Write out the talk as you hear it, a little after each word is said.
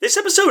This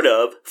episode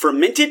of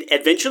Fermented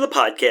Adventure the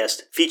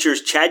Podcast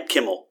features Chad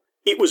Kimmel.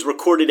 It was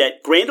recorded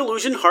at Grand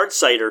Illusion Hard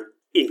Cider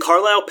in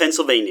Carlisle,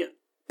 Pennsylvania.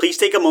 Please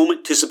take a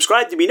moment to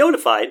subscribe to be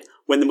notified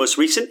when the most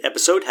recent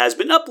episode has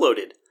been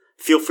uploaded.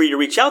 Feel free to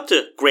reach out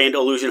to Grand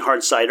Illusion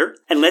Hard Cider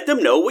and let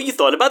them know what you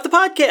thought about the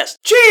podcast.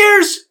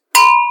 Cheers!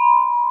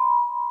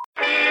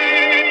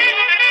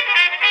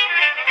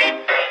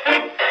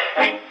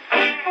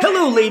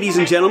 Hello, ladies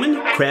and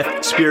gentlemen,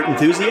 craft spirit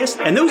enthusiasts,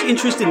 and those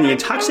interested in the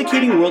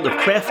intoxicating world of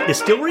craft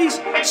distilleries,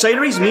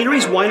 cideries,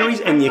 meaderies, wineries,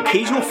 and the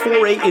occasional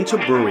foray into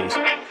breweries.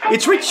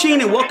 It's Rich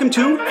Shane, and welcome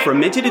to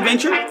Fermented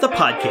Adventure, the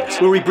podcast,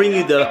 where we bring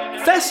you the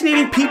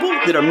fascinating people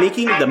that are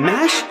making the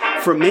mash,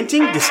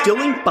 fermenting,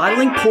 distilling,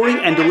 bottling, pouring,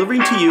 and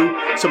delivering to you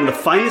some of the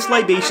finest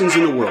libations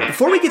in the world.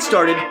 Before we get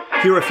started,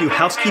 here are a few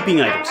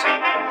housekeeping items.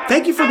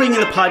 Thank you for bringing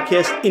the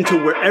podcast into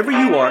wherever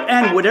you are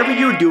and whatever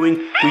you're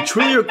doing. We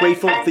truly are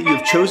grateful that you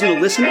have chosen to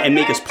listen and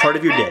make us part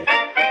of your day.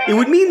 It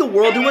would mean the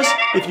world to us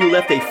if you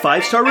left a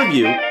 5-star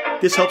review.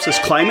 This helps us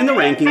climb in the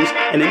rankings,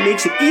 and it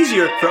makes it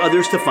easier for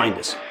others to find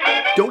us.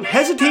 Don't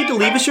hesitate to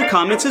leave us your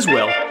comments as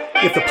well.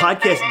 If the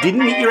podcast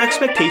didn't meet your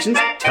expectations,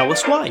 tell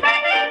us why.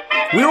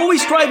 We're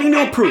always striving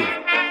to improve.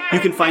 You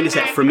can find us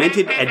at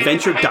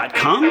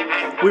fermentedadventure.com.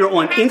 We are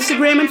on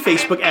Instagram and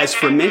Facebook as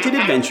Fermented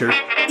Adventure.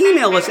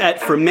 Email us at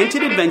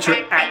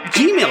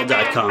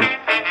fermentedadventure@gmail.com.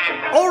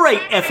 All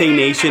right, FA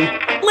Nation,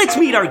 let's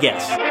meet our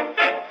guests.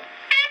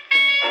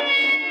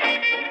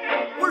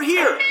 We're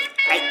here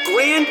at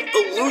Grand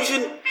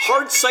Illusion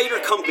Hard Cider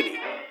Company.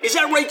 Is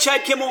that right,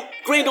 Chad Kimmel?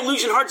 Grand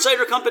Illusion Hard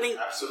Cider Company?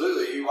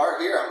 Absolutely. You are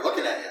here. I'm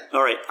looking at you.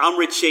 All right. I'm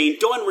Rich Shane.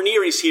 Dawn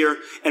Ranieri's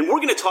here, and we're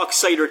going to talk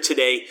cider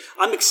today.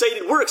 I'm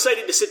excited. We're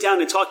excited to sit down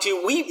and talk to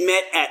you. We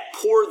met at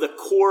Pour the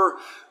Core.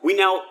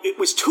 It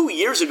was 2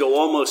 years ago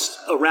almost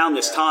around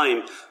this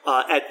time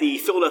at the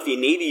Philadelphia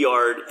Navy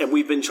Yard, and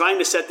we've been trying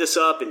to set this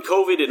up, and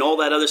COVID and all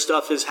that other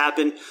stuff has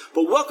happened.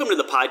 But welcome to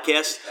the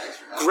podcast. Thanks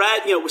for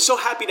having me. We're so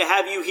happy to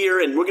have you here,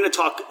 and we're going to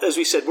talk, as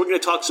we said, we're going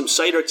to talk some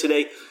cider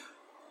today.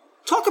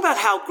 Talk about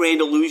how Grand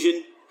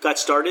Illusion got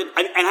started.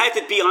 And I have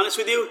to be honest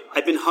with you,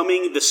 I've been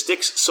humming the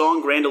Styx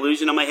song Grand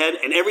Illusion on my head,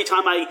 and every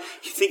time I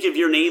think of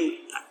your name,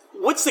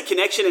 what's the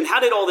connection and how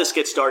did all this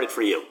get started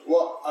for you?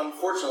 Well,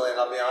 unfortunately, and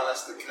I'll be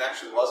honest, the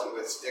connection wasn't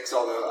with Styx,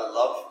 although I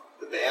love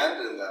the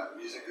band and the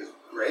music is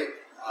great.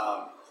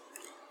 I've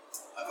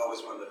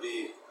always wanted to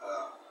be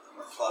a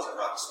closet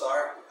rock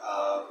star,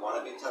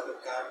 wannabe type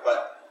of guy,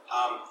 but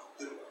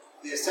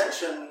the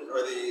ascension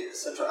or the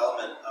essential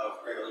element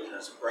of Grand Illusion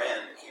as a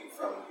brand came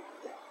from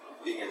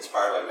being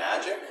inspired by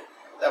magic.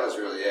 That was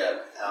really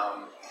it.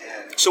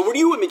 So were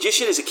you a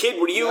magician as a kid?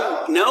 Were you?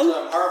 No?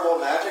 I'm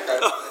horrible at magic. I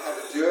had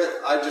to do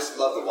it. I just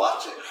love to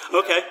watch it.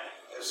 Okay.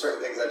 There's certain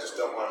things I just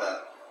don't want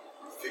to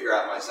figure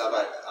out myself.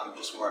 I'm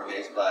just more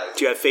amazed by.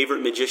 Do you have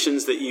favorite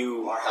magicians that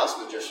you... Our house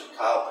magician,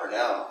 Kyle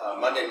Purnell,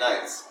 Monday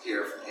nights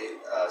here from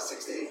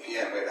 6 to 8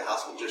 p.m. We have a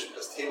house magician who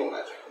does table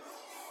magic.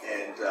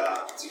 And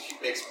he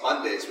makes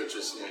Mondays, which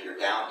is your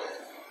down day.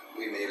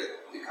 We made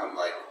it become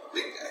like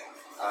big day.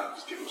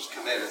 Because people just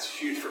come in. It's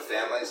huge for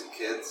families and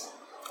kids.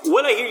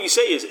 What I hear you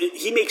say is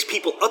he makes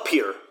people up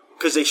here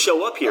because they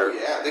show up here. Oh,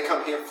 yeah, they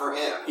come here for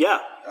him.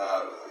 Yeah.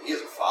 He has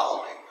a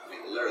following. I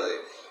mean, literally.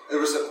 There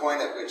was a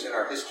point at which in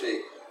our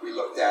history we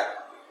looked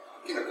at,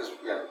 because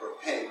we're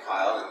paying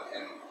Kyle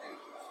and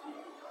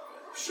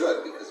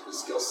should because of his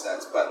skill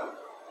sets, but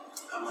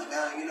I'm like,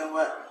 you know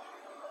what?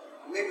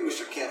 Maybe we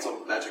should cancel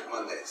Magic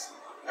Mondays.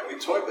 And we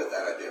toyed with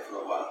that idea for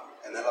a while.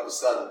 And then all of a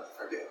sudden, I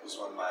forget, it was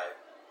one of my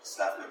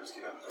staff members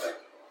came up and they're like,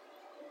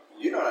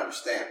 you don't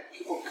understand.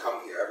 People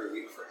come here every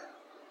week for him.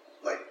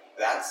 Like,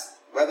 that's,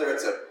 whether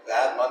it's a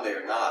bad Monday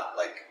or not,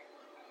 like,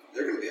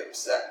 they're going to be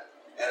upset.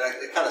 And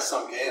it kind of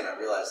sunk in. I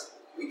realized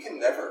we can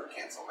never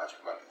cancel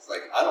Magic Mondays.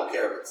 Like, I don't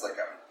care if it's like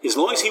a... As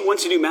long as he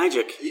wants to do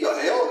magic. He goes,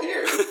 he'll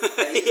here.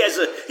 He has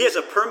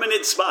a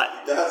permanent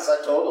spot. That's, I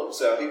told him.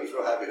 So he was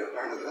real happy to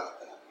learn about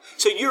that.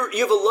 So you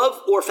have a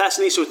love or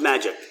fascination with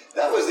magic?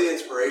 That was the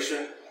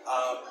inspiration.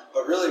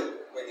 But really,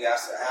 when you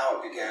asked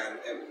how it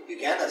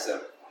began as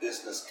a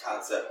business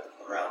concept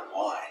around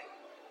wine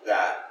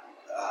that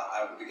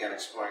I began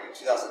exploring in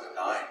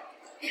 2009.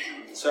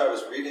 So I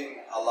was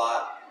reading a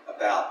lot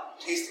about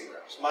tasting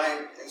rooms.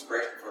 My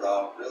inspiration for it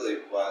all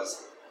really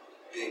was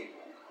being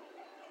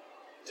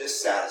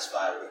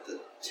dissatisfied with the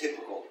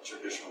typical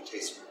traditional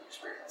tasting room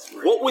experience.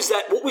 What was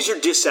that? What was your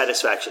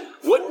dissatisfaction?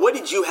 What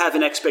did you have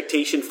an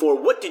expectation for?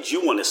 What did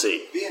you want to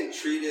see? Being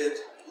treated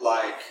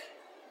like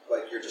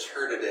you're just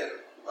herded in,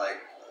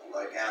 like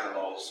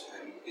animals,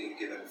 and being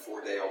given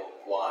 4-day-old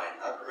wine.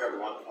 I remember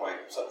one point,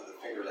 it was up to the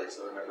Finger Lakes,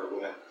 I remember a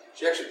woman,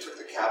 she actually took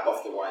the cap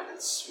off the wine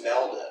and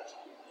smelled it,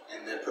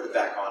 and then put it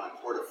back on and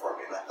poured it for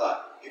me. And I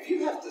thought, if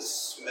you have to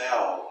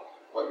smell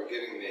what you're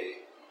giving me,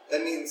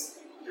 that means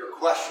you're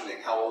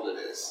questioning how old it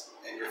is,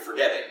 and you're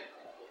forgetting.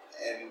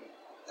 And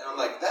I'm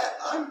like,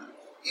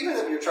 even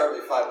if you're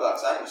charging me $5,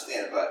 I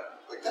understand, but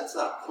like that's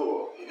not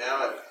cool,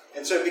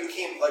 And so it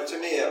became, like, to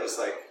me, it was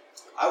like,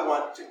 I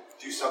want to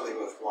do something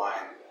with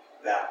wine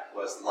that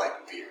was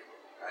like beer,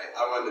 right?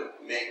 I wanted to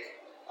make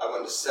I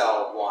wanted to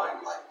sell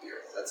wine like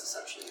beer. That's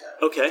essentially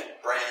it. Okay.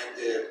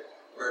 Branded,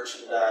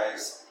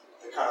 merchandise,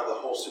 the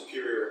whole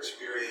superior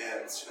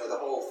experience, the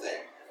whole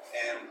thing.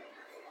 And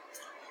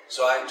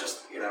so I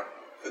just,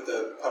 put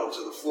the pedal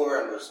to the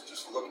floor and was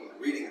just looking,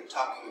 reading and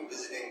talking and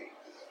visiting.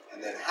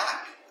 And then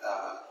HAC,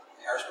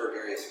 Harrisburg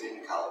Area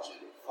Community College,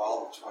 in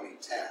fall of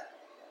 2010,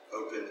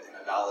 opened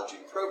an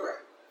enology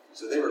program.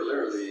 So they were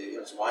literally,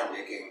 it was a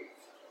winemaking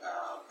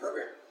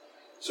program.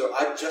 So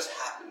I just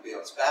happened to be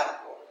on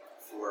sabbatical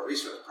for a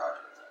research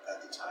project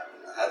at the time,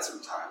 and I had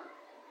some time.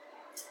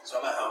 So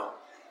I'm at home,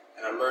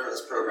 and I learned of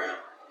this program,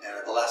 and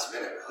at the last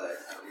minute, really, I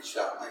kind of reached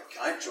out, I'm like,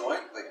 can I join?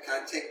 Like,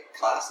 can I take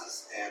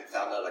classes? And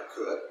found out I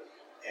could,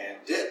 and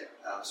did.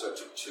 So I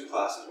took 2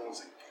 classes. One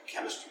was a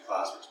chemistry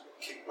class, which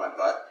kicked my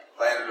butt.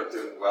 But I ended up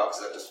doing well,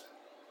 because I just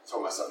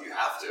told myself, you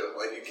have to.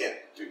 Like, you can't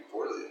do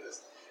poorly in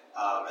this.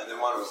 And then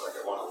one was like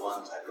a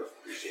one-on-one type of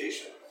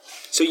appreciation.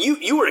 So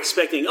you were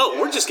expecting,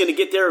 we're just going to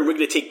get there and we're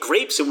going to take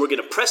grapes and we're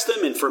going to press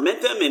them and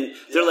ferment them, and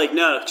they're like,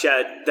 no,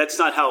 Chad, that's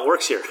not how it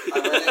works here.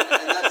 And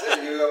that's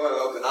it. You go with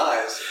open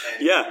eyes,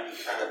 and you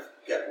kind of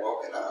get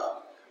woken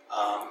up.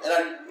 And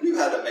I knew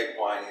how to make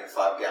wine in a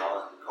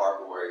 5-gallon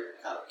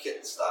carboy kind of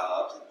kit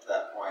style up to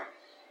that point,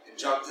 and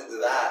jumped into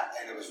that.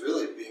 And it was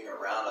really being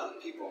around other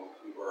people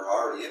who were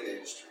already in the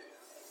industry,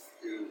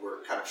 who were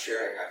kind of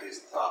sharing ideas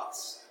and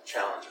thoughts,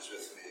 challenges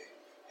with me,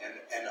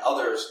 and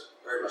others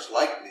very much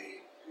like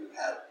me who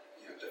had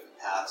different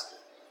paths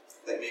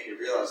that made me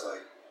realize,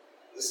 like,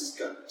 this is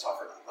going to be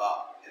tougher than I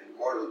thought. And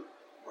more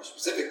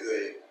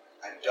specifically,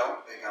 I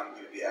don't think I'm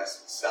going to be as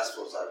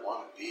successful as I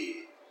want to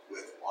be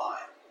with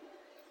wine.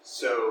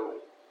 So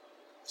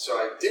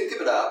I didn't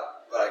give it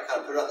up, but I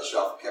kind of put it on the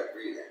shelf and kept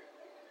reading.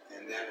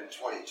 And then in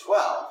 2012,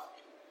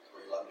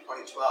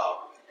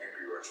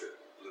 Angry Orchard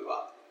blew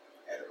up,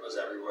 and it was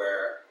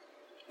everywhere.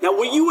 Now,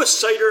 were you a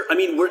cider? I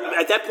mean,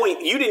 at that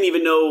point, you didn't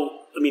even know.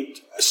 I mean,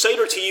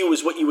 cider to you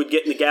was what you would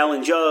get in the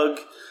gallon jug,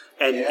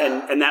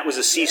 and that was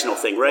a seasonal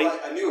thing, right? Well,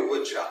 I knew a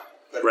wood shop,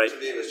 but to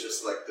me it was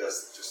just like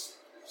this, just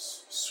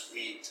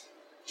sweet,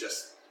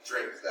 just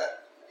drink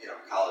that in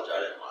college I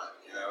didn't want,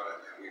 and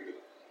we would.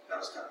 That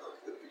was kind of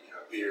like the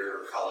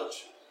beer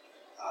college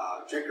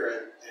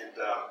drinker, and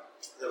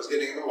I was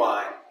getting into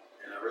wine,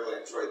 and I really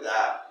enjoyed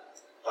that.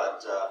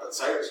 But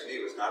cider to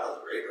me was not on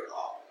the radar at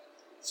all.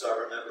 So I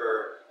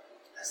remember,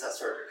 as that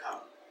started to come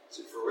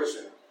to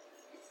fruition,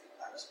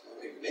 I was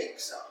going to make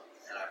some,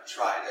 and I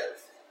tried it.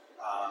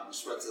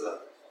 Just went to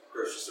the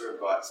grocery store and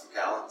bought some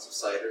gallons of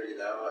cider, and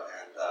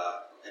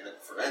then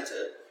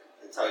fermented.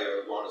 I didn't tell you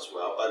it won't as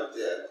well, but it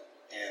did.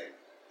 And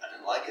I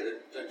didn't like it.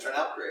 It didn't turn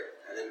out great.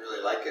 I didn't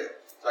really like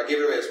it. So I gave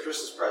it away as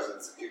Christmas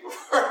presents, and people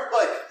were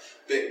like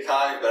being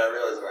kind, but I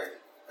realized, like,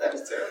 that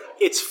was terrible.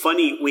 It's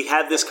funny. We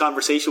have this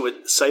conversation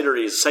with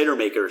cider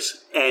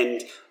makers,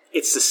 and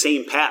it's the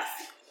same path.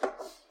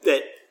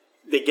 That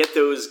they get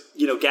those,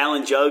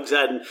 gallon jugs,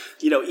 and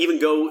even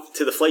go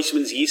to the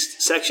Fleischmann's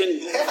yeast section,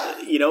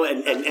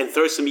 and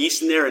throw some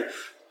yeast in there,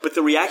 but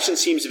the reaction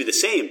seems to be the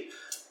same.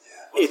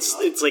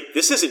 It's like,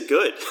 this isn't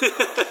good.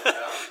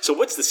 So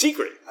what's the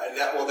secret?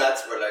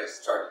 That's what I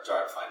started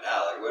trying to find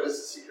out. Like, what is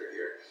the secret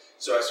here?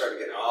 So I started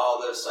getting all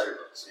those cider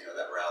books,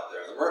 that were out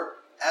there. There weren't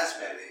as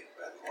many,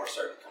 but more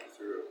started to come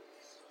through.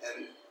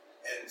 And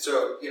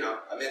so,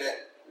 I'm in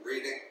it,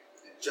 reading,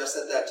 and just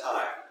at that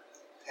time,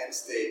 Penn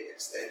State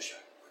Extension,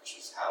 which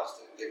is housed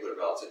in Big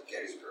Belt at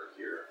Gettysburg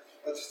here,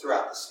 but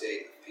throughout the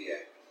state of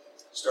PA,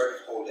 started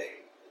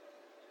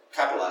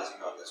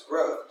capitalizing on this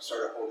growth,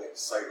 started holding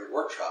cider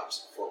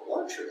workshops for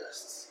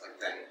orchardists, like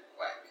Ben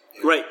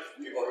Wank. Right.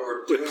 People who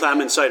were doing with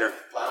Plowman cider.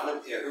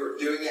 Plowman, who were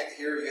doing it.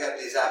 Here you have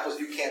these apples,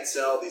 you can't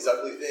sell these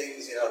ugly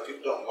things,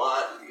 people don't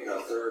want,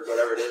 they're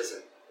whatever it is,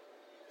 and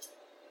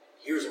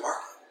here's a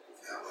market,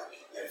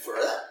 and for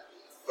that.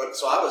 But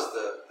so I was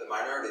the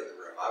minority in the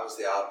room. I was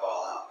the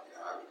oddball out.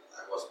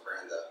 I wasn't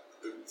wearing the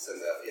boots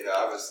and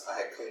I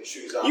had clean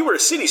shoes on. You were a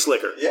city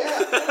slicker. Yeah,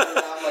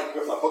 I'm like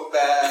with my book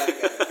bag,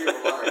 and people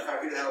were wondering,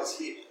 who the hell is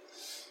he?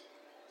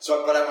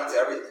 So, but I went to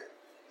everything,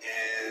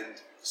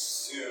 and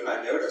soon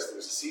I noticed there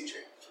was a sea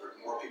change. There were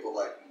more people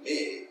like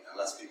me and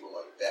less people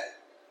like Ben,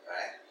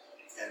 right?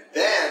 And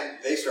then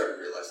they started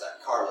to realize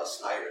that Carla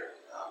Snyder.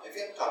 If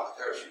you haven't talked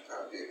with her, she'd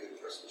probably be a good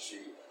person.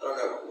 I don't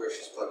know where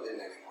she's plugged in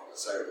anymore with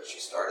cider, but she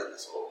started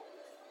this whole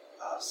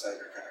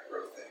cider kind of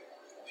growth thing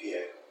in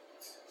PA.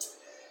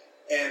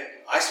 And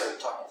I started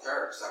talking with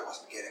her because I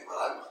wasn't getting what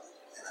I wanted.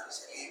 And I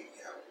was like, hey,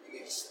 we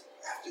need to,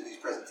 after these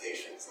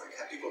presentations, like,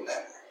 have people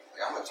network.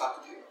 Like, I'm going to talk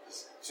to people.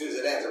 Because as soon as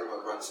it ends,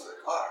 everyone runs to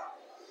their car.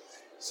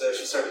 So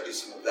she started to do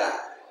some of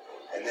that.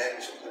 And then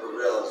she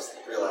realized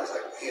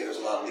like, hey, there's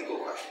a lot of legal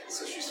questions.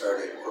 So she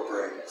started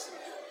incorporating some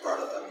part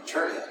of an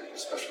attorney who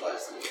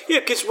specialized in it. Yeah,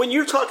 because when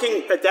you're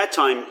talking at that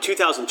time,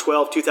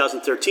 2012,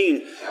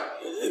 2013,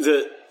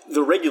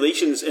 the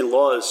regulations and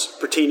laws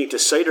pertaining to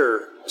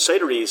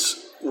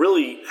cideries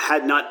really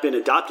had not been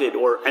adopted,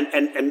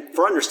 and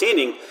for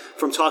understanding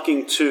from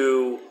talking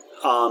to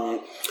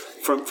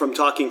from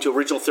talking to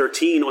Original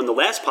 13 on the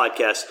last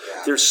podcast,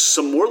 there's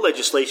some more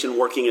legislation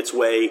working its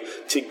way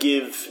to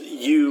give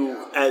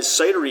you as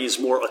cideries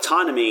more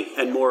autonomy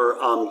and more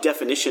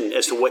definition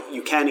as to what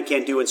you can and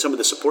can't do and some of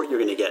the support you're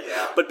going to get.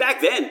 Yeah. But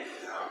back then,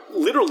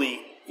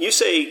 literally, you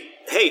say,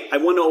 hey, I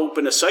want to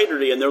open a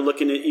cidery, and they're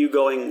looking at you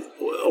going,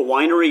 a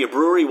winery, a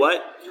brewery,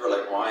 what? You were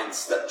like wine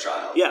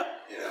stepchild. Yeah.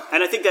 You know?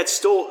 And I think that's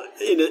still,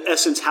 in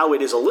essence, how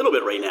it is a little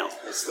bit right now.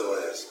 It still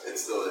is.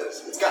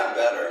 It's gotten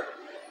better,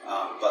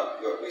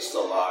 but we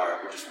still are.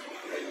 We're just,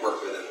 you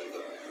work within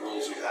the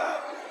rules you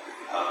have.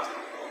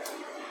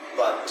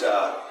 But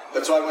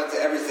so I went to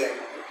everything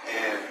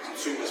and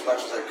consumed as much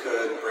as I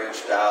could,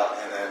 branched out,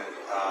 and then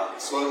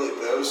slowly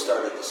those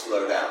started to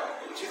slow down.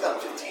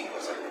 2015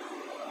 was like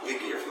a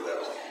big year for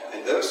those.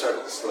 And those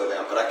started to slow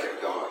down, but I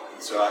kept going.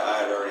 And so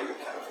I had already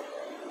kind of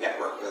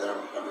networked with a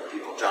number of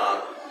people.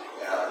 John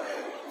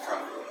from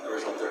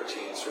Original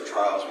 13, Sir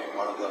Charles being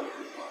one of them,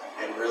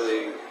 and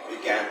really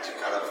began to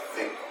kind of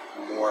think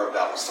more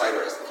about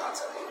cider as the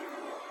concept.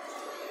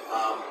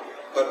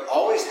 But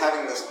always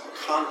having this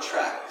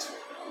contract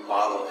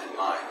model in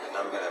mind, and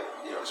I'm going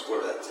to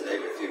explore that today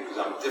with you because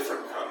I'm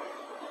different from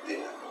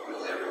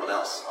really everyone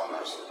else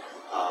almost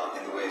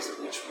in the ways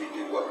in which we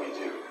do what we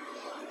do.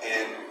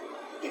 And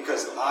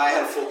because I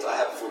have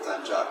a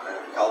full-time job, right?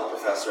 I'm a college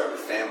professor, I have a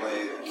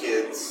family,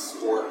 kids,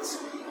 sports,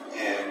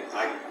 and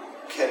I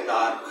could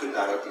not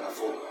open a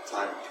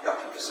full-time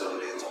production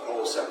facility. It's a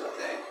whole separate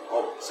thing, a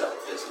whole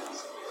separate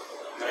business.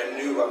 And I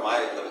knew what my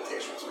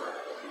limitations were.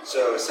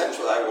 So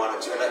essentially I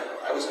wanted to, and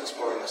I was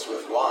exploring this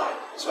with wine,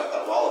 so I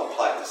thought, well, I'll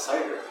apply it to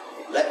cider.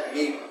 Let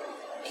me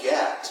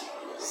get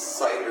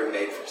cider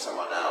made from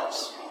someone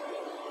else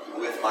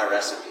with my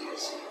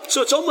recipes.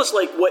 So it's almost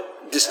like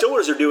what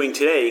distillers are doing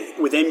today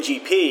with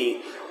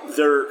MGP.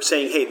 They're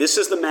saying, hey, this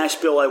is the mash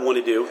bill I want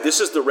to do. Yeah. This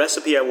is the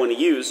recipe I want to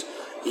use.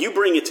 You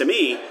bring it to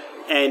me,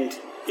 and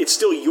it's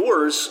still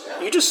yours.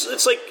 Yeah.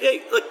 It's like,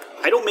 hey, look,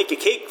 I don't make a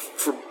cake,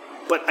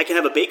 but I can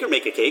have a baker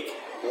make a cake.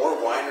 More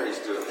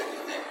wineries do it than you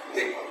think.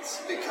 Big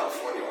ones, big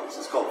California ones.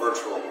 It's called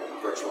virtual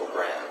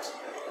brands,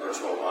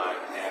 virtual wine,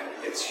 and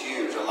it's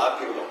huge. A lot of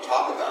people don't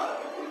talk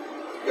about it.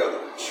 You go to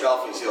the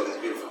shelf and you see all these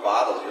beautiful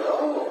bottles. You go,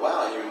 oh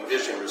wow! You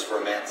envision this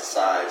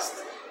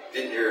romanticized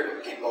vineyard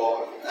and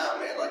people. No,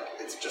 man, like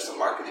it's just a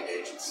marketing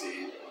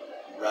agency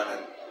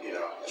running,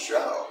 a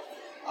show.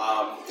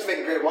 They're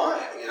making great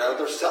wine.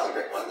 They're selling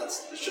great wine.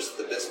 It's just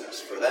the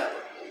business for them.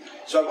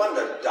 So I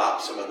wanted to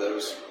adopt some of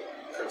those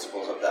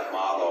principles of that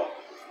model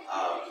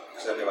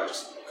because I knew I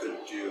just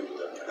couldn't do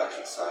the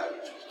production side,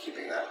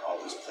 keeping all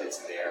those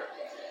plates in the air.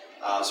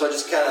 So I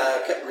just kind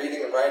of kept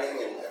reading and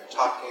writing and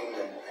talking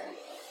and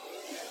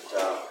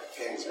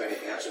getting as many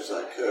answers as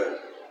I could,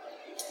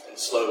 and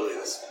slowly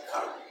this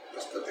kind of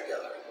was put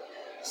together,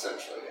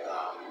 essentially.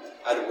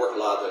 I had to work a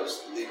lot of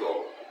those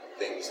legal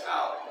things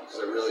out, because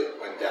I really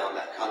went down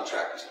that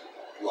contract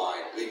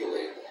line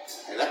legally,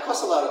 and that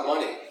costs a lot of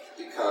money,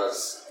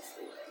 because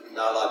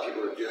not a lot of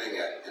people are doing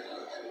it, and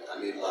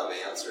I need a lot of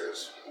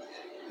answers,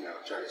 and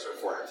attorneys are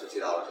 $450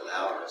 an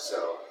hour,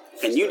 so...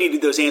 And you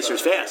needed those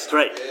answers fast,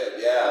 right? I did,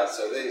 yeah,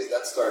 so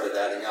that started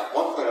adding up.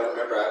 One point I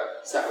remember I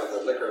sat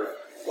with a liquor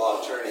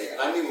law attorney,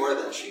 and I knew more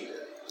than she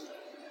did.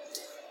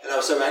 And I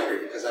was so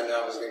angry because I knew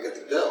I was going to get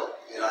the bill.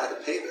 I had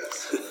to pay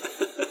this.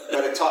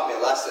 But it taught me a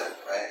lesson,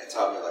 right? It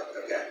taught me,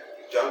 okay,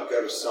 don't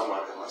go to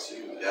someone unless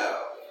you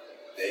know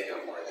they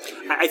know more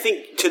than you. I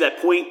think to that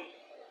point,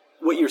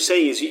 what you're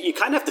saying is you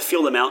kind of have to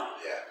feel them out.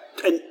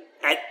 Yeah. And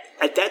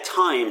at that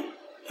time,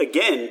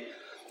 again,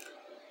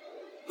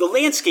 the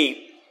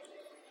landscape,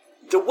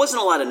 there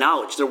wasn't a lot of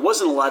knowledge. There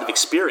wasn't a lot of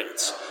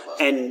experience.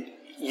 And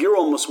you're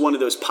almost one of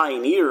those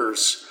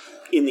pioneers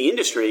in the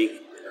industry.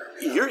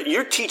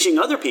 You're teaching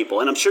other people,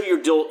 and I'm sure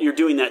you're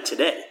doing that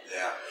today.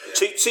 Yeah.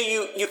 So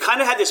you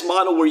kind of had this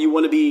model where you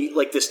want to be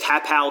like this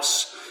tap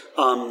house,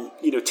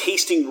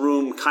 tasting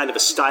room kind of a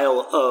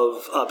style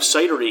of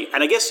cidery,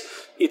 and I guess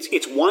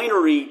it's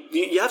winery.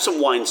 You have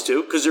some wines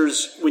too, because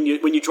there's when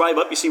you drive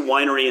up, you see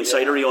winery and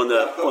cidery on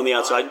the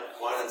outside.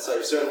 Wine and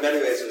cider. So in many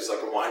ways, it was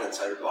like a wine and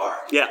cider bar.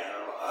 Yeah.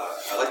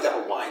 I like to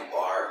have a wine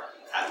bar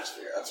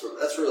atmosphere. That's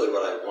really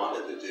what I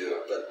wanted to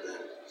do, but then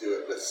do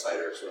it with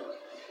cider as well.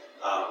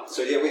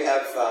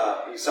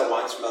 We sell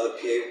wines from other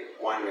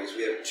PA wineries.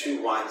 We have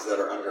 2 wines that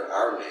are under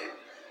our name.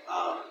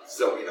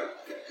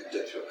 Could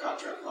get to a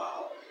contract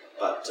model.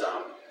 But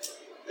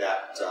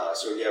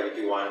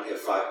we do wine. We have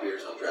 5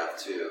 beers on draft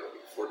 2,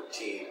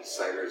 14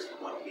 ciders,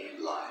 and 1 mead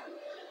line.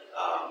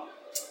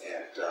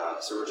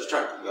 So we're just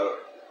trying to promote.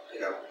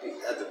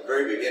 At the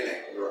very beginning,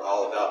 we were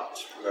all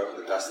about promoting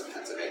the best of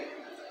Pennsylvania.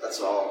 That's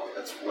all.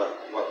 That's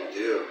what we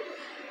do.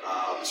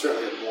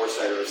 Certainly more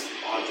ciders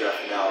on draft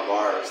now of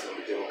ours than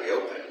we did when we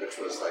opened, which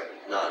was like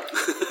none.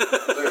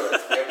 Literally,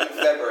 in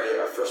February,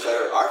 our first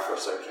cider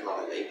came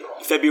out in April.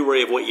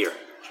 February of what year?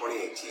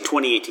 2018.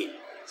 2018.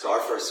 So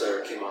our first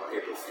cider came out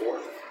April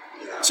 4th.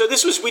 So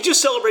we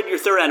just celebrated your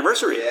 3rd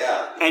anniversary.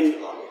 Yeah. And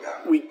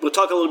we'll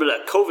talk a little bit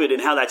about COVID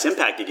and how that's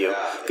impacted you.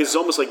 Because it's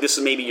almost like this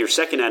is maybe your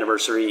 2nd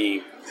anniversary.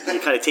 You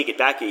kind of take it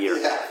back a year.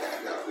 Yeah,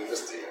 no, we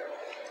missed a year.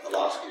 A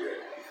lost you.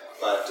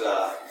 But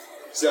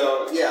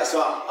so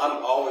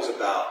I'm always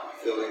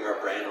about building our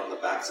brand on the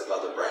backs of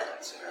other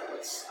brands.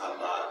 I'm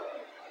not.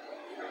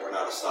 We're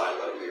not a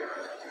silo here.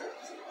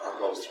 Our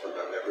goal is to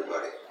promote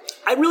everybody.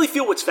 I really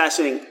feel what's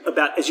fascinating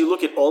about, as you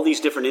look at all these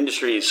different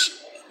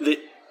industries, that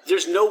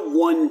there's no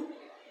one,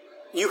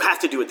 you have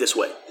to do it this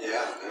way.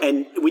 Yeah.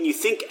 And when you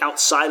think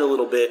outside a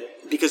little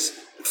bit, because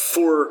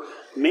for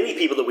many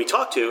people that we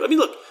talk to, I mean,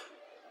 look,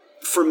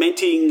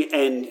 fermenting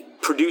and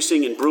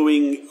producing and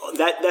brewing,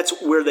 that's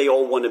where they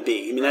all want to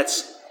be. I mean,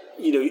 that's,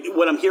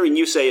 what I'm hearing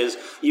you say is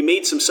you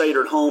made some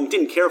cider at home,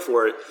 didn't care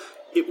for it.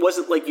 It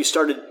wasn't like you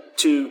started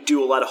to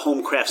do a lot of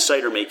home craft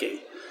cider making.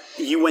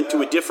 You went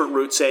to a different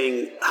route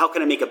saying, how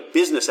can I make a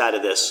business out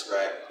of this?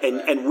 Right.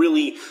 And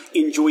really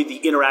enjoy the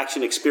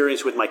interaction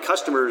experience with my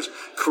customers,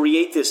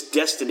 create this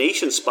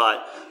destination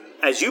spot,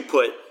 as you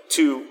put,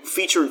 to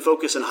feature and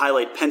focus and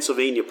highlight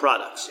Pennsylvania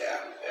products. Yeah.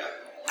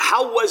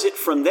 How was it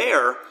from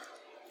there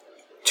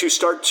to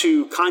start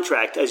to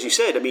contract, as you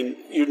said? I mean,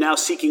 you're now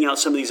seeking out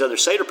some of these other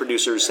cider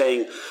producers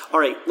saying, all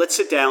right, let's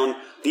sit down.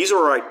 These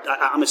are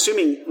I'm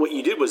assuming what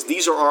you did was,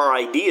 these are our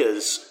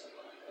ideas.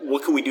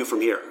 What can we do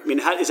from here? I mean,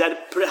 is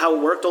that how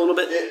it worked a little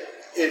bit?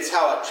 It's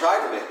how I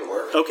tried to make it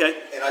work. Okay.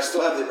 And I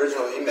still have the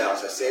original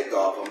emails. I saved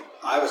all of them.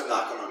 I was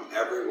knocking on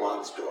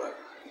everyone's door.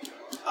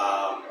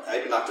 I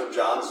even knocked on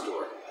John's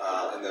door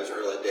in those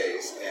early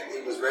days. And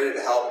he was ready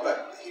to help,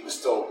 but he was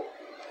still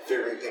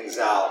figuring things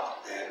out.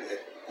 And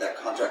that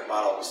contract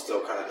model was still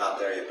kind of not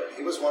there yet. But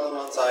he was one of the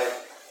ones I,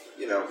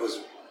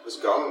 was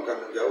going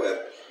to go with.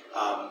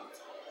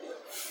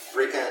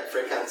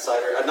 Freecon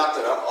Cider. I knocked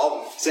it up, all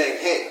of them, saying,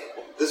 hey,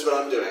 this is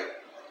what I'm doing.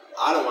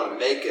 I don't want to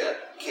make it,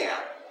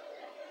 can't,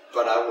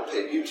 but I will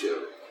pay you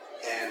to.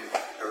 And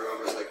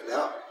everyone was like,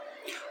 no.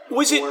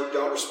 Or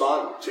don't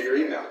respond to your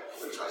email.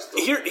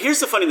 Here's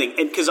the funny thing,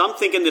 and because I'm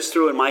thinking this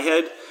through in my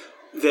head,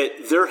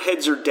 that their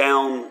heads are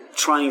down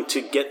trying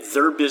to get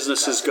their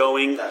businesses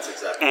going. That's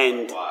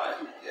exactly why.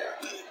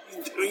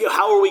 Yeah.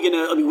 How are we going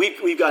to? I mean,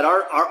 we've got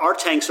our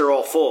tanks are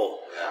all full,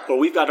 but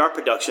we've got our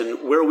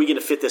production. Where are we going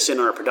to fit this in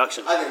our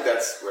production? I think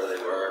that's where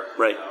they were.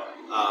 Right.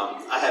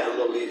 I had a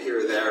little lead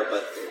here or there,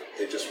 but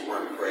they just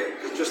weren't great.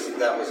 It just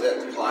that was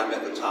it. The climate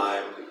at the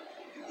time,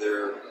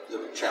 their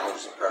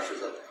challenges and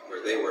pressures of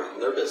where they were in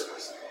their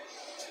business.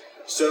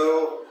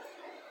 So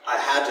I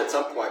had to at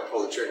some point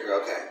pull the trigger and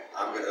go, okay,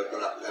 I'm going to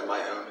open up my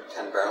own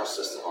 10-barrel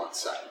system on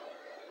site.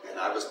 And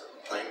I was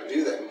planning to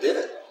do that and did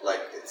it.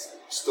 Like, it's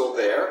still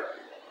there.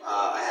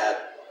 I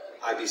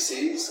had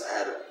IBCs. I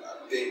had a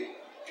big,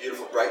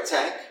 beautiful bright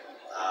tank,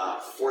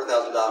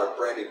 $4,000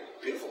 brand new,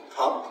 beautiful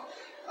pump.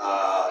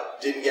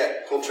 Didn't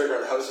get pull trigger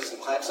and hoses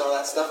and clamps and all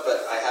that stuff,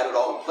 but I had it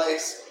all in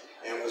place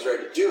and was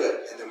ready to do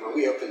it. And then when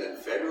we opened in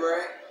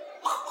February,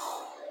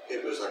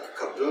 it was like a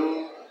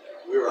kaboom.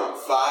 We were on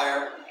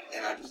fire,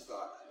 and I just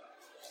thought,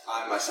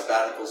 my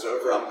sabbatical's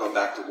over. I'm going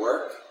back to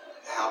work.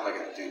 How am I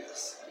going to do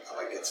this? I'm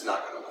like, it's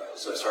not going to work.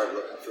 So I started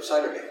looking for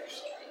cider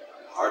makers.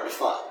 Hard to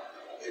find.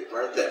 They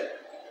weren't there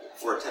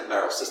for a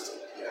 10-barrel system.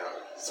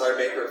 Cider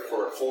maker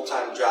for a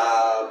full-time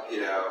job,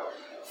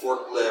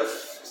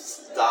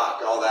 forklift,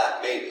 dock, all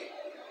that, maybe.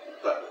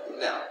 But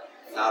no,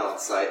 not on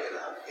site in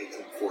a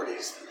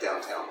 1840s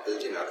downtown,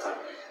 time.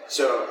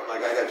 So I'm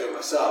like, I got to do it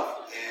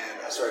myself.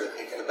 And I started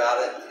thinking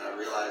about it, and I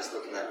realized,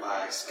 looking at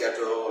my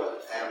schedule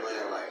and family,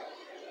 I'm like,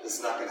 this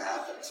is not going to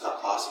happen. It's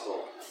not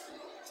possible.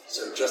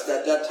 So just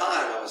at that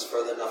time, I was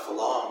further enough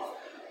along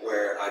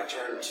where I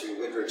turned to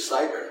Windridge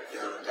Cider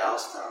down in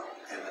Dallastown,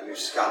 and I knew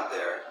Scott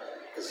there,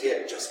 because he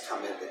had just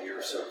come in the year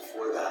or so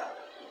before that.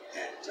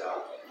 And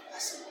I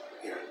said,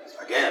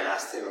 again,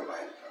 asked him,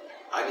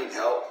 I need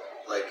help.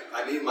 Like,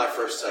 I need my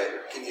first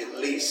cider. Can you at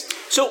least...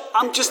 So,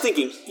 I'm just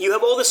thinking, you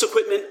have all this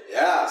equipment.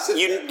 Yeah.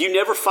 You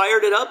never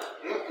fired it up?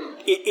 Mm-mm.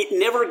 It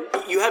never...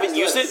 You haven't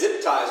used it?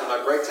 Zip ties in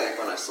my brake tank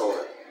when I sold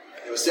it.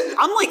 It was sitting...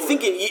 I'm like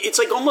thinking, it's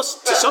like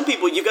almost, to some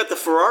people, you got the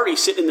Ferrari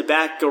sitting in the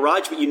back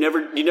garage, but you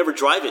never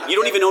drive it. You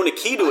don't even own a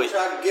key to it. I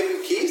tried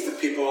giving keys to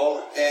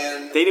people,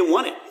 and... They didn't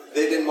want it.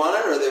 They didn't want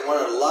it, or they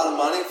wanted a lot of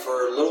money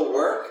for little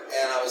work,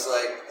 and I was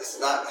like, this is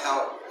not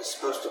how it's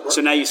supposed to work.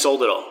 So now you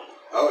sold it all?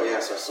 Oh,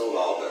 yes, I sold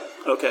all of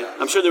it. Okay. Yeah.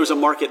 I'm sure there was a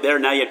market there.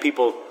 Now you had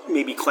people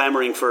maybe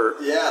clamoring for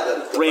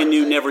the brand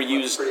new, never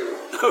used...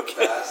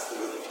 Okay. Fast.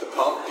 The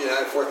pump,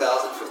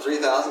 4,000 for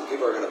 3,000,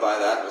 people are going to buy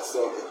that, but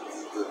still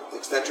the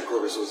extension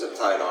cord was zip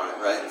tied on it,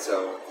 right? And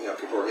so,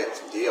 people were getting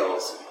some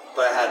deals,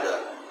 but I had to,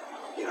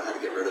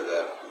 get rid of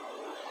it.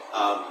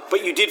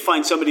 But you did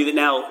find somebody that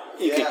now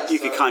you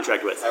could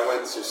contract with. I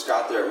went to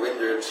Scott there at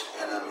Windridge,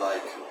 and I'm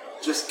like,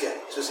 just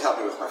help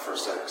me with my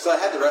first cider. Because I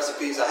had the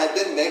recipes. I had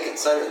been making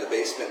cider in the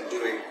basement and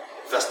doing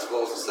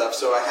festivals and stuff,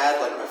 so I had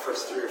like my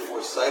first 3 or 4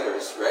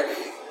 ciders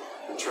ready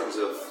in terms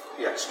of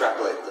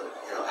extrapolate them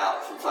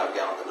out from 5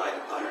 gallon to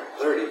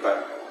 930.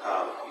 But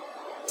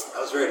I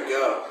was ready to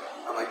go.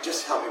 I'm like,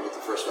 just help me with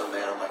the first one,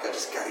 man. I'm like, I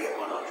just got to get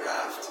one on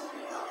draft.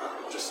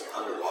 I'm just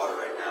underwater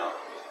right now.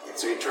 And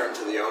so he turned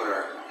to the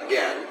owner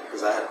again,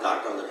 because I had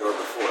knocked on the door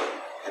before,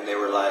 and they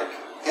were like,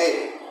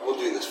 hey, we'll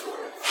do this for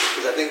you.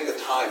 Because I think the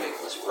timing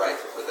was right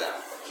for them.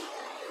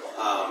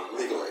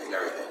 legally and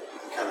everything.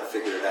 We kind of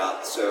figured it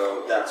out.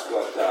 So that's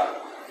what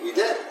we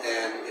did.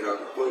 And,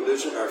 Blue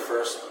Illusion, our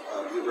first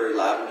blueberry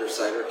lavender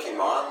cider came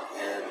on,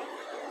 and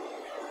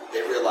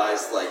they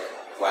realized, like,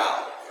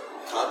 wow,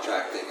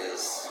 contracting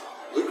is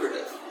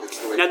lucrative. It's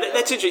the way now,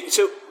 that's interesting.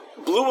 So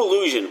Blue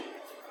Illusion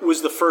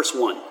was the first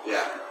one.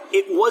 Yeah.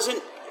 It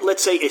wasn't,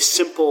 let's say, a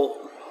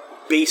simple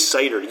base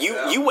cider.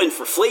 You went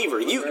for flavor.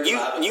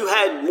 You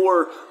had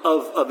more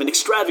of an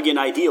extravagant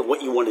idea of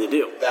what you wanted to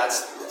do.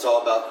 It's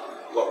all about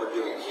what we're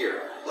doing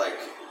here. Like,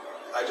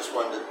 I just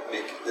wanted to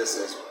make this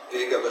as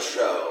big of a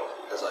show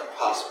as I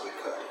possibly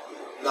could.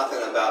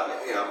 Nothing about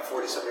me. I'm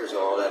 40-some years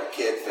old, I had a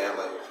kid,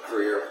 family,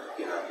 career,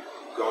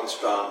 going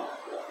strong.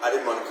 I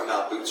didn't want to come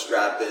out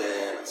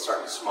bootstrapping and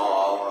starting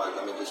small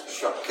and just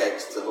shove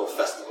kegs to a little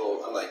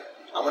festival. I'm like,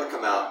 I want to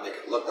come out and make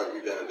it look like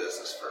we've been in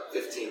business for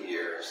 15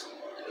 years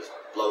and just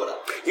blow it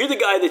up. You're the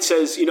guy that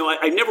says,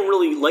 I never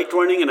really liked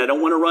running and I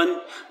don't want to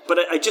run, but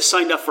I just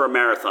signed up for a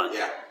marathon.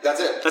 Yeah, that's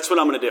it. That's what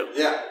I'm going to do.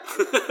 Yeah.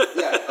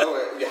 Yeah.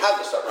 Oh, you have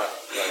to start running.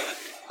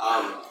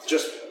 Right?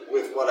 Just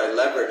with what I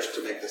leveraged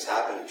to make this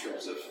happen in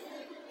terms of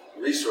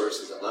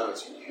resources and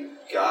loans, you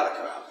got to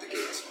come out the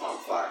gates on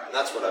fire. And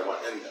that's what I want.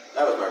 And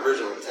that was my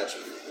original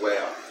intention way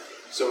on.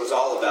 So it was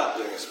all about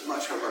doing as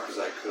much homework as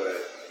I could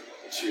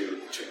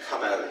to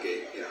come out of the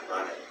gate,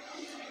 running.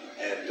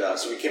 And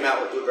so we came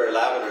out with Blueberry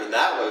Lavender, and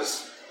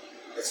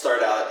it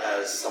started out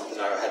as something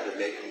I had been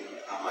making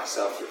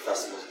myself for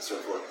festivals and so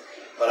forth.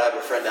 But I have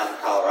a friend down in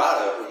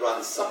Colorado who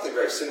runs something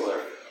very similar.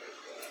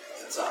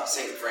 It's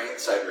St. Vrain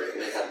Cidery,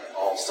 and they had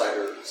all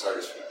ciders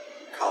from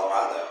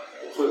Colorado,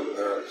 including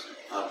theirs,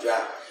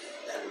 draft.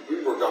 And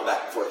we were going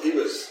back and forth. He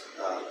was,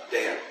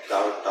 Dan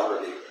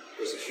Daugherty,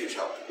 was a huge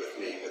help with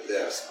me with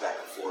this, back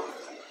and forth.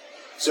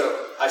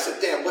 So I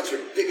said, Dan, what's your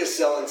biggest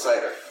selling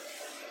cider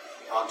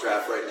on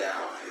draft right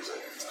now? And he's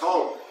like,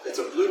 it's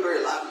a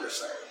blueberry lavender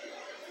cider.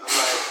 I'm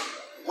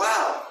like,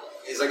 wow.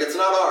 He's like, it's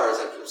not ours.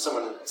 Like,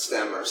 someone in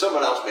STEM or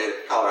someone else made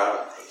it in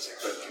Colorado. He's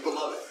like, but people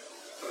love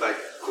it. I'm like,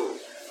 cool.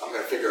 I'm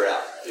going to figure it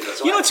out.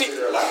 So I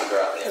figure lavender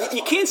out. Yeah,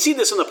 you can't see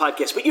this on the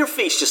podcast, but your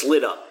face just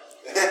lit up.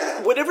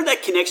 Whatever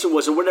that connection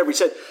was or whatever he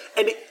said.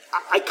 And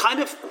I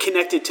kind of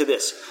connected to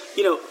this.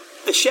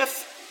 A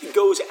chef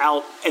goes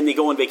out and they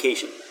go on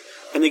vacation.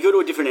 And they go to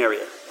a different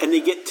area. And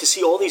they get to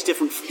see all these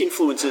different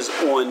influences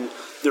on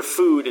their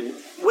food. And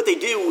what they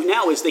do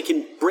now is they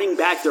can bring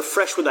back, they're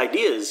fresh with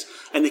ideas,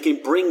 and they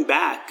can bring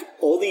back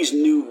all these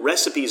new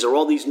recipes or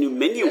all these new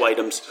menu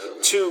items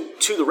to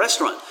the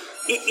restaurant.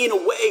 In a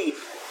way,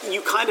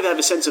 you kind of have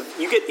a sense of,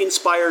 you get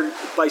inspired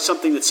by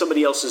something that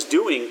somebody else is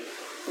doing.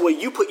 Well,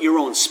 you put your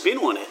own spin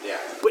on it. Yeah.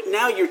 But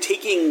now you're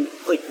taking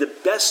like the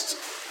best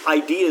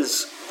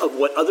ideas of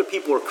what other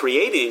people are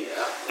creating,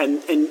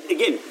 and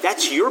again,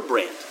 that's your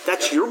brand,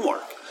 that's your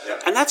mark,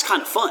 and that's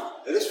kind of fun.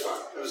 It is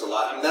fun. It was a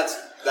lot. I mean, that's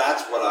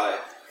what I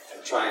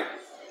am trying.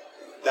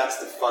 That's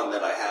the fun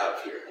that I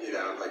have here.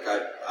 Like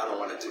I don't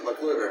want to do.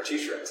 Like, look at our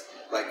T-shirts.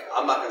 Like,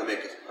 I'm not going to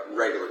make a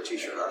regular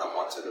T-shirt. I don't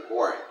want to. They're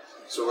boring.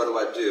 So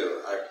what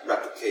do? I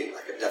replicate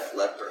like a Def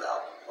Leppard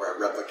album, or I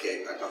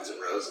replicate a Guns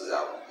N' Roses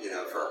album.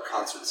 For our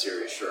concert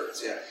series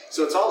shirts. Yeah.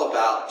 So it's all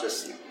about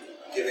just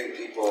giving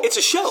people... It's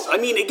a show. I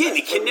mean, again,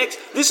 it connects...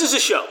 This is a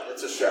show.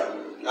 It's a show.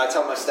 And I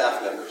tell my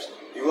staff members,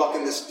 you walk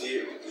in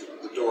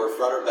the door,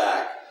 front or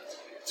back,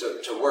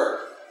 to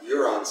work,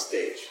 you're on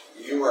stage.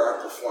 You are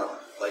a performer.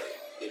 Like,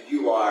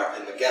 you are,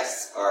 and the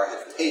guests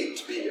have paid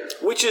to be here.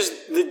 Which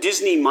is the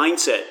Disney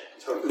mindset.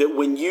 Totally. That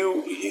when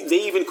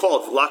they even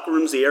call it the locker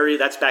rooms, the area,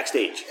 that's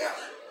backstage. Yeah.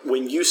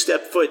 When you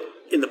step foot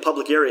in the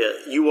public area,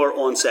 you are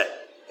on set.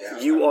 Yeah.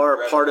 You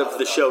are part of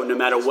the show no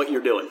matter what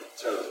you're doing.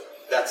 Totally.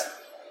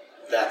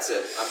 That's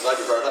it. I'm glad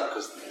you brought it up,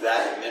 because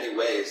that, in many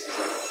ways, is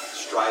I'm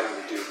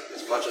striving to do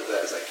as much of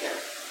that as I can,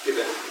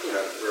 given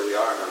where we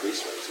are in our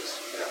resources.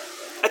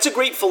 That's a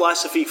great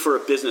philosophy for a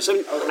business. I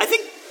mean, I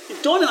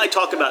think Dawn and I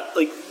talk about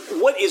like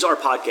what is our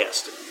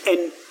podcast,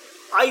 and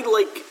I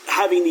like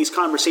having these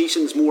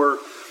conversations more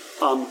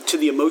to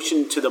the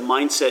emotion, to the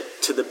mindset,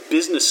 to the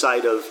business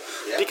side of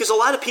because a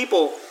lot of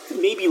people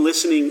may be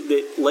listening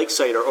that like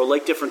cider or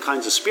like different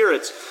kinds of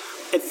spirits.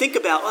 And think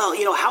about,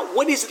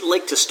 what is it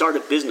like to start a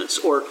business?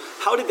 Or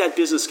how did that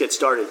business get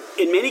started?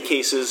 In many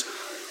cases,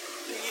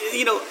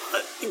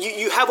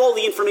 you have all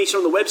the information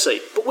on the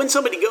website. But when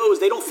somebody goes,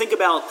 they don't think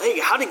about, hey,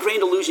 how did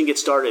Grand Illusion get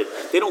started?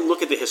 They don't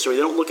look at the history.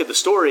 They don't look at the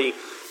story.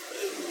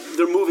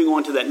 They're moving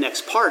on to that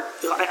next part.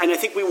 And I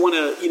think we want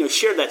to,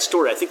 share that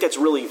story. I think that's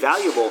really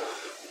valuable.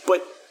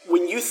 But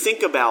when you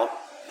think about,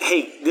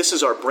 hey, this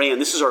is our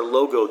brand, this is our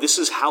logo, this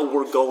is how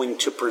we're going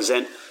to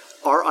present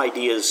our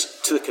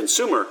ideas to the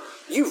consumer,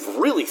 you've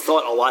really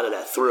thought a lot of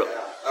that through.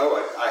 Yeah. Oh,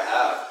 I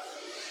have.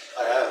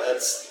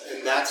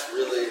 That's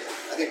really,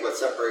 I think, what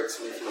separates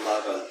me from a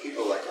lot of other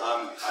people. Like,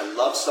 I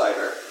love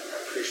cider. I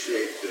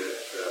appreciate the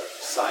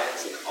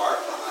science and art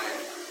behind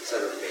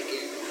cider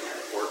making, and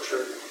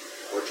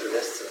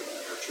orchardists and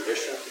their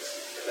traditions,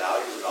 the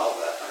values and all of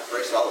that. I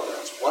embrace all of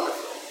that. It's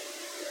wonderful.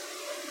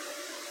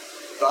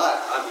 But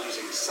I'm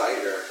using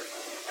cider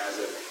as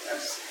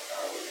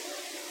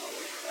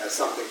as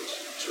something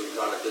to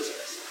run a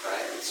business,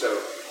 right? And so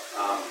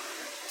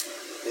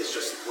it's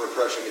just we're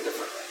approaching it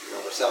differently.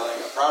 We're selling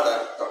a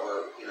product, but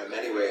we're in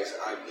many ways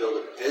I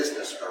build a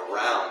business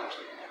around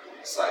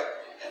cider,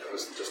 and it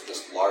was just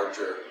this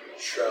larger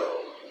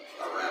show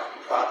around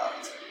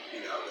product.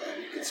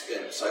 And you can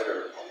spin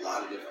cider a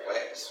lot of different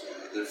ways.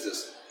 There's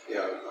this,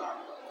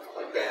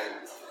 like Van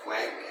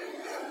Wank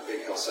and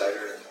Big Hill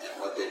Cider, and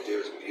what they do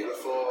is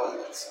beautiful, and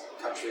it's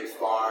country,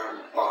 farm,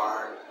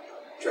 barn,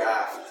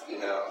 draft,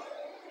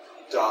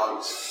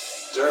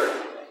 dogs, dirt.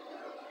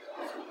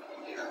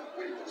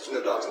 There's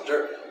no dogs in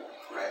dirt,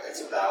 right?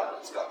 It's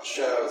about the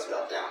show, it's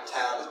about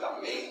downtown, it's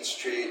about Main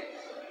Street,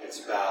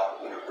 it's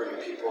about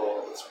bringing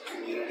people, it's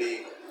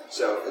community.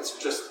 So it's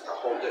just a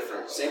whole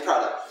different, same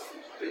product,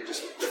 but you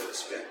just different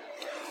spin.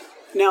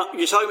 Now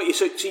you're talking about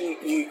so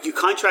you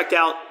contract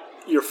out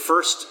your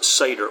first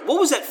cider. What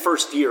was that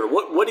first year?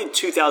 What did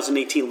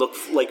 2018 look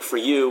like for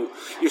you?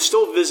 You're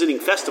still visiting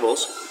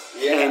festivals,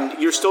 and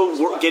you're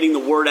still getting the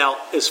word out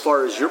as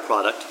far as your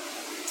product.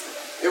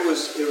 It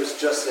was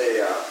just a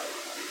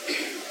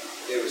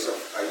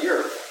year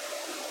of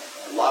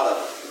a lot of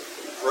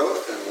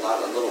growth and a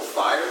lot of little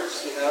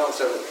fires,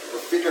 So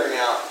we're figuring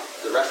out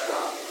the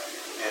restaurant,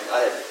 and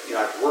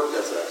I've worked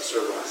as a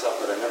server myself,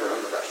 but I never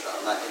owned a restaurant.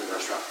 I'm not in the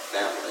restaurant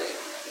family.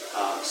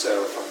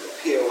 So from the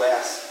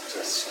POS to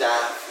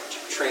staff to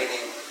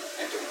training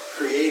and to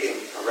creating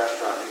a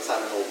restaurant inside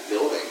an old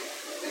building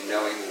and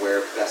knowing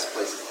where best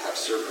places to have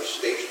servers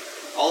stationed,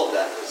 all of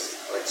that was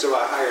so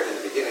I hired in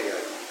the beginning a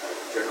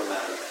general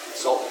manager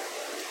consultant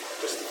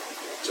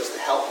just to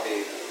help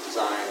me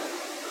design,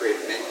 create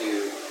a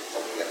menu,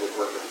 something that would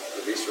work with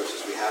the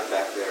resources we have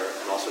back there,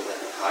 and also then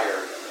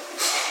hire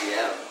a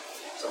GM,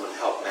 someone to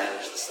help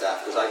manage the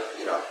staff, because I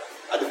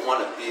didn't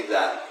want to be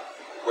that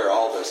wear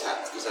all those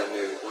hats, because I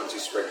knew once you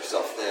spread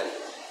yourself thin,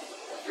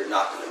 you're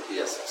not going to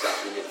be as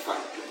successful. You need to find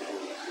people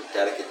who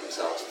dedicate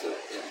themselves to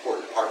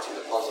important parts of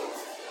the puzzle.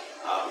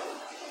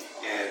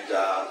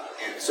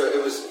 And so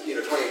it was,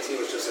 2018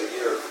 was just a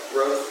year of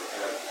growth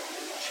and of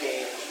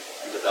change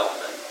and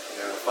development,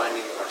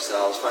 finding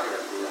ourselves, finding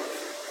our groove.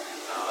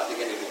 I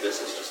think any new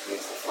business just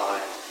needs to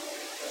find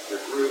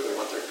their groove and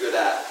what they're good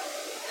at,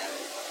 and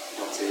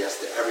don't say yes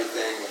to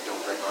everything and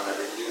don't bring on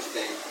every new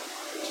thing,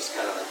 but just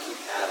kind of keep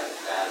adding,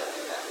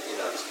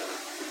 just kind of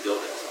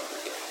building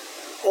something.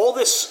 All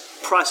this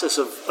process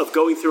of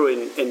going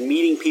through and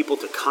meeting people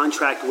to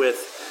contract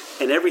with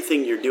and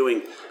everything you're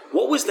doing,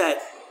 what was that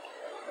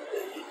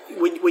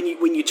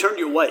when you turn to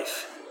your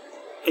wife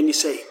and you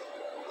say,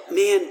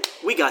 man,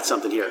 we got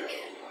something here?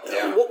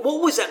 Yeah.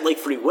 What was that like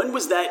for you? When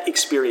was that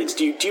experience?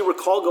 Do you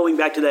recall going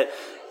back to that,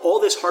 all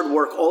this hard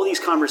work, all these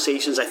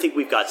conversations, I think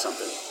we've got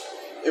something?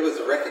 It was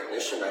the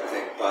recognition, I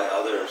think, by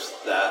others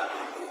that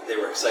they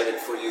were excited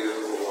for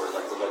you, or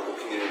like the local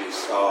community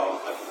saw,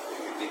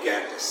 you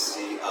began to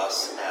see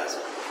us as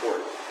an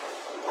important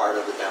part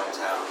of the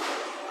downtown.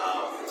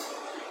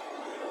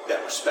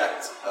 That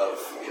respect of,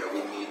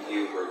 we need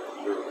you,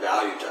 you're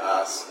valued to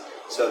us.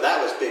 So that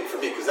was big for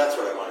me, because that's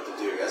what I wanted to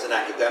do. As an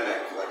academic,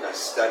 I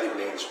studied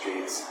Main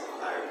Streets,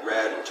 I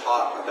read and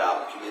taught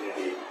about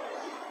community,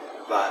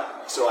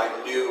 but so I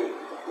knew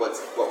what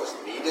was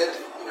needed.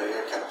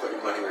 You kind of put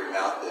your money where your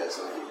mouth is,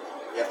 and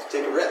you have to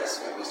take a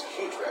risk. It's a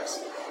huge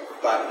risk,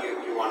 but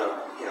you want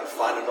to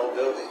find an old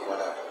building, you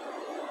want to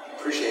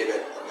appreciate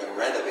it and then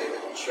renovate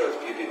it and show its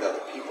beauty to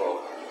other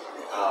people.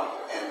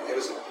 And it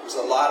was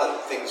a lot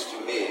of things to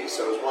me.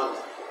 So it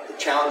was the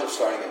challenge of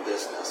starting a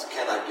business.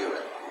 Can I do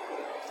it?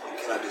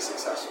 Can I be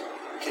successful?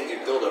 Can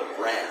you build a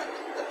brand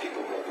that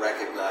people will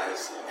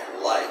recognize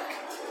and like,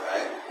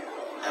 right?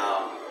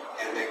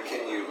 And then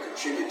can you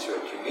contribute to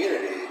a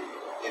community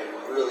in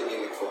really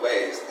meaningful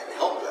ways and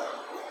help them?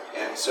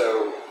 And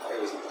so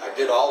I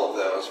did all of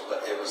those,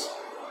 but that was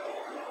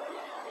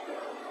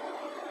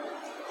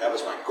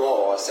my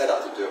goal. I set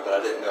out to do it, but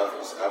I didn't know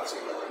if I was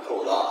going to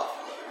pull it off.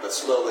 But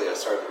slowly I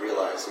started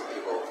realizing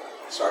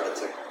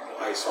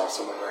I saw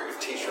someone wearing a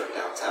T-shirt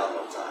downtown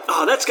one time.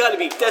 Oh, that's got to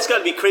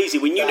be crazy.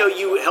 When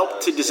you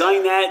helped to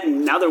design that,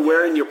 and now they're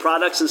wearing your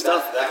products and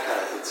stuff. That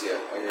kind of hits you.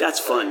 That's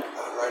fun.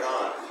 Right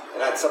on.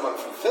 And I had someone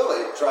from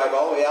Philly drive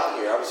all the way out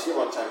here. I was here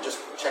one time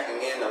just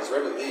checking in. I was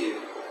ready to leave,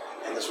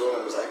 and this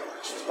woman was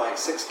she was buying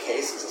 6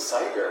 cases of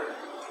cider.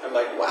 I'm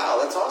like,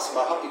 wow, that's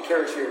awesome. I'll help you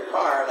carry it to your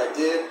car, and I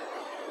did.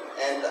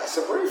 And I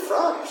said, where are you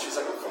from? She's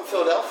like, I'm from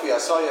Philadelphia. I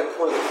saw you at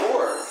Port of the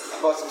Poor. I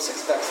bought some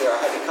 6-packs there. I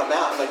had to come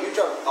out. I'm like, you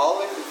drove all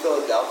the way from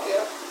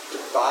Philadelphia to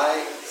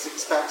buy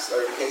 6-packs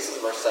or cases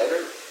of our cider?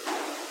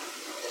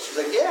 And she's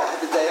like, yeah, I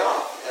had the day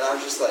off. And I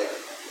was just like,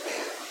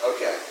 man,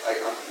 okay,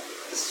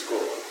 this is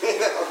cool.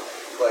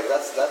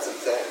 That's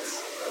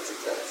intense. That's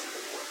intense.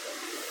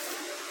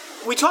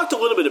 We talked a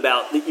little bit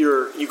about that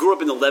you grew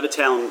up in the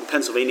Levittown,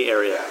 Pennsylvania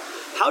area. Yeah.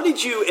 How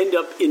did you end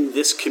up in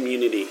this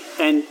community?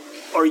 And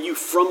are you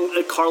from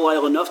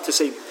Carlisle enough to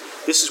say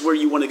this is where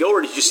you want to go,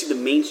 or did you see the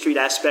Main Street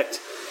aspect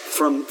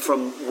from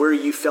where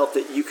you felt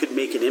that you could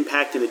make an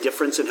impact and a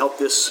difference and help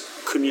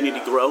this community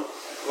grow?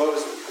 Well, it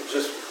was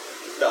just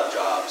about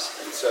jobs.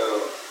 And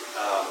so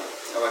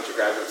I went to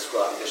graduate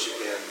school out in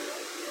Michigan,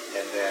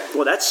 and then...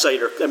 Well, that's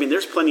cider. I mean,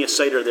 there's plenty of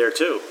cider there,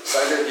 too.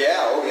 Cider, yeah.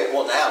 Oh, yeah.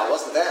 Well, now. It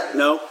wasn't then.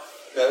 No?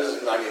 That was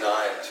in 99,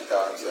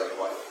 2000,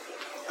 2001.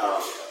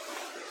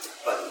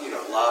 But,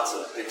 lots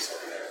of big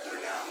cider there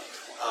now.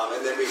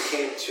 And then we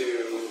came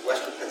to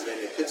Western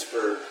Pennsylvania,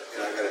 Pittsburgh,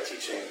 and I got a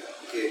teaching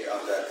gig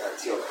up at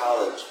Thiel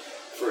College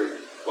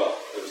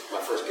it was my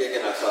first gig,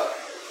 and I thought,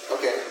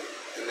 okay.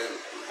 And then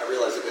I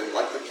realized I didn't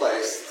like the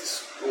place, the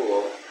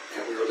school,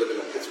 and we were living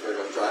in Pittsburgh.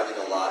 I was driving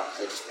a lot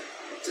because I just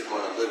didn't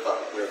want to live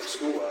up where the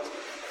school was.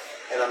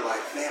 And I'm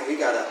like, man,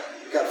 we gotta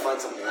find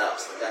something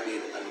else. Like, I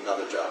need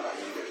another job. I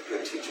need a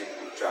good teaching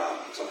job,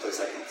 someplace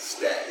I can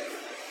stay.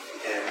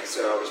 And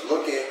so I was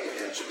looking,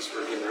 and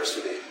Shippensburg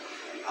University,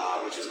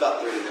 which is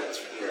about 30 minutes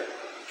from here,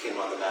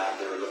 came on the map.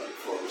 They were looking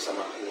for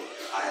someone who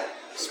I had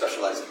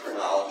specialized in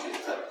criminology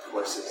type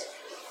courses,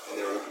 and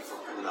they were looking for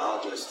a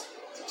criminologist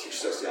to teach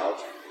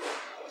sociology.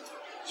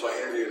 So I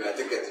interviewed, and I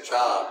did get the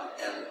job,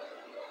 and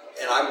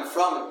I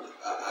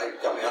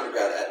got my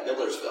undergrad at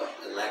Millersville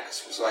in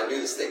Lancaster, so I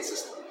knew the state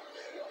system,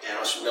 and I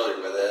was familiar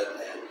with it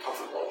and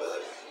comfortable with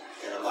it.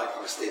 And I'm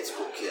a state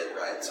school kid,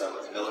 right? So I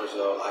went to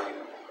Millersville,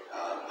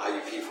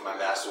 IUP for my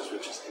master's,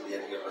 which is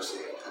Indiana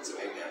University of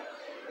Pennsylvania,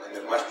 and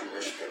then Western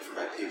Michigan for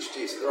my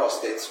PhD. So they're all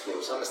state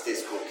schools. So I'm a state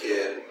school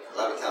kid,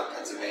 Levittown,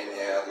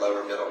 Pennsylvania,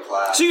 lower middle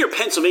class. So you're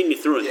Pennsylvania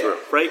through and through,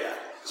 right? Yeah.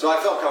 So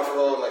I felt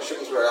comfortable. I'm like,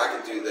 Shippensburg, I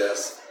can do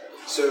this.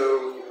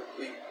 So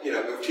we,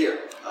 moved here,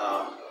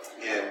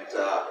 and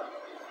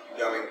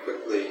knowing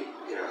quickly,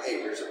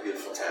 hey, here's a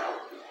beautiful town,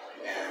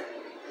 and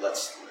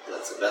let's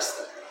invest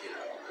in it.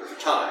 Over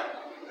time,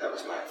 that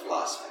was my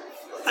philosophy.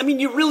 I mean,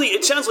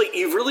 it sounds like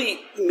you've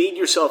really made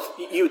yourself,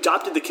 you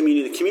adopted the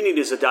community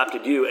has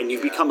adopted you, and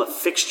you've become a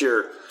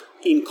fixture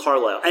in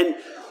Carlisle. And,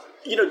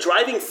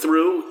 driving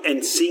through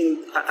and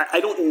seeing, I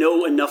don't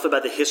know enough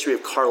about the history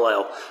of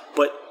Carlisle,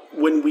 but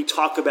when we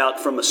talk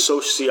about from a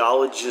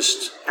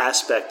sociologist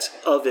aspect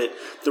of it,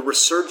 the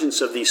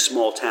resurgence of these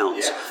small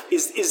towns,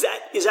 is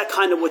that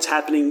kind of what's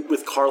happening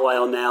with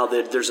Carlisle now?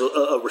 That there's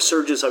a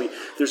resurgence. I mean,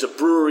 there's a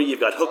brewery. You've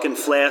got Hook and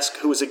Flask,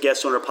 who was a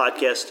guest on our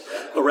podcast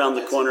around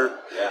the corner.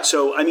 Yeah.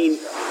 So, I mean,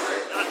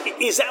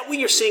 is that what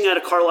you're seeing out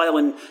of Carlisle?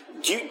 And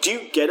do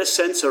you get a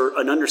sense or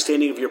an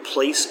understanding of your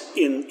place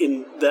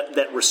in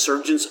that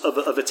resurgence of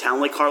a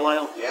town like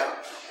Carlisle? Yeah.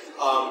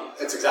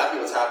 It's exactly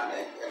what's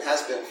happening, and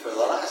has been for the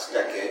last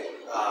decade.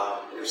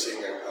 You're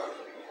seeing a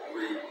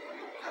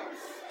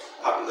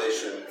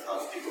population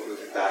of people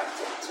moving back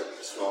to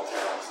small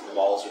towns. The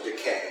malls are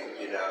decaying,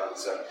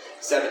 So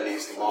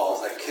 70s, the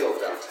malls that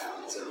killed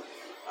downtowns,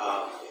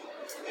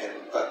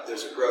 but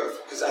there's a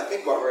growth because I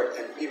think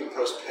and even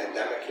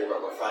post-pandemic here,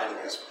 what we're finding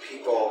is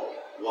people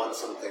want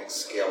something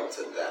scaled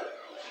to them.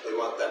 They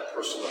want that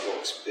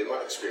personable. They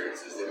want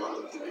experiences. They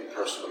want them to be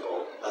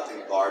personable,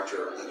 nothing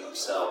larger than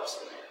themselves.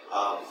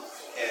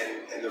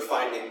 And they're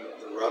finding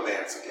the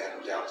romance again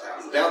in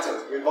downtowns. The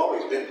downtowns, we've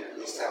always been here.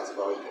 These towns have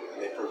always been here.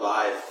 And they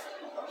provide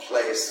a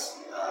place,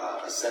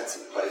 a sense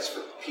of place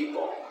for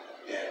people.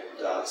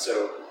 And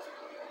so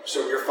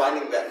we're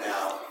finding that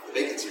now. The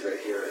vacancy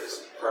rate here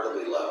is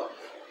incredibly low.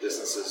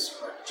 Businesses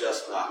are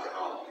just knocking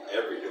on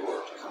every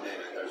door to come in,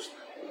 and there's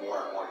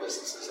more and more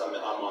businesses. I'm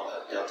on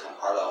the Downtown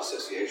Carlisle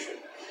Association,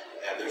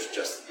 and there's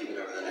just, even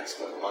over the next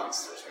couple of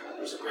months,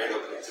 there's a great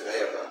opening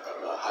today of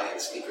a high-end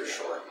sneaker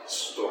store.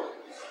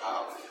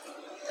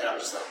 And I'm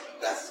just like,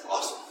 that's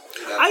awesome.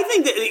 I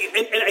think that,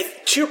 and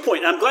to your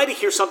point, I'm glad to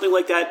hear something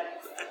like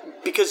that,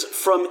 because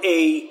from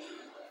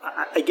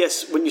I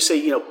guess when you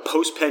say,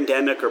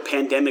 post-pandemic or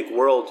pandemic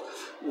world,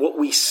 what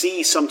we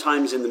see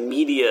sometimes in the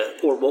media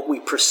or what we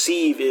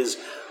perceive is,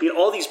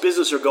 all these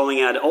businesses are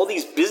going out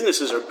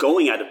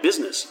of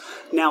business.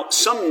 Now,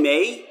 some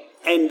may,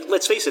 and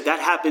let's face it, that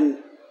happened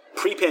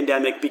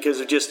pre-pandemic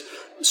because of just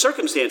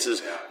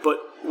circumstances. But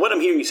what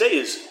I'm hearing you say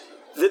is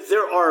that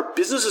there are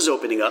businesses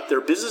opening up, there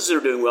are businesses that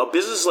are doing well,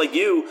 businesses like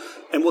you,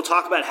 and we'll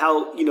talk about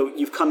how,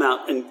 you've come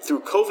out and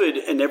through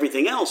COVID and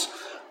everything else.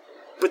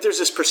 But there's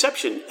this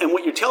perception, and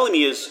what you're telling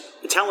me is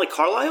a town like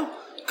Carlisle,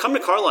 come to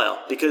Carlisle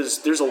because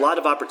there's a lot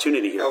of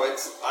opportunity here. No,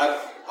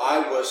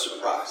 I was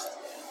surprised.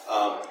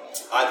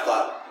 I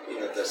thought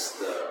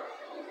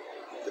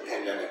the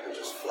pandemic would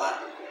just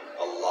flatten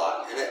a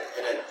lot, and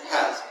it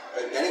has.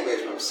 But in many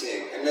ways, what I'm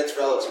seeing, and that's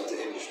relative to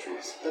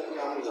industries. But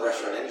I'm in the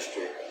restaurant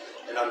industry,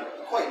 and I'm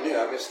quite new.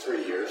 I'm just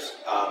 3 years,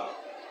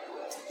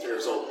 3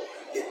 years old.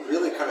 It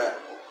really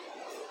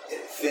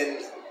it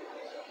thinned.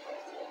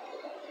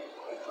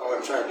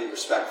 I'm trying to be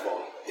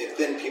respectful. It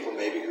thinned people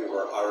maybe who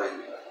were already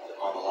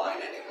on the line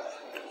anyway.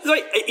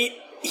 Right.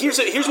 Here's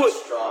what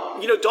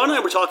strong. Dawn and I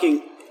were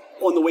talking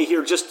on the way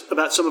here just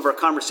about some of our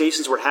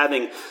conversations we're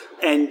having,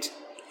 and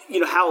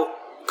how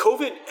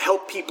COVID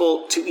helped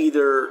people to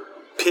either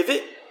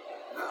pivot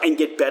and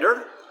get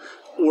better,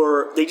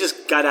 or they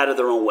just got out of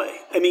their own way.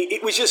 I mean,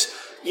 it was just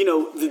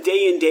the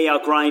day in, day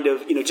out grind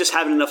of just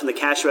having enough in the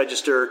cash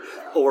register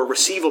or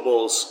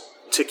receivables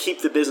to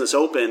keep the business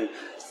open.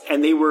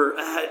 And they were,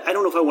 I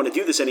don't know if I want to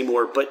do this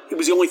anymore, but it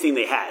was the only thing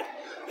they had.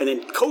 And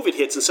then COVID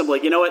hits, and somebody's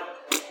like, you know what?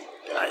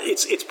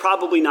 it's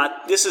probably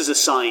not. This is a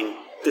sign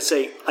to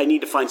say I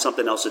need to find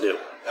something else to do.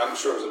 I'm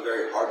sure it was a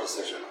very hard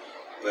decision,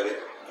 but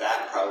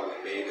that probably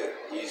made it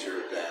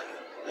easier than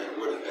it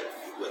would have been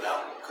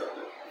without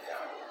COVID.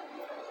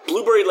 Yeah.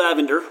 Blueberry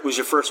lavender was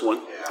your first one.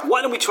 Yeah.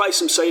 Why don't we try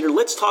some cider?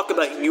 Let's talk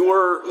about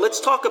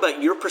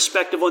your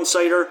perspective on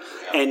cider,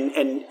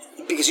 and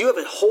because you have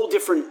a whole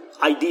different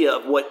idea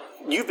of what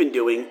you've been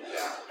doing,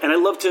 and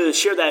I'd love to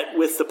share that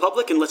with the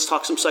public. And let's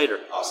talk some cider.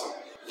 Awesome,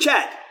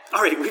 Chad.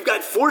 All right, we've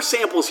got 4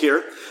 samples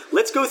here.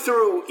 Let's go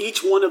through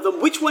each one of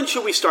them. Which one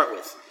should we start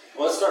with?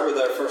 Well, let's start with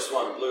our first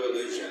one, Blue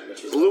Illusion,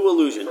 which was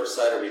the first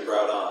cider we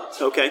brought on.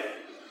 Okay.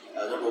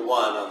 Number 1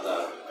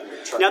 on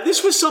your truck. Now,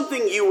 this was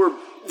something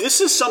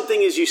this is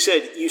something, as you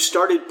said, you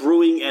started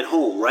brewing at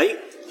home, right?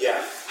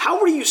 Yeah.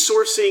 How were you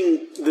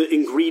sourcing the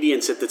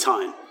ingredients at the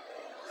time?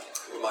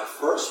 Well, my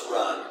first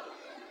run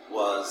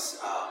was,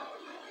 I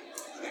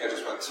think I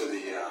just went to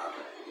the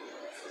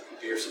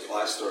beer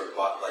supply store and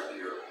bought like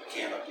your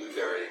can of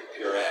blueberry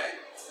puree.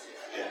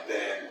 And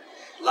then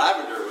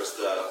lavender was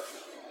the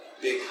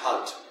big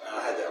hunt. And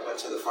I went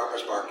to the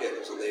farmer's market. There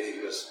was a lady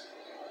who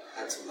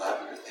had some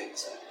lavender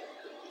things.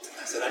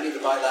 I said, I need to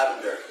buy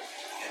lavender.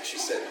 And she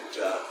said, do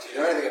you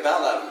know anything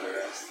about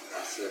lavender?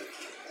 I said,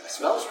 it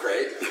smells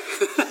great.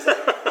 She's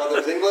like, well,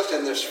 there's English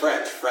and there's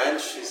French.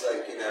 French, she's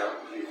like, you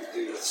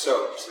do with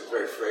soaps. It's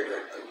very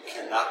fragrant. But you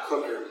cannot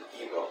cook or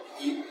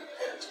eat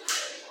it.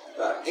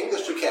 But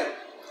English you can.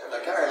 I'm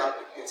like, all right, I'll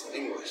get some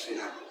English,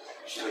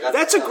 She's like,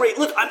 that's a great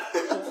look.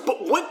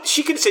 But what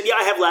she could have said,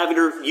 I have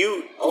lavender.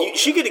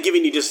 She could have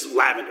given you just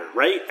lavender,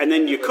 right? And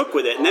then you cook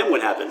with it, and then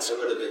what happens? It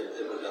would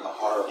have been a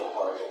horrible,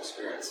 horrible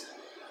experience.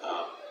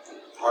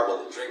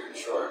 Horrible to drink, I'm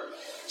sure.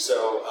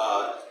 So,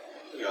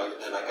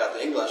 then I got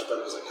the English, but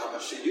it was like, how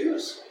much to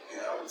use?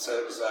 And so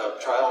it was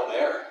trial and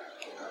error.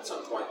 At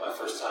some point, my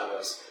first time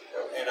was,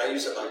 and I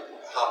use it like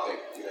hopping,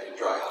 you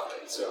dry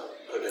hopping. So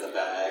put it in a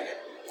bag.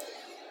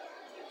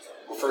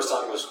 And first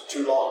time was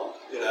too long.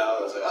 I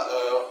was like,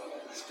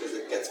 because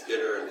it gets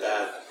bitter and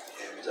bad.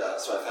 And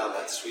so I found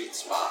that sweet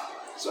spot.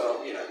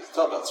 So, it's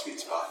all about sweet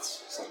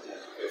spots.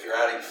 If you're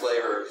adding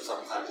flavor,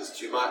 sometimes it's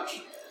too much.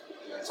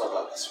 It's all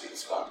about the sweet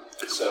spot.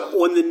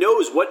 So on the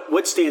nose,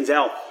 what stands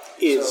out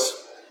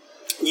is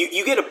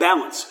you get a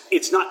balance.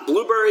 It's not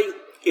blueberry.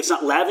 It's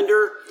not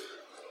lavender.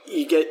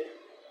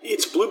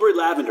 It's blueberry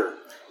lavender.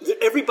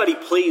 Everybody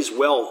plays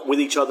well with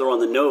each other on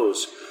the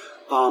nose.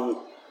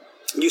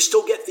 You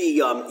still get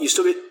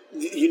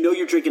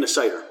you're drinking a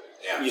cider.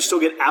 Yeah. You still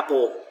get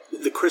apple,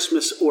 the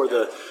Christmas or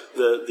the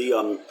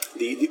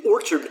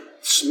orchard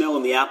smell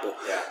in the apple.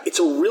 Yeah. It's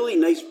a really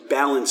nice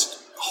balanced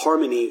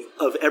harmony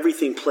of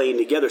everything playing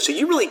together. So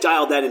you really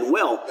dialed that in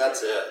well.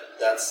 That's it.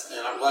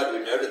 And I'm glad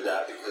you noted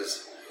that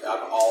because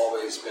I've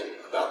always been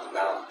about the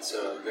balance.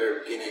 So in the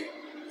very beginning,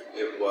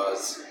 it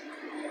was,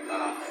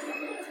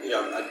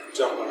 I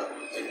don't want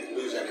to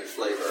lose any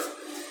flavor.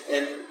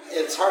 And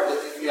it's hard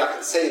to, I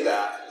can say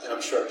that, and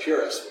I'm sure a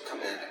purist will come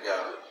in and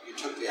go, you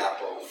took the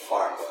apple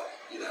far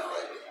away,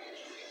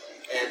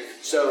 And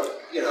so,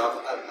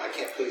 I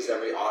can't please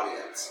every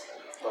audience,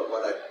 but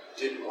what I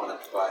didn't want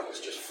to provide was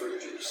just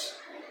fruit juice,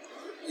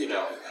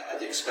 at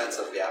the expense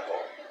of the apple.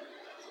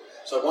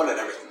 So I wanted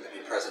everything to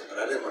be present, but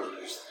I didn't want to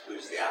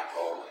lose the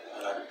apple,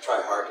 and I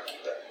try hard to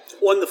keep it.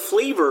 On the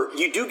flavor,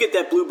 you do get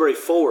that blueberry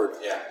forward.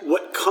 Yeah.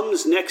 What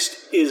comes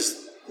next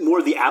is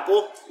more the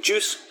apple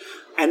juice,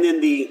 and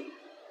then the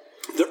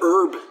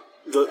herb,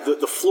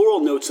 the floral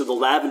notes of the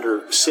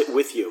lavender sit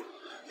with you.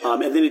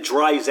 And then it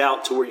dries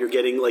out to where you're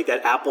getting like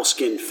that apple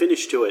skin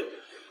finish to it.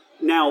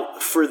 Now,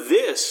 for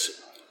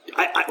this,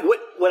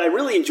 what I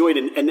really enjoyed,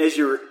 and as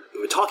you're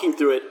talking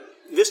through it,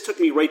 this took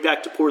me right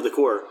back to Pour the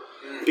Core.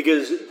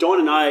 Because Dawn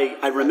and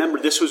I remember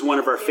this was one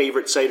of our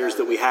favorite ciders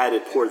that we had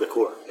at Pour the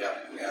Core. Yeah,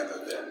 I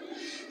know that.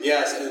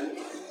 Yes, and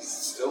it's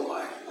still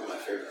one of my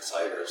favorite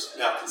ciders.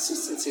 Now,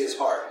 consistency is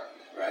hard,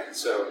 right?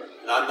 So,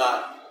 and I'm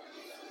not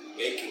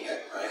making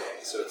it, right?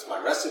 So it's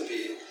my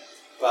recipe.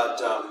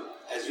 But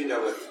as you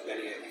know, with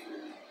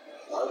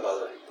a lot of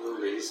other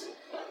breweries,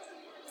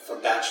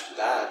 from batch to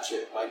batch,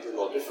 it might be a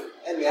little different.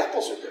 And the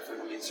apples are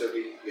different. So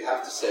we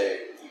have to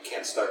say you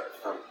can't start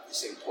from the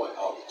same point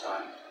all the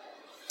time.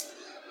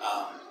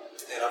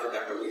 And I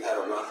remember we had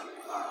a run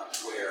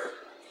where,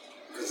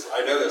 because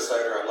I know this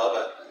cider, I love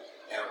it,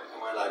 and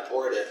when I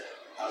poured it,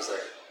 I was like,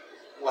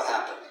 what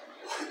happened?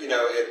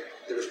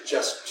 There was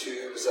just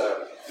tubes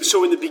of...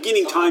 So in the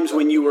beginning times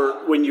when you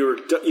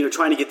were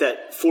trying to get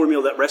that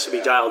formula, that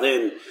recipe dialed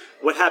in,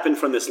 what happened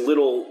from this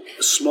little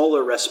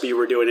smaller recipe you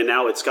were doing, and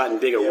now it's gotten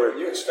bigger? Yeah, when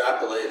you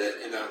extrapolate it,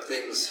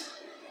 things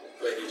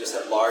when you just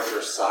have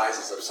larger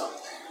sizes of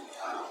something,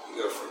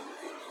 you go from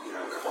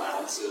a couple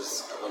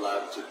ounces of a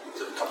lab to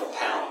a couple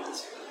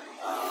pounds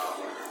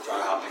when you're dry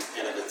hopping,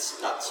 and if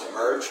it's not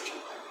submerged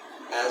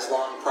as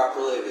long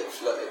properly, if it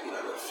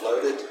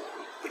floated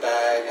the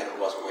bag and it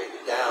wasn't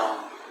weighted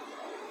down,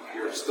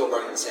 you're still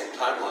running the same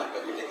timeline,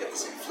 but you didn't get the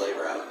same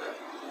flavor out of it.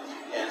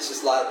 And it's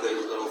just a lot of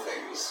those little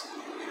things,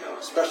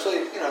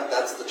 especially,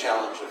 that's the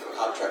challenge of a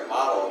contract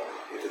model.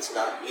 If it's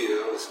not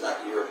you, it's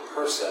not your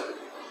person,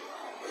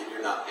 and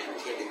you're not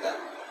maintaining that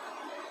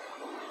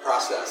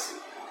process,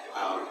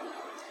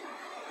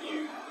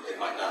 it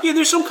might not. Yeah,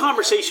 there's some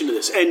conversation to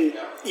this, and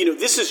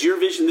this is your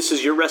vision, this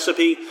is your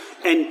recipe,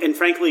 and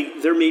frankly,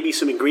 there may be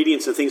some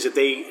ingredients and things that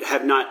they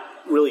have not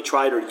really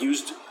tried or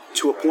used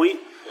to a point.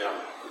 Yeah.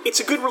 It's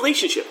a good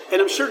relationship,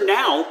 and I'm sure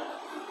now,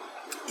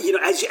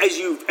 as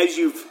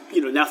you've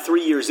now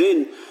 3 years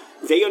in,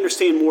 they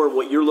understand more of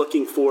what you're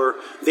looking for.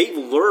 They've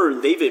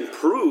learned, they've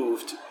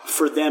improved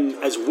for them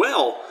as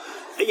well.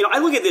 I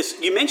look at this.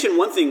 You mentioned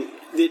one thing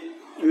that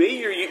maybe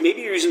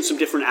you're using some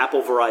different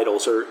apple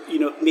varietals, or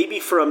maybe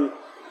from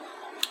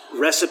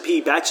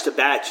recipe batch to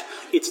batch,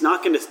 it's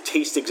not going to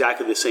taste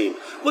exactly the same.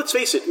 Let's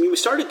face it. I mean, we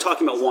started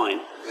talking about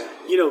wine.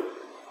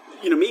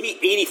 Maybe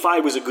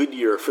 85 was a good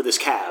year for this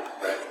cab,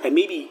 right, and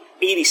maybe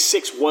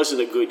 86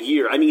 wasn't a good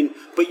year. I mean,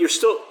 but you're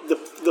still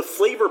the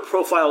flavor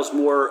profile is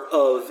more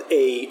of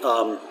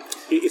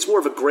it's more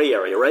of a gray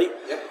area, right?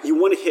 Yep. You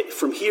want to hit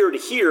from here to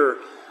here.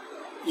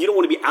 You don't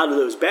want to be out of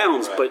those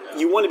bounds, right, but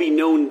you want to be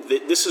known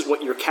that this is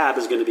what your cab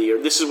is going to be,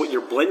 or this is what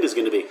your blend is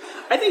going to be.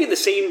 I think in the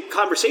same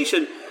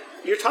conversation,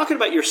 you're talking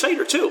about your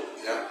cider too.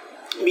 Yeah.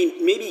 I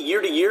mean, maybe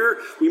year to year,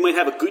 we might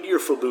have a good year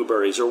for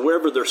blueberries, or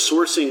wherever they're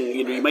sourcing,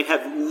 you might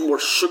have more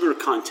sugar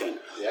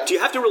content. Yeah. Do you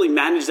have to really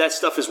manage that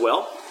stuff as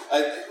well?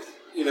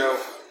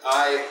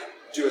 I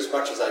do as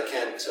much as I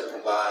can to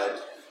provide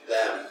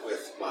them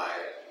with my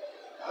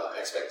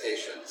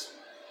expectations.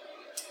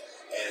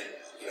 And,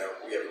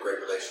 we have a great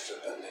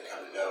relationship, and they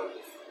kind of know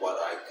what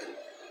I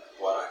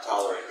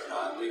tolerate or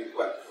not. We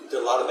did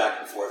a lot of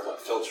back and forth on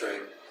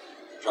filtering,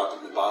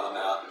 dropping the bottom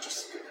out.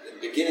 Just in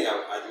the beginning,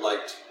 I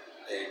liked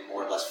a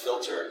more or less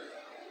filtered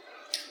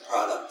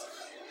product,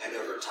 and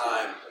over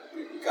time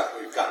we've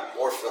gotten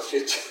more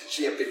filtered.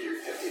 She emptied your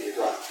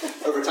glass.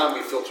 Over time,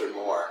 we filtered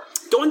more.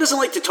 Dawn doesn't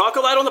like to talk a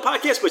lot on the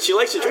podcast, but she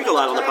likes to drink a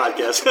lot on the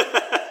podcast.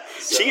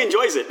 She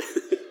enjoys it.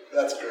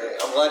 That's great.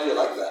 I'm glad you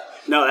like that.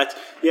 No, that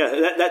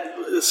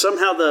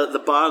somehow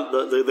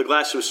the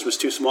glass was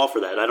too small for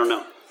that. I don't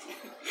know.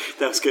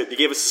 That was good. You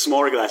gave us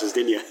smaller glasses,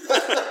 didn't you?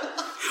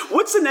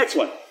 What's the next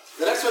one?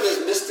 The next one is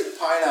Mystic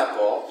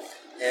Pineapple,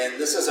 and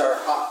this is our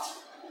hopped.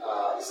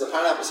 This is a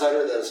pineapple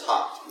cider that is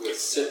hopped with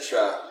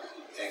Citra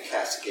and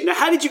Cascade. Now,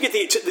 how did you get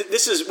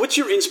what's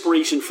your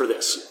inspiration for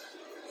this?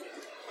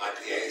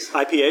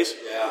 IPAs?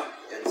 Yeah,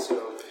 and so...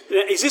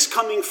 Now, is this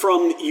coming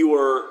from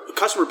your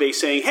customer base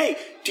saying, hey,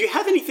 do you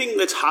have anything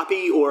that's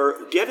hoppy, or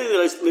do you have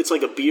anything that's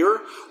like a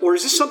beer? Or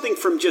is this something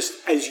from just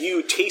as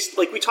you taste,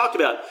 like we talked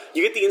about,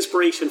 you get the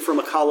inspiration from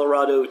a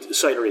Colorado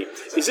cidery.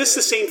 Exactly. Is this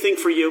the same thing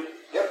for you?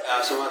 Yep,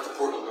 so I went to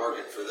Portland,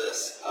 Oregon for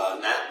this.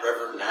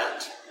 Reverend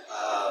Nat.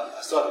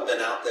 I still haven't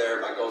been out there.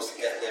 My goal is to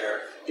get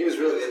there. He was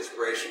really the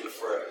inspiration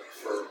for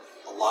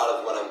a lot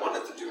of what I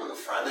wanted to do on the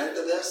front end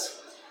of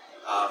this.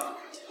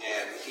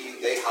 And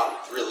they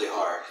hopped really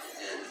hard,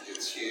 and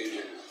it's huge.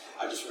 And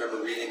I just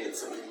remember reading in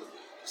something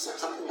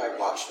I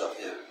watched of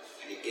him,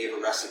 and he gave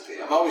a recipe.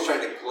 I'm always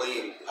trying to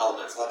glean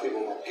elements. A lot of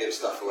people won't give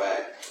stuff away,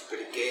 but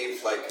he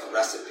gave like a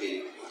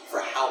recipe for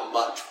how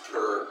much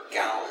per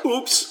gallon.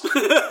 Oops.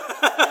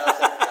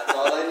 That's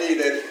all I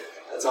needed.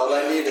 That's all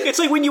I needed. It's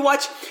like when you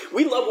watch,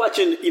 we love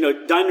watching,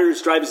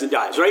 diners, drive-ins, and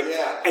dives, right?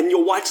 Yeah. And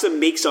you'll watch them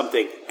make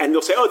something, and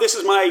they'll say, oh, this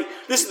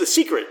is the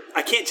secret.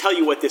 I can't tell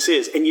you what this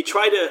is. And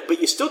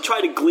but you still try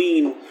to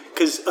glean,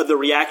 because of the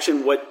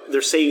reaction, what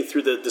they're saying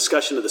through the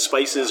discussion of the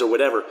spices or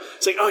whatever.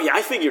 It's like, oh yeah,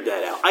 I figured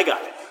that out. I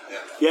got it.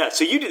 Yeah,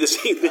 so you did the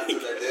same thing.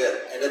 That's what I did.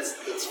 And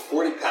it's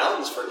 40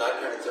 pounds for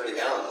 930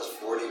 gallons. That's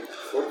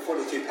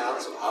 42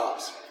 pounds of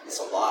hops. It's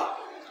a lot.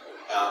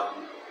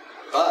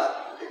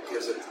 But it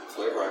gives it the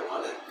flavor I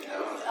wanted,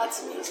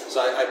 That's amazing.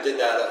 So I did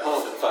that at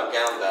home in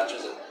 5-gallon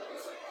batches, and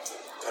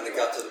kind of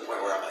got to the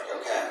point where I'm like,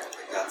 okay,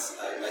 that's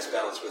a nice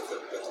balance with the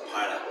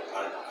pineapple.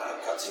 Pineapple kind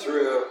of cuts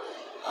through.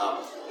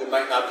 There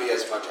might not be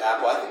as much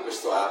apple. I think there's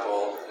still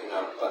apple,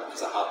 but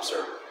because the hops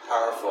are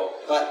powerful.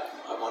 But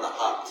I want a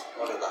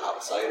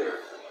hopped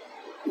cider.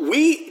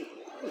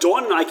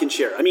 Dawn and I can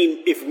share. I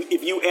mean,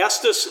 if you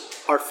asked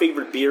us our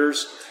favorite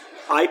beers,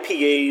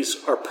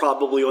 IPAs are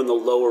probably on the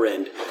lower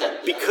end. Okay.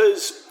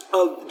 Because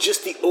of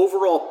just the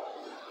overall,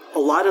 a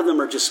lot of them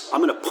are just,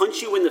 I'm going to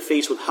punch you in the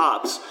face with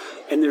hops,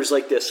 and there's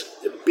like this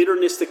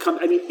bitterness that comes.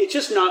 I mean, it's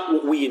just not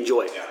what we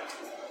enjoy. Yeah.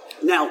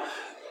 Now,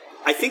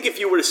 I think if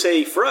you were to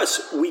say, for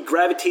us, we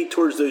gravitate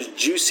towards those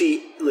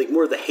juicy, like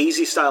more of the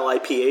hazy style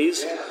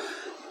IPAs. Yeah.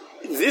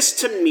 This,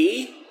 to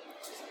me,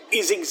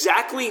 is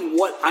exactly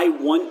what I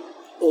want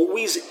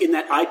always in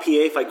that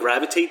IPA if I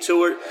gravitate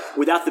to it,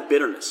 without the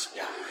bitterness.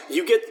 Yeah.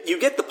 You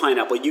get the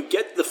pineapple, you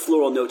get the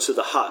floral notes of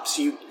the hops,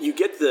 you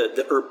get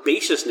the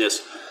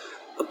herbaceousness,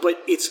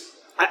 but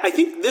I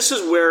think this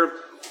is where,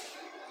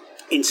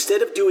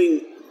 instead of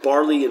doing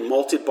barley and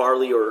malted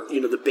barley or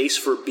the base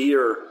for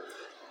beer,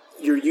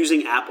 you're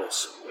using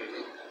apples.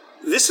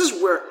 This is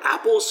where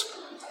apples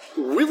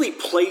really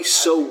play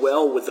so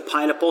well with the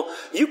pineapple.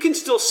 You can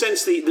still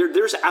sense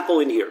there's apple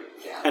in here,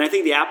 and I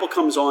think the apple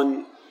comes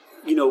on.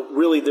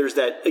 Really, there's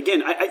that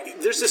again.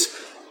 There's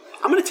this.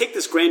 I'm going to take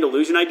this Grand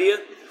Illusion idea,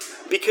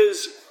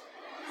 because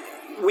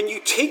when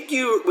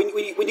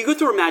you go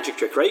through a magic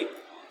trick, right?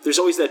 There's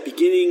always that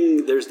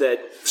beginning, there's that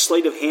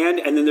sleight of hand,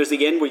 and then there's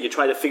the end where you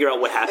try to figure out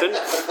what happened.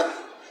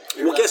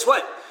 Well, guess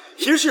what?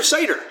 Here's your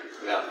cider.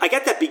 Yeah. I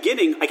get that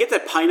beginning, I get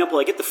that pineapple,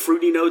 I get the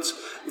fruity notes.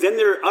 Then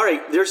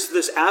there's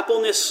this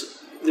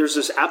appleness. There's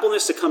this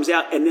appleness that comes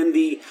out, and then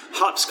the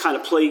hops kind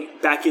of play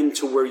back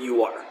into where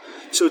you are.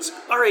 So it's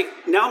all right.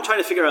 Now I'm trying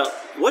to figure out,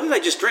 what did I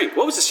just drink?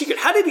 What was the secret?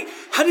 How did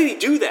he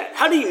do that?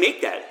 How did he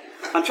make that?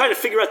 I'm trying to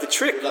figure out the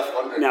trick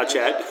now,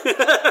 Chad. That's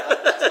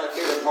my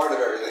favorite part of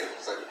everything.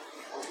 It's like,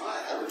 oh my,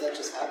 how did that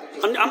just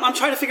happen? I'm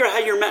trying to figure out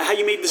how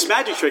you made this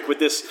magic trick with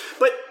this.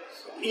 But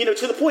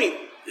to the point,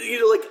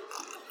 like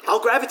I'll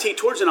gravitate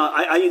towards it.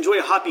 I enjoy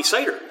a hoppy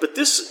cider, but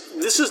this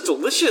is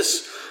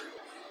delicious.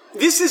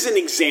 This is an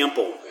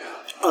example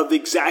of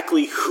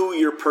exactly who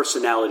your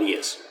personality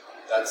is.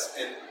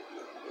 And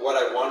what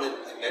I wanted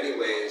in many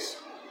ways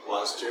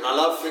was to, and I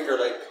love Finger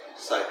Lake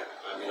cider.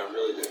 I mean, I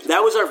really do. That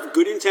was our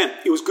good intent.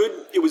 It was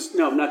good. It was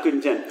not good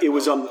intent. It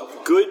was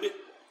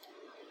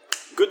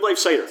Good Life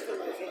cider.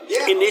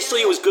 Yeah.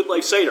 Initially, it was Good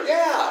Life cider.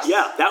 Yeah.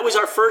 Yeah, that was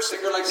our first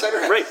Finger Lake cider.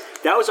 Right.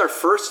 That was our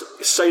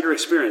first cider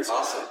experience.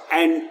 Awesome.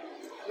 And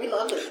we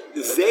loved it.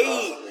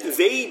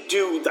 They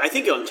do. I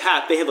think on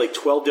tap they had like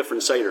 12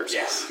 different ciders.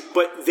 Yes.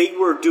 But they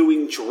were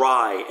doing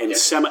dry and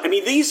semi. I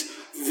mean, these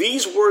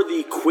were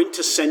the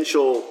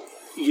quintessential,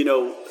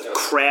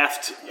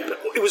 craft. Yeah.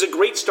 It was a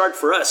great start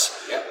for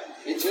us. Yeah.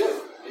 Me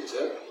too.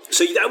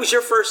 So that was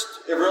your first?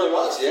 It really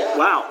was, yeah.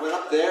 Wow. We went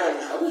up there, and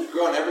I was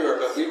growing everywhere,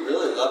 but we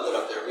really loved it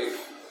up there. We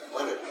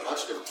went to a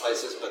bunch of different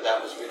places, but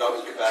we'd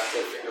always get back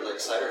to Finger Lake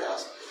Cider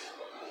House.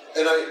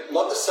 And I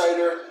loved the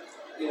cider,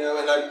 and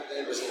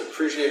it was an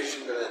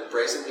appreciation of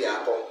embracing the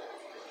apple.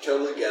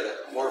 Totally get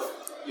it. More,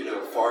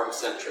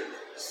 farm-centric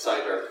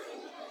cider.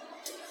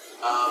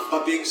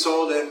 But being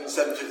sold in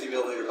 750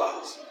 milliliter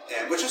bottles,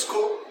 and which was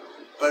cool,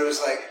 but it was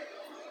like,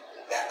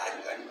 that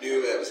I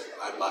knew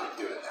I'm not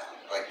doing that.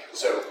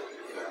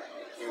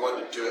 We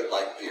wanted to do it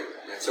like beer.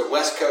 And so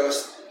West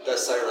Coast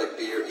does cider like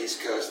beer,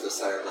 East Coast does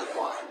cider like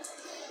wine.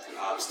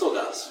 Still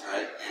does,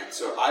 right? And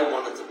so I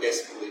wanted to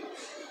basically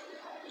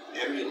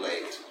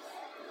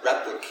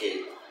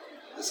replicate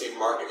the same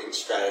marketing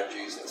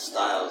strategies and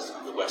styles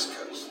of the West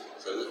Coast.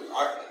 So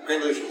our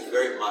Grand Illusion is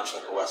very much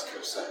like a West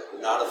Coast cider.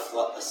 We're not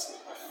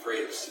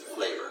afraid of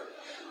flavor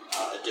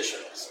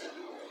additions.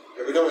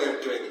 And we don't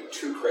want to do anything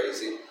too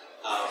crazy.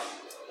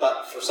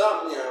 But for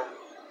some,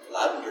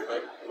 lavender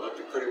might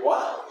be pretty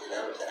wild,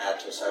 to add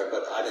to a cider,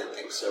 but I didn't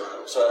think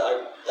so.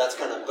 So that's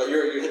kind of, but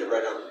you hit it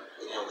right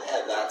on the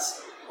head.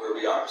 That's where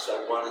we are.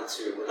 So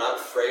we're not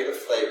afraid of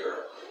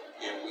flavor,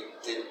 and we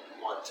didn't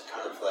want to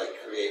kind of like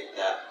create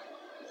that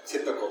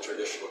typical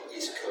traditional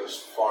East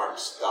Coast farm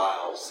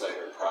style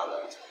cider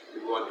product.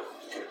 We wanted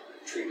to kind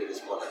of treat it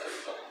as more like a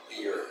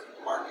beer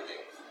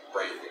marketing,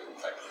 branding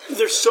type of thing.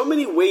 There's so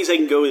many ways I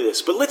can go with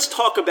this, but let's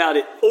talk about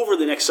it over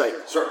the next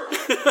cider. Sure.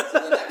 So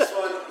the next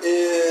one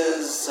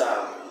is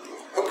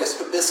Hocus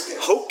Hibiscus.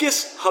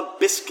 Hocus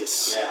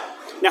Hibiscus. Yeah.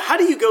 Now, how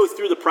do you go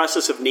through the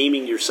process of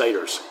naming your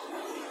ciders?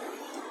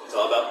 It's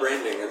all about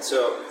branding, and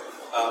so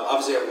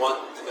obviously I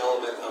want an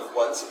element of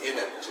what's in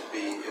it to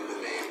be in the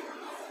name.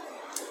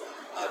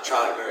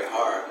 Try very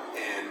hard,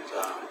 and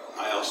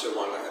I also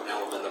want an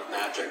element of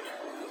magic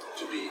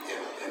to be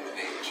in the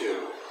name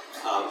too.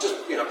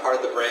 Just part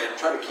of the brand.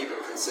 Try to keep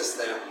it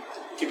consistent,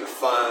 keep it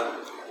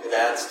fun. It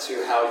adds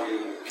to how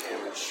you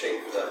can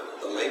shape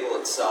the label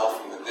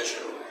itself and the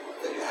vision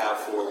that you have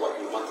for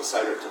what you want the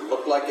cider to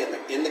look like in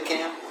the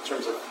can, in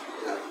terms of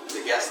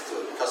the guest,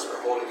 the customer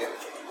holding it.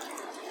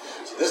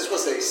 So this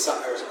was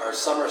our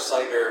summer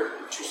cider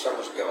 2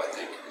 summers ago, I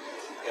think,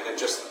 and it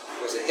just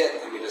was a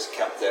hit, and we just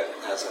kept it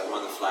as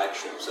one of the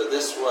flagships. So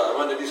I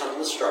wanted to do something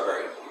with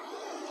strawberry.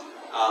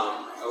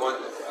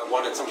 I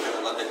wanted some kind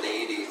of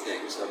lemonade-y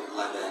thing, some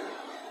lemon,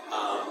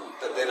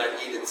 but then I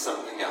needed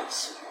something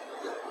else.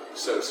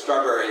 So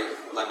strawberry,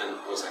 lemon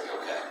was like,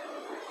 okay,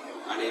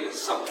 I needed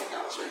something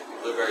else. Right?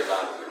 Blueberry,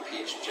 lavender,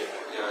 peach, ginger.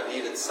 I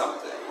needed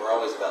something. We're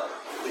always about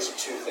at least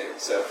 2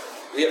 things. So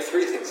we have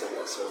 3 things in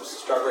this. So it was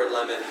strawberry,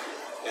 lemon,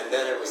 and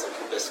then it was like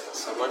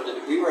hibiscus.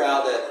 We were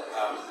out at,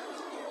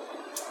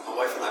 my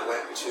wife and I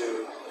went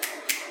to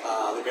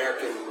the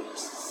American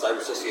Cider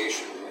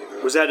Association.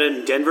 Was that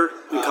in Denver,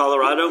 in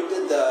Colorado?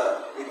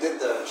 We did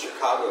the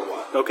Chicago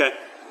one. Okay.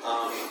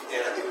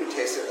 And I think we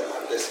tasted the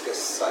hibiscus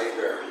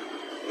cider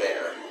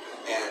there,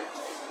 and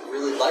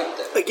really liked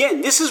it.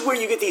 Again, this is where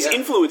you get these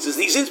influences,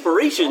 these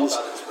inspirations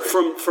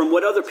from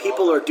what other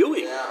people are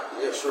doing.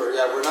 Yeah, sure.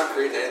 Yeah, we're not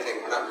creating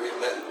anything. We're not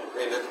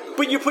reinventing.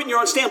 But you're putting your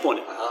own stamp on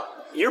it.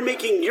 You're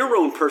making your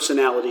own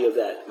personality of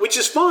that, which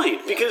is fine.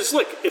 Because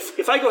look,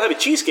 if I go have a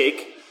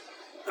cheesecake,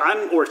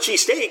 or a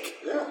cheesesteak,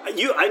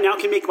 I now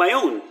can make my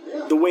own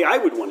the way I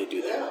would want to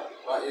do that. Yeah,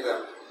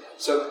 well,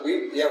 So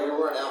we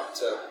weren't out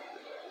to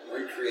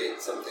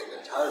recreate something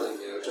entirely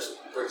new. Just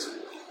bring some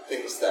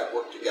things that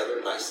work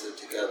together nicely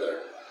together.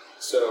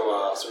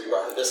 So we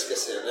brought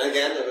hibiscus in, and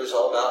again, it was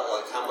all about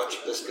like how much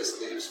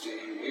hibiscus leaves do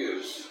you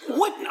use?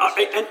 What?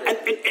 And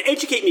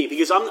educate me,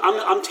 because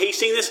I'm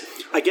tasting this.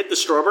 I get the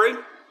strawberry.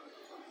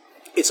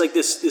 It's like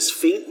this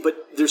faint,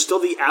 but there's still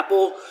the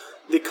apple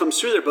that comes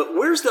through there. But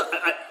where's the?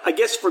 I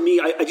guess for me,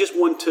 I just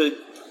want to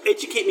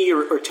educate me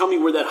or tell me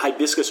where that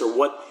hibiscus or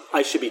what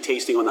I should be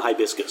tasting on the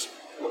hibiscus.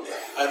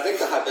 I think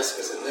the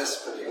hibiscus in this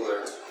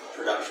particular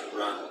production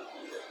run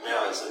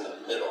now is in the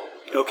middle.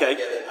 Okay.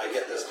 I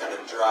get this kind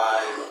of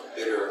dry,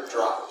 bitter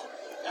drop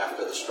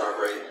after the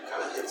strawberry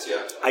kind of hits you.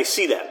 I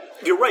see that.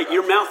 You're right.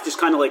 Your mouth just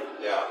kind of like,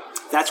 yeah.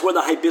 That's where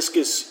the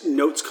hibiscus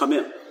notes come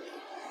in.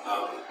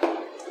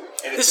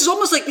 This is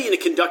almost like being a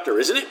conductor,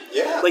 isn't it?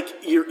 Yeah. Like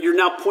you're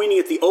now pointing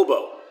at the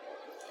oboe.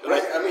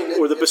 Right. I mean,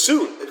 or the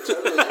bassoon. It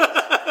totally is.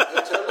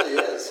 It totally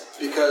is.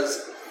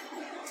 Because,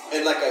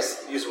 and like I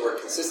used the word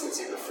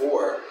consistency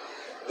before,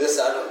 this,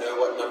 I don't know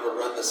what number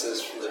run this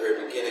is from the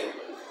very beginning,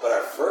 but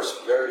our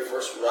very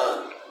first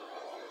run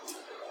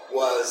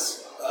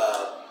was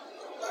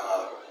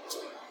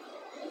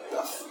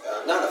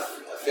not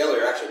a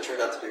failure. Actually, it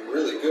turned out to be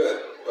really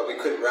good, but we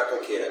couldn't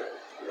replicate it.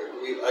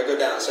 I go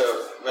down,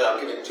 so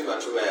without giving too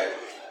much away.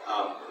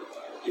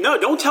 No,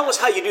 don't tell us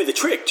how you do the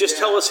trick. Just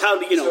tell us how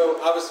to, So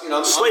I was,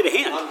 sleight of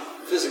hand. I'm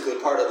physically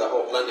part of the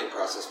whole blending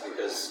process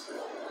because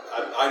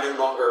I no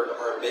longer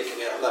are making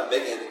it. I'm not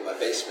making anything in my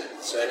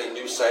basement. So any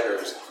new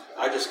ciders,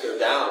 I just go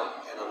down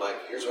and I'm like,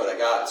 here's what I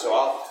got. So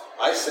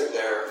I sit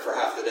there for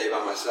half the day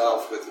by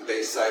myself with the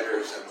base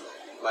ciders and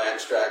my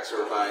extracts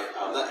or my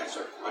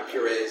my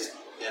purees,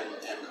 and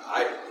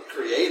I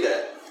create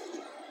it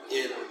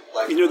in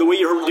like the way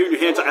you're doing your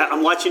hands.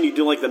 I'm watching you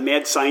do like the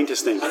mad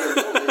scientist thing. 100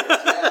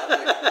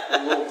 milliliters,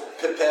 like little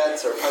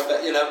pipettes or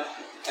pipette,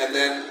 and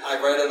then I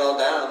write it all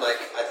down. I'm like,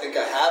 I think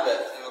I have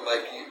it, and I'm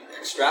like, you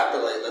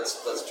extrapolate. Let's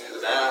do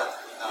the math,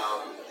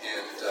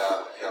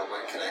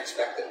 when can I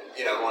expect it?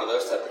 One of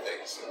those type of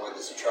things. When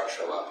does the truck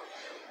show up?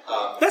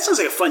 That sounds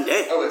like a fun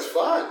day. Oh, it's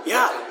fun.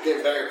 Yeah. You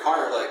get back in your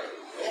car, and like,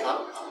 man,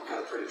 I'm kind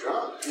of pretty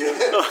drunk.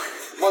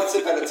 One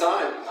sip at a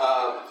time.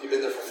 You've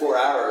been there for 4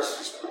 hours,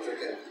 just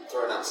drinking,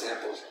 throwing out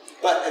samples.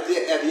 But at the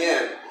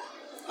end,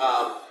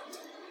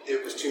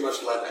 it was too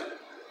much lemon,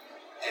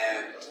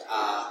 and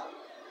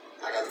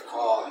I got the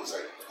call. And he's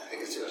like, "I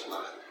think it's too much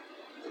lemon."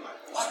 I'm like,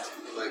 "What?"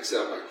 I'm like,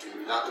 "Do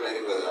not do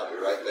anything with it. I'll be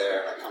right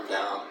there." And I come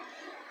down,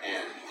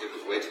 and it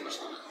was way too much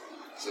lemon.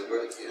 So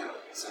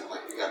so I'm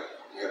like, "We got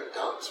to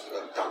dump. So we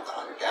got to dump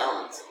 100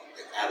 gallons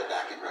and add it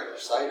back in regular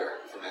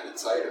cider, fermented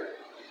cider."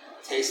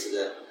 Tasted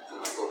it, and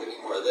I'm like, "Well, we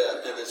need more of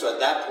this." And then so at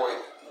that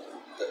point,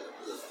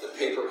 the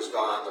paper was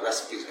gone, the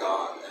recipe's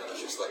gone, and it was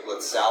just like,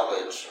 let's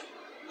salvage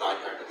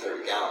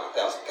 1,000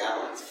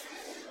 gallons.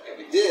 And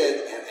we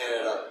did, and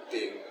ended up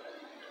being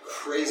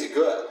crazy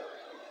good,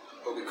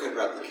 but we couldn't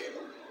replicate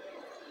it.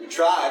 We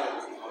tried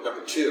on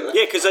number 2.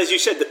 Yeah, because as you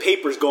said, the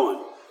paper's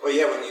gone. Well,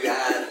 yeah, when you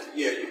add,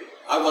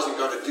 I wasn't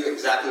going to do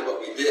exactly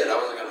what we did. I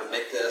wasn't going to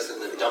make this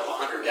and then dump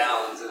 100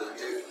 gallons and then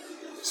do.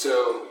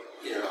 So,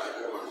 I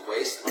don't want to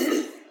waste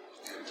money.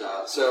 And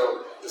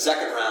so the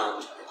second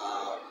round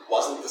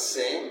wasn't the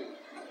same,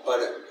 but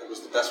it was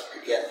the best we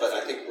could get. But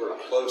I think we're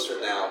closer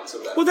now to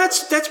that. Well,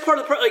 that's part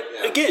of the problem.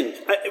 Again,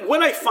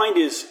 what I find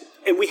is,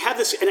 and we have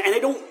this, and I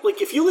don't,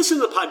 like, if you listen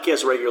to the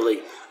podcast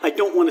regularly, I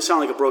don't want to sound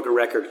like a broken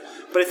record,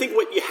 but I think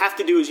what you have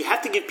to do is you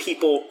have to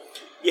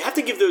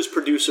give those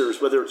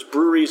producers, whether it's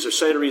breweries or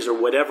cideries or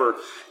whatever,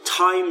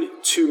 time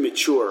to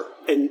mature.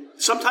 And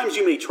sometimes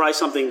you may try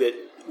something that,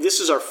 this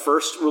is our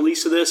first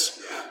release of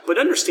this, but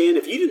understand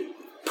if you didn't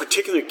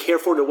particularly care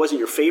for it, it wasn't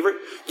your favorite,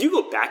 you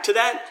go back to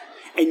that,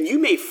 and you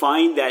may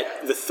find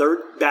that the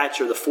third batch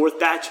or the fourth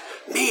batch,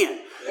 man,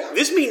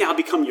 this may now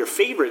become your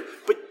favorite,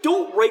 but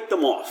don't write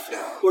them off.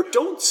 No. Or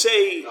don't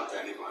say,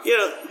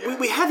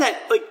 we have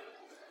that, like,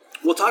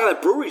 we'll talk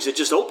about breweries that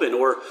just opened,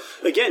 or,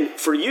 again,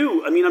 for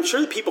you, I mean, I'm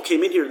sure that people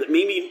came in here that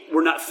maybe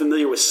were not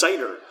familiar with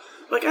cider.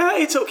 Like,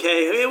 it's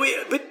okay. I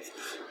mean, but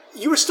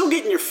you were still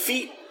getting your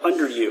feet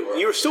under you.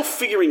 You were still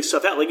figuring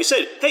stuff out. Like you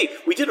said, hey,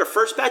 we did our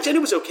first batch and it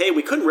was okay.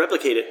 We couldn't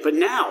replicate it. But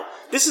now,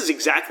 this is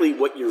exactly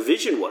what your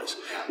vision was.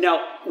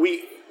 Now,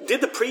 we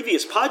did the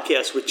previous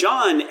podcast with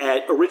John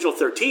at Original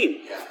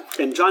 13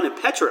 and John and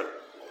Petra.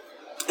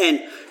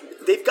 And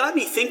they've got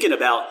me thinking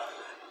about,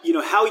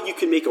 how you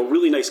can make a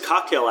really nice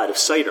cocktail out of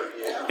cider.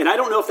 Yeah. And I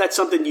don't know if that's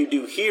something you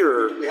do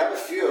here. We have a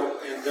few,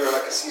 and they're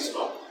like a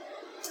seasonal.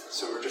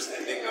 So we're just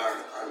ending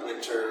our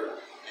winter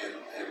and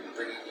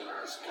bringing in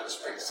our kind of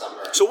spring,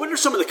 summer. So what are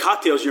some of the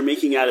cocktails you're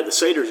making out of the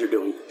ciders you're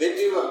doing? They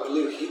do a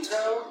Blue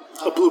Hito.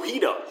 A Blue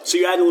Hito. So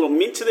you add a little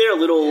mint to there, a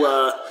little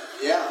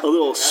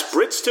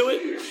spritz to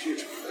it?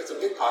 Huge. It's a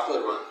big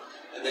popular one.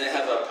 And they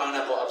have a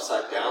pineapple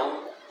upside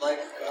down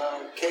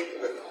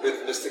cake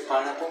with Mystic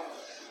pineapple.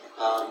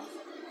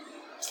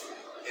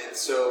 And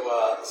so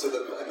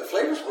the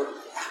flavors work.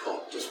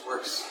 Apple just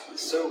works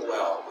so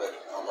well with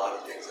a lot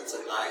of things. It's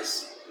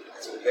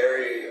a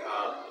very,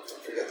 I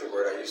forget the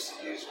word I used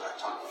to use when I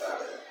talk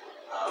about it.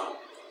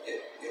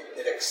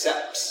 It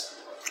accepts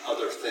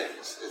other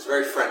things. It's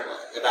very friendly.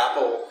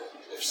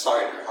 If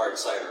cider, hard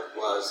cider,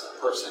 was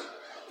a person.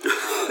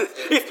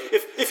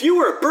 If you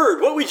were a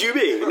bird, what would you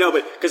be? No,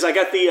 but because I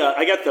got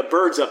the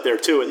birds up there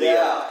too. And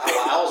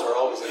owls are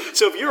always in.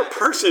 So if you're a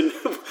person,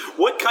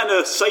 what kind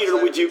of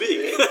cider would you be?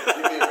 You'd be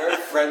a very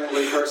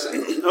friendly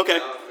person. Okay.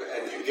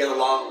 And you get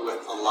along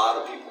with a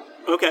lot of people.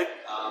 Okay.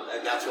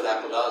 And that's what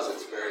Apple does.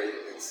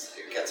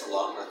 It gets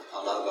along with a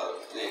lot of other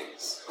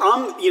things.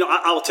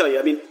 I'll tell you.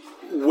 I mean,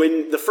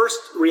 when the first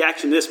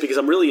reaction to this, because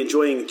I'm really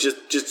enjoying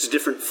just the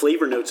different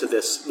flavor notes of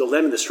this, the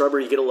lemon, the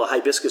strawberry, you get a little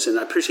hibiscus, and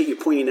I appreciate you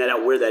pointing that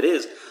out where that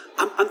is.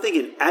 I'm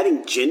thinking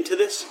adding gin to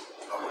this.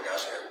 Oh my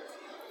gosh!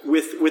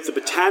 With the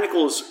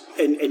botanicals,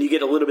 and you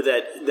get a little bit of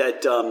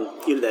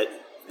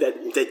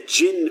that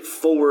gin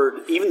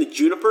forward, even the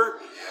juniper,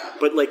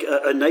 but like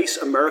a nice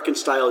American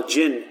style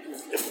gin.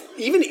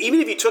 Even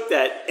if you took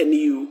that and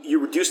you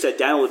reduced that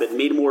down a little bit and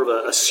made more of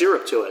a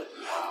syrup to it,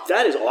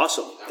 that is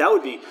awesome. That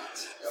would be.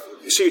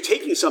 So you're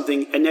taking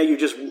something and now you're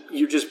just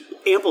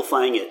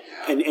amplifying it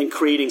and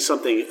creating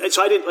something. And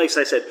so I didn't, like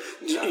I said,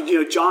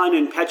 John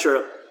and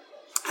Petra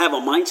have a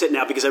mindset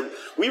now because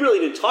we really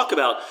didn't talk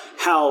about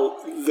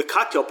how the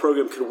cocktail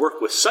program could work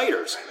with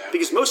ciders,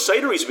 because most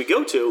cideries we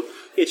go to,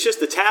 it's just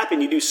the tap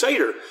and you do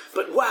cider.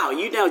 But wow,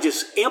 you now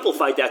just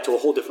amplified that to a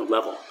whole different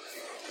level.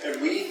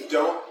 And we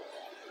don't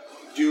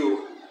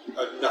do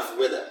enough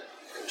with it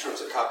in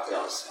terms of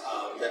cocktails.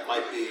 That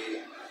might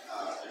be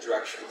a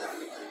direction that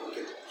we can look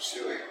into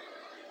pursuing.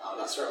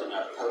 I'm certainly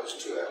not opposed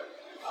to it.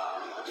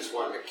 I just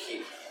wanted to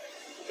keep.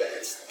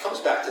 It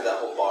comes back to that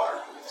whole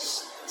bar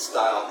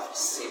style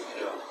scene.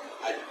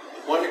 I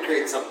wanted to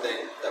create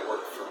something that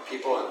worked for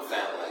people and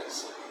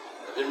families.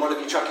 I didn't want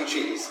to be Chuck E.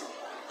 Cheese,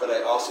 but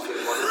I also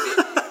didn't want to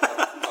be a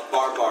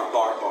bar.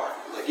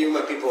 Like even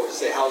when people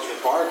say, "How's your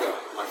bar going?"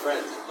 My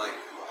friends, I'm like,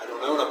 I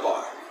don't own a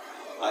bar.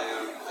 I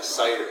own a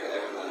cider. I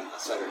own a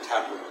cider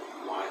tap room,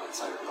 wine and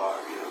cider bar.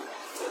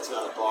 It's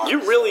not a bar.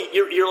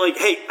 You're like,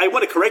 hey, I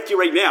want to correct you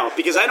right now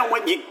because I don't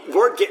want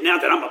word getting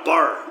out that I'm a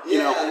bar.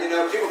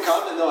 People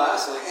come and they'll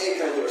ask like, hey,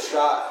 can I do a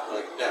shot?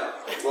 I'm like, no.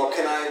 Well,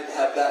 can I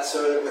have that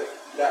soda with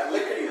that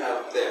liquor you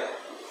have there?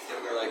 And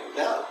we're like,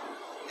 no.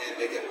 And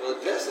they get really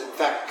pissed. In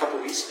fact, a couple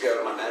of weeks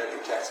ago, my manager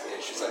texted me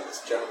and she's like,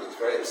 this gentleman's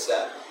very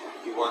upset.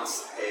 He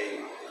wants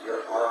our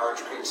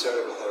orange cream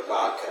soda with our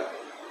vodka.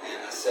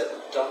 And I said,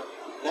 and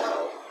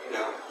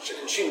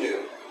she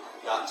knew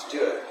not to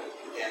do it.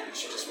 And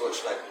she just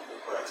watched what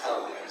I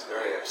tell him, he was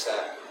very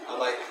upset. I'm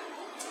like,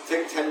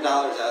 take $10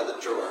 out of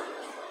the drawer,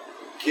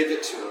 give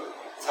it to him,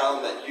 tell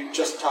him that you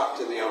just talked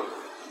to the owner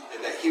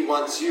and that he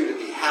wants you to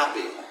be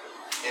happy,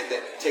 and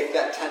that take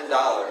that $10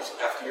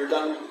 after you're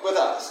done with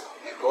us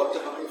and go up to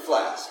Hook and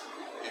Flask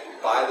and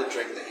buy the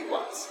drink that he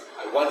wants.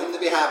 I want him to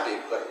be happy,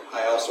 but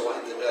I also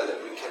want him to know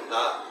that we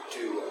cannot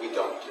do what we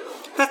don't do.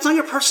 That's not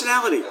your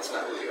personality. That's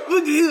not who we are.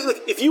 Look,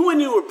 if you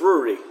went into a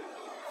brewery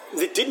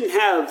that didn't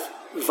have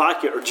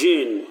vodka or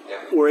gin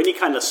or any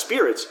kind of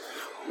spirits,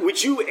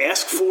 would you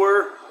ask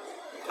for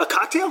a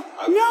cocktail?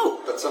 No.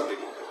 But some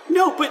people do.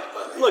 No, but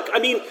look, I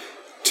mean,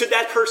 to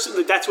that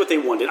person, that's what they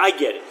wanted. I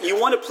get it. You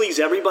want to please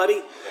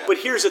everybody, but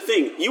here's the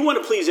thing. You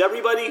want to please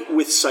everybody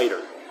with cider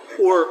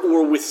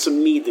or with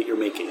some mead that you're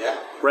making,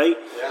 right?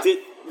 Yeah.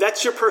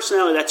 That's your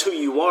personality. That's who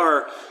you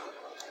are.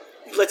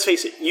 Let's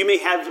face it. You may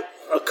have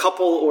a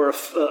couple or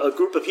a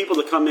group of people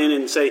to come in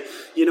and say,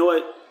 you know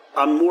what,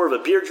 I'm more of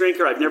a beer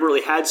drinker. I've never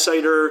really had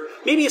cider.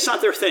 Maybe it's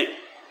not their thing.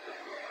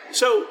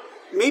 So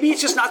maybe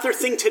it's just not their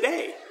thing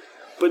today.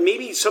 But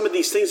maybe some of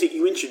these things that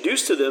you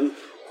introduce to them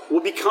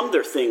will become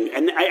their thing.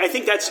 And I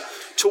think that's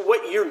to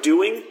what you're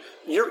doing.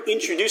 You're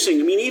introducing,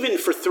 I mean, even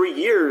for 3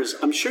 years,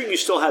 I'm sure you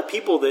still have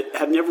people that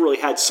have never really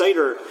had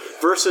cider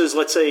versus,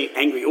 let's say,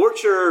 Angry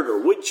Orchard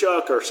or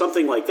Woodchuck or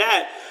something like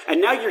that.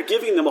 And now you're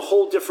giving them a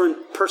whole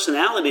different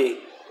personality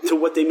to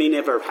what they may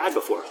never have had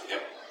before.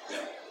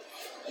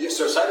 Yeah,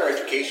 so cider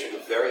education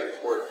is very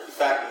important. In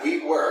fact,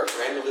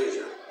 Grand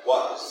Illusion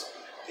was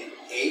the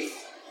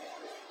 8th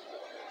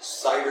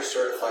cider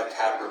certified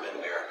tap room in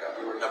America.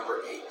 We were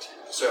number 8.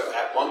 So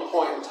at one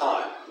point in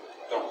time,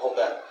 don't hold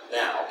that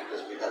now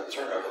because we've had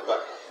turnover,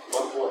 but at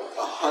one point,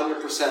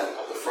 100%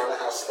 of the front of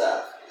house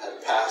staff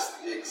had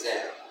passed the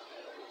exam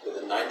with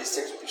a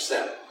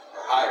 96%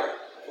 or higher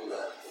from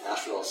the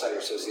National Cider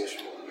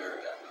Association of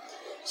America.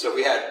 So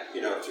we had,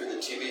 through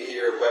the TV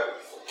here,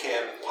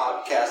 webcam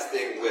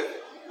podcasting with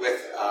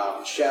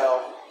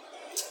Michelle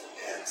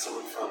and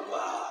someone from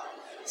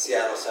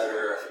Seattle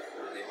Cider, I forget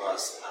what her name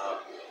was.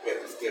 We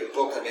had a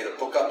book. I made a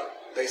book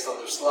up based on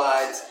their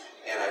slides,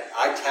 and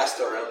I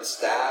test our own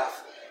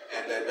staff,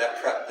 and then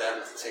that prepped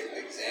them to take the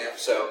exam.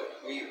 So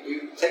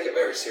we take it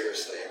very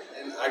seriously,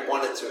 and I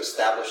wanted to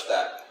establish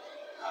that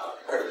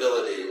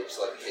credibility. It's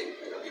like, hey,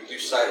 we do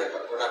cider,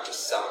 but we're not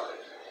just selling it.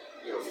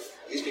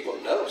 These people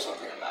know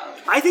something about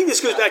it. I think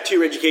this goes back to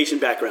your education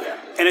background. Yeah.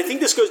 And I think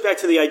this goes back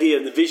to the idea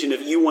and the vision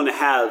that you want to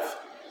have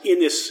in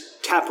this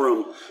tap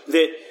room,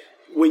 that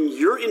when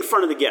you're in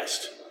front of the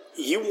guest,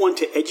 you want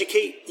to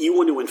educate, you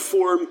want to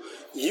inform,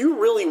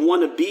 you really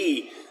want to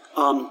be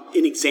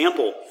an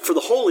example for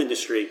the whole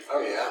industry.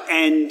 Oh, yeah.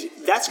 And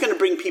that's going to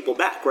bring people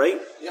back, right?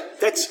 Yeah.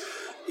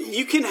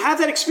 you can have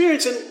that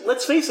experience, and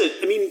let's face it,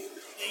 I mean,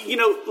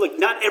 look,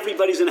 not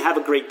everybody's going to have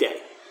a great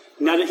day.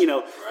 Not,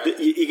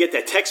 you get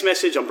that text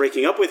message, I'm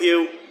breaking up with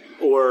you,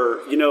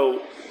 or,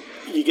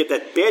 you get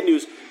that bad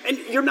news, and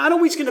you're not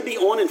always going to be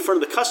on in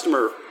front of the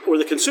customer or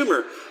the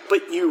consumer,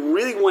 but you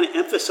really want to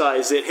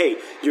emphasize that, hey,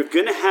 you're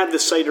going to have the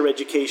cider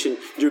education,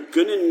 you're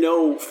going to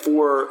know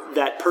for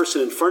that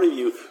person in front of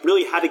you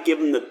really how to give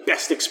them the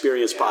best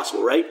experience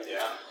possible, right?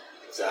 Yeah,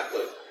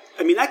 exactly.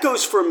 I mean, that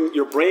goes from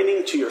your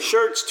branding to your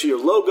shirts, to your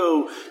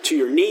logo, to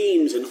your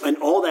names, and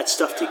all that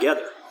stuff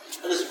together.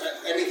 And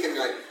anything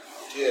I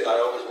did, I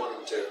always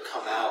wanted to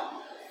come out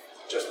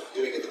just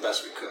doing it the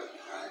best we could.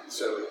 Right?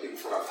 So even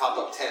for our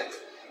pop-up tent,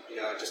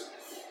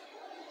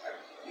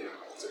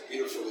 it's a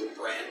beautifully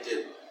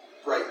branded,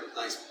 bright,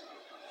 nice,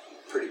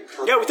 pretty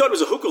purple. Yeah, we thought it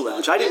was a hookah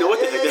lounge. I didn't know what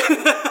the heck.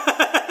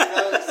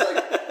 It's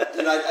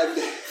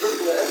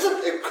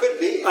like, it could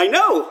be. I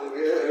know.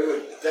 It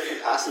would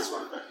definitely pass this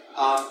one.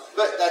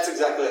 But that's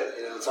exactly it.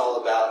 It's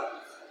all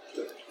about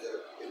the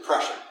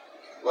impression.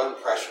 What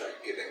impression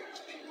I'm giving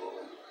to people.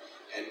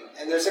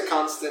 And there's a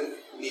constant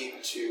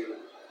need to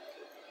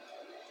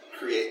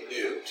create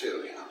new,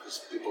 too,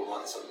 because people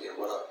want some,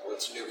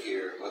 what's new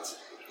here, because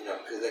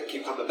they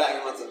keep coming back,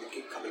 and want them to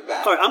keep coming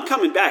back. All right, I'm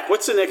coming back.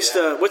 What's the next,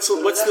 what's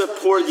the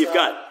pour you've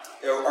got?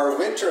 Our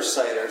winter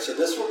cider, so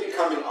this will be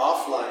coming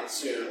offline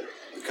soon,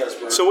 because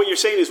So what you're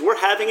saying is we're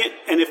having it,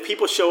 and if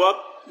people show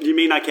up, you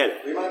may not get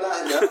it. We might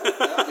not, no,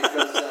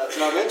 because it's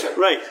not winter.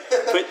 Right,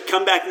 but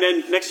come back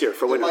then next year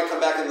for winter. We might come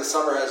back in the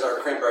summer as our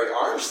cranberry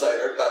orange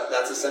cider, but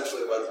that's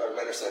essentially what our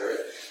winter cider is.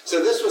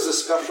 So this was a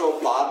special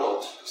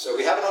bottled, so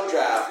we have it on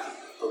draft,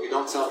 but we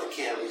don't sell it in the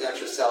can. We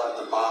actually sell it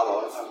in the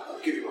bottle. I'll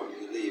give you one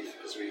when you leave,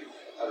 because we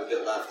have a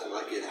bit left and I'd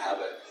like you to have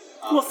it.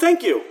 Well,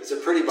 thank you. It's a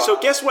pretty bottle.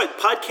 So guess what,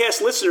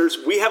 podcast listeners,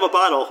 we have a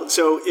bottle.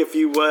 So if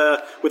you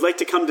would like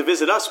to come to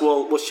visit us,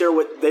 we'll share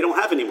what they don't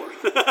have anymore.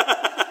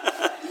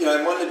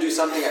 I wanted to do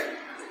something at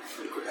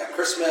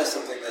Christmas,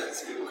 something that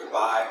people could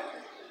buy,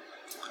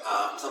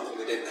 something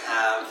we didn't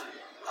have.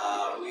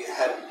 We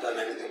hadn't done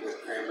anything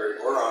with cranberry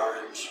or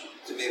orange.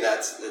 To me,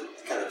 that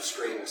kind of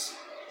screams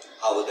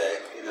holiday,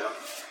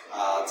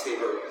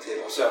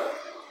 table. So,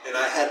 and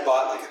I had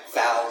bought like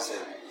 1,000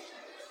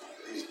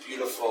 these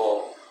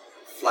beautiful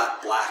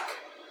flat black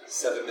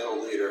 7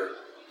 milliliter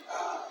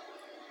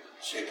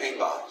champagne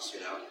bottles,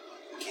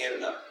 in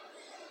Canada.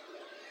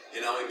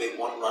 And I only made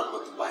one run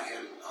with them by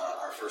hand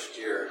our first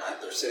year,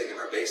 and they're sitting in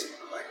our basement.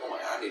 I'm like, oh my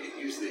God, I need to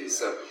use these.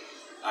 So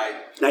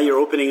now you're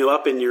opening them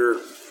up in your...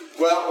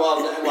 Well,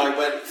 I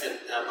went and,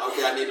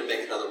 I need to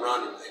make another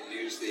run and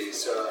use these.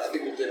 So I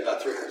think we did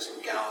about 300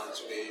 some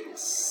gallons. We made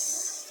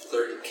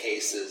 30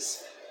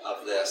 cases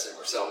of this, and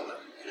we're selling them,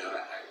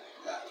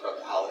 throughout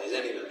the holidays,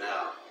 and even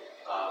now.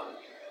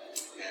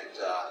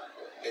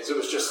 And so it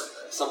was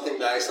just something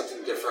nice,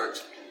 something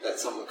different that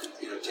someone could,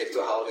 take to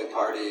a holiday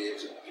party. It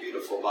was a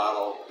beautiful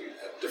bottle,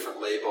 a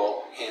different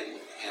label,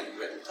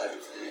 handwritten type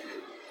of thing.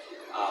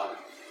 And,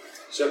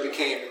 so it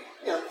became,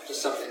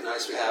 just something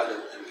nice we have,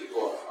 and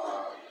people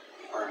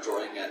are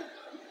enjoying it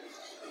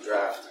in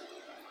draft.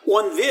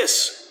 On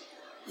this,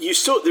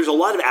 there's a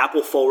lot of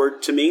apple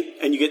forward to me,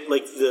 and you get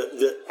like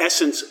the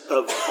essence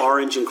of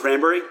orange and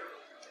cranberry.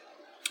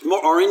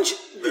 More orange,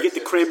 you get the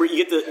cranberry.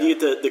 You get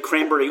the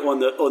cranberry on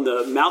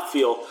the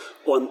mouthfeel,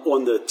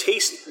 on the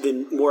taste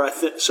than more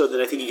so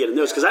than I think you get in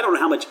the nose, because I don't know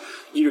how much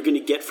you're going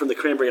to get from the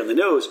cranberry on the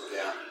nose.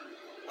 Yeah.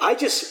 I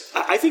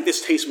think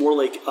this tastes more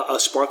like a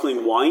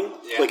sparkling wine,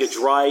 like a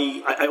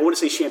dry. I want to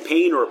say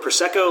champagne or a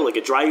prosecco, like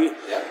a dry.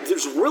 Yeah.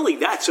 There's really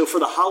that. So for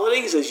the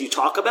holidays, as you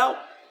talk about,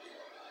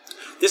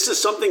 this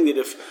is something that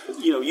if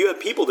you have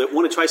people that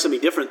want to try something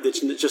different, that's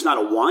just not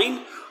a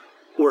wine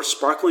or a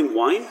sparkling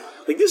wine.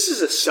 Like this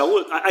is a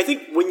cellar. I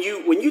think when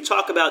you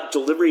talk about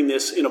delivering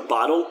this in a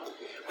bottle,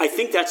 I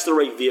think that's the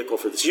right vehicle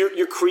for this.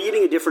 You're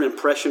creating a different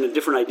impression, a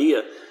different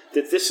idea.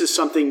 That this is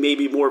something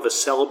maybe more of a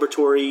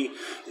celebratory,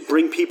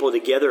 bring people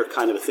together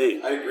kind of a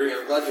thing. I agree.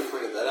 I'm glad you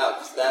pointed that out,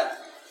 because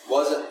that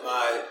wasn't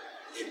my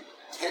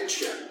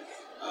intention.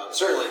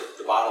 Certainly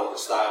the bottle, the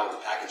style, and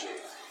the packaging.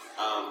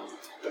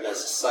 But as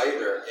a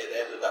cider, it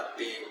ended up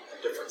being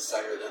a different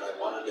cider than I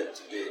wanted it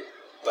to be.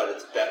 But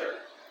it's better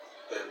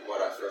than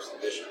what I first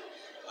envisioned.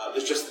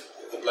 It's just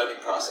the blending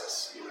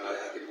process.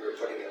 I think we were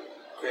putting in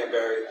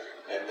cranberry,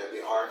 and then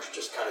the orange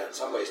just kind of in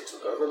some ways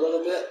took over a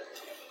little bit.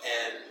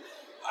 And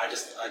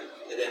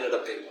it ended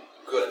up being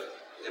good.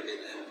 And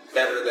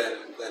better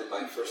than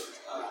my first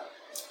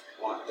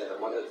than I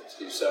wanted it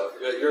to do. So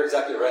you're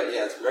exactly right.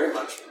 Yeah, it's very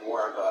much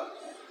more of a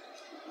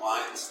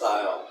wine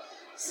style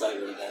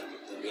cider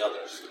than the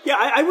others. Yeah,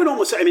 I would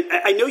almost say. I mean,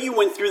 I know you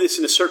went through this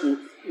in a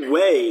certain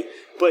way,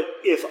 but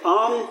if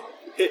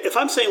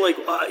I'm saying like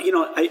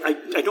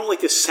I don't like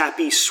this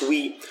sappy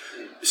sweet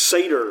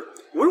cider,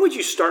 where would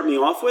you start me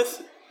off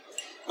with?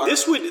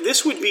 This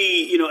would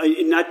be,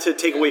 not to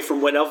take away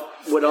from what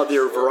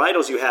other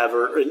varietals you have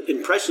or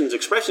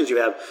expressions you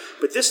have,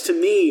 but this to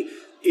me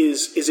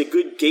is a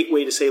good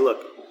gateway to say,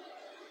 look,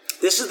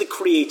 this is the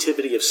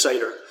creativity of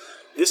cider.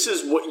 this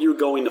is what you're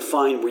going to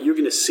find, where you're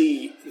going to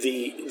see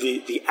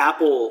the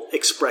apple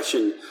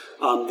expression,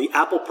 the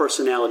apple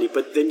personality,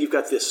 but then you've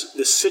got this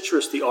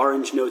citrus, the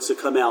orange notes that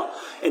come out,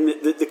 and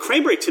the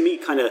cranberry to me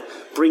kind of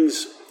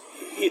brings.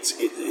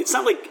 It's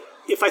not like,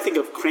 if I think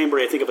of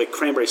cranberry, I think of like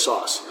cranberry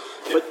sauce,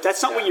 but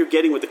that's not what you're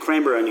getting with the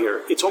cranberry on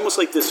here. It's almost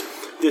like this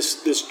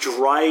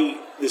dry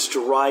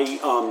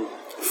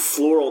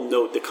floral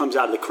note that comes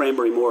out of the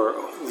cranberry more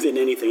than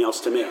anything else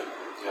to me.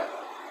 Yeah,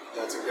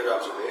 that's a good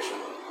observation.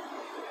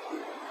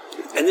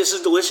 And this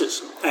is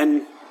delicious.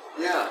 And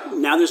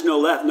now there's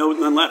none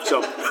left.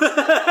 So,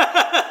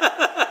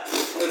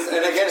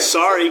 and again,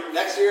 sorry.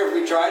 Next year, if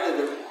we tried it,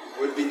 it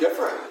would be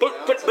different.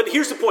 But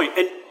here's the point,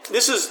 and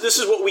this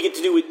is what we get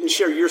to do and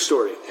share your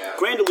story. Yeah.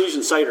 Grand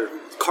Illusion Cider,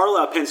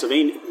 Carlisle,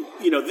 Pennsylvania.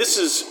 This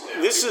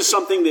is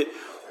something that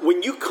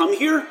when you come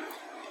here,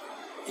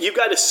 you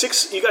got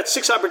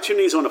 6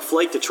 opportunities on a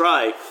flight to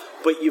try.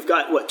 But you've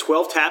got,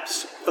 12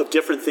 taps of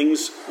different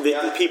things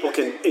that people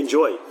can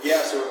enjoy.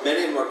 Yeah, so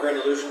many of them are Grand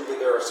Illusion, but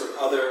there are some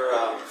other,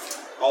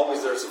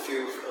 there's a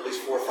few, at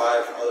least 4 or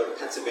 5 other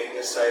Pennsylvania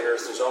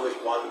ciders. There's always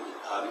one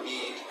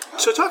mead.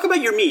 So talk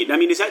about your mead. I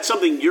mean, is that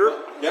something you're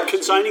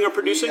consigning or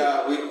producing?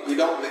 We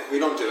don't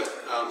do it.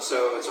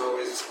 So it's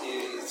always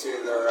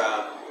either,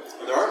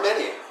 there aren't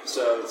many.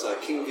 So it's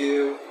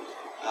Kingview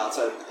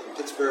outside in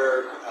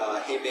Pittsburgh,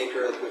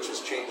 Haymaker, which has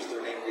changed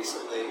their name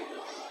recently,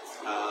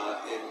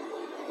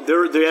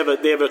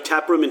 They have a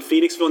tap room in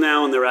Phoenixville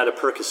now, and they're out of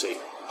Percy.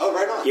 Oh,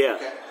 right on. Yeah,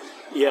 okay.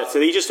 Yeah. So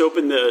they just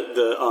opened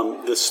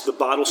the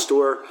bottle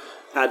store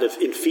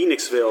in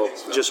Phoenixville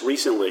just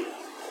recently.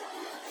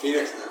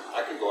 Phoenix.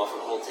 I could go off on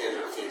a whole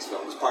tangent of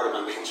Phoenixville. It was part of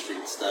my Main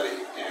Street study,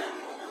 and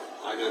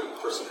I know the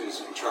person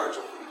who's in charge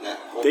of that.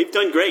 They've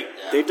done great.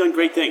 Yeah. They've done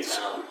great things.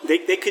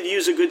 They could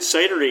use a good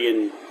cidery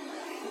and.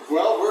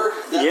 Well,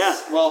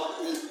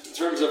 in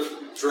terms of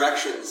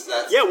directions,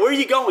 that's... Yeah, where are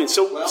you going?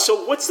 So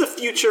what's the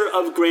future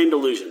of Grand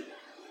Illusion?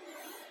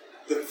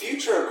 The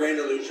future of Grand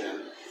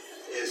Illusion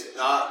is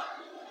not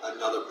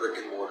another brick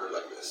and mortar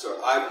like this.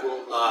 So I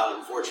will not,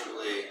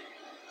 unfortunately,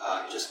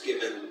 just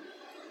given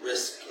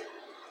risk and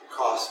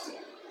cost and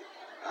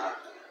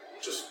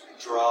just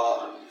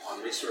draw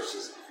on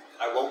resources,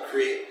 I won't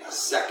create a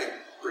second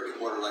brick and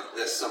mortar like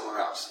this somewhere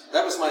else.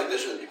 That was my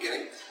vision at the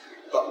beginning.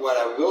 But what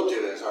I will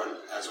do is,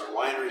 as our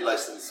winery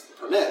license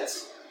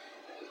permits,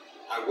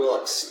 I will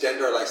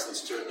extend our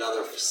license to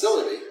another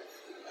facility,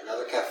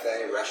 another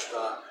cafe,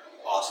 restaurant,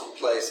 awesome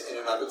place in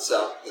and of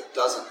itself that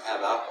doesn't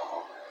have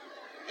alcohol,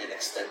 and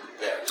extend it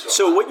there.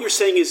 So what you're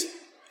saying is,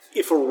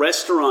 if a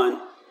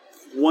restaurant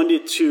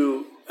wanted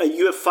to,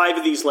 you have 5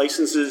 of these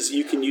licenses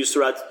you can use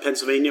throughout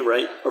Pennsylvania,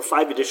 right? Or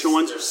 5 additional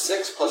ones? There's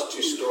 6 plus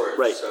 2 storage.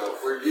 Right. So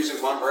we're using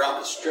one. We're out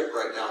on the strip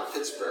right now in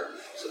Pittsburgh,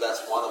 so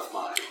that's one of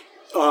mine.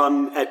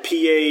 At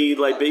PA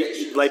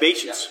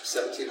Libations. Yeah,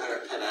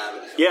 1700 Penn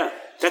Avenue. Yeah,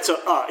 that's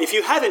if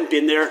you haven't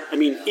been there, I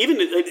mean,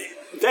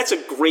 that's a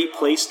great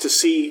place to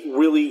see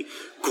really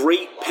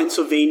great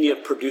Pennsylvania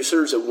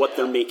producers and what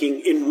they're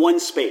making in one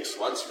space.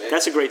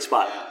 That's a great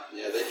spot.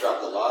 Yeah, they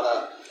dropped a lot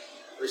of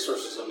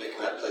resources on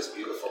making that place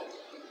beautiful.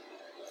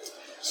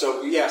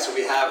 So we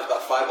have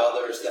about 5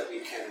 others that we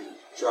can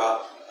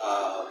drop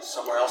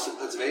somewhere else in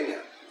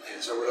Pennsylvania,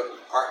 and so we're looking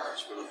for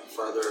partners. We're looking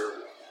for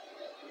other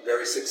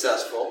very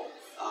successful,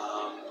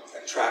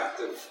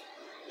 attractive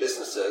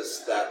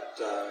businesses that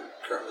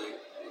currently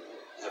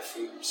have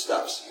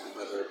foodstuffs,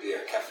 whether it be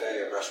a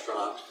cafe, a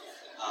restaurant,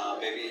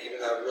 maybe even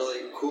a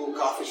really cool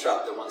coffee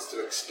shop that wants to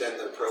extend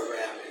their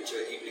program into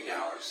evening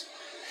hours.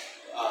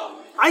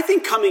 I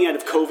think coming out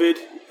of COVID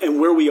and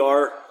where we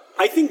are,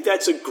 I think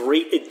that's a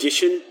great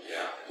addition.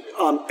 Yeah.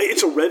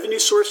 It's a revenue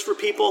source for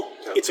people.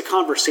 Yep. It's a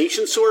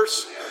conversation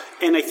source.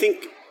 Yeah. And I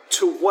think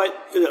we're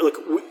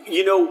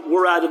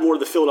out of more of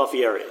the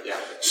Philadelphia area. Yeah.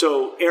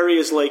 So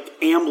areas like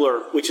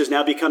Ambler, which is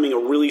now becoming a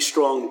really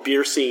strong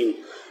beer scene,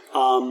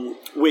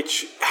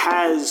 which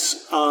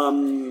has,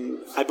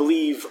 I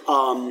believe,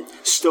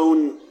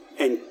 Stone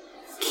and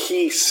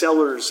Key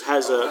Cellars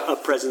has a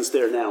presence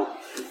there now.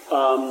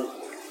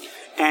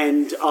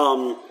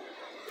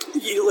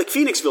 Like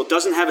Phoenixville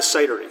doesn't have a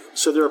cidery,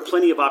 so there are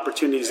plenty of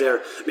opportunities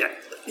there. I mean,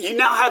 you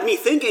now have me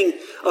thinking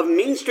of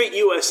Main Street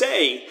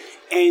USA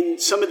and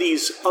some of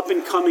these up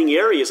and coming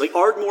areas like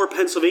Ardmore,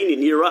 Pennsylvania,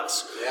 near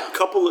us. Yeah. A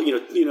couple of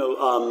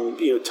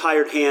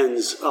Tired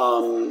Hands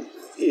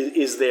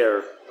is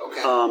there.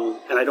 Okay.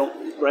 And I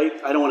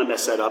don't want to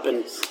mess that up.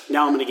 And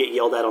now I'm going to get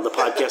yelled at on the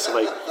podcast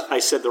if I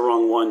said the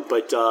wrong one.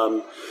 But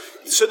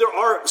so there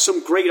are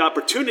some great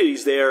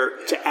opportunities there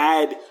to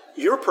add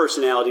your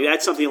personality, to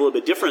add something a little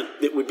bit different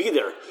that would be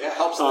there. Yeah, it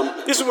helps them.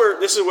 This is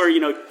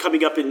where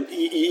coming up and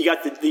you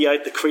got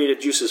the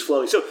creative juices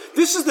flowing. So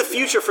this is the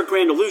future for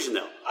Grand Illusion,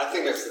 though. I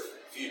think it's the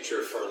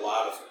future for a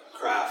lot of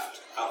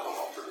craft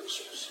alcohol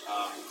producers.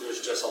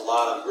 There's just a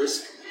lot of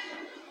risk,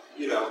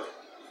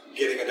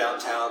 getting a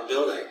downtown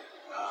building,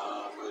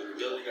 whether you're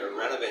building it or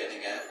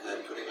renovating it, and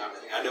then putting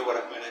everything. I know what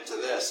I went into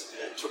this,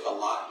 and it took a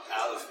lot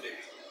out of me,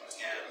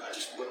 and I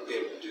just wouldn't be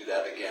able to do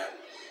that again.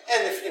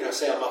 And if,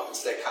 say I'm up in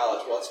State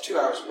College, well, it's 2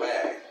 hours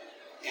away,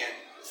 and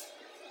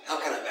how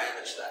can I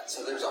manage that?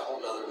 So there's a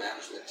whole other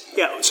management team.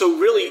 Yeah. So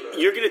really,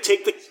 you're going to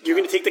take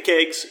the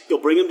kegs.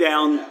 You'll bring them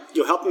down.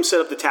 You'll help them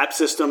set up the tap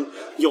system.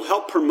 You'll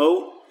help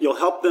promote. You'll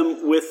help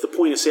them with the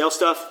point of sale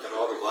stuff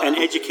and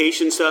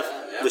education stuff,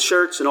 the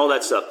shirts and all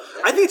that stuff.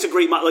 I think it's a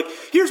great model. Like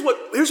here's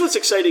what's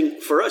exciting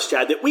for us,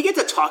 Chad, that we get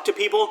to talk to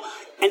people,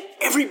 and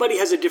everybody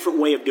has a different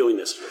way of doing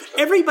this.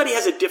 Everybody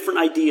has a different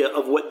idea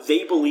of what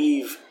they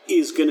believe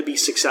is going to be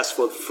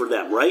successful for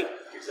them, right?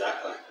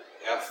 Exactly.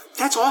 Yeah.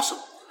 That's awesome.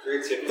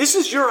 Creativity. This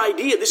is your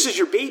idea. This is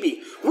your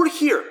baby. We're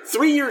here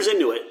 3 years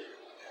into it.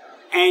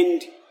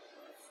 And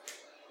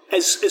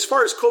as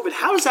far as COVID,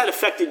 how has that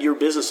affected your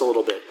business a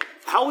little bit?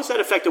 How has that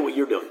affected what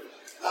you're doing?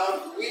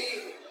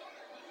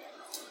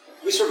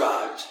 We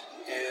survived,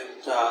 and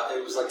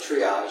it was like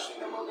triage.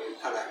 When we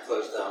kind of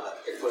closed down, I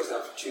think it closed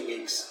down for 2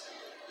 weeks,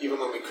 even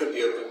when we could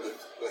be open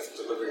with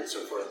delivery and so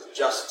forth,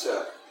 just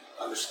to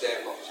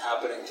understand what was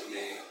happening to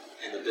me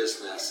in the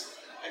business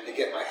and to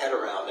get my head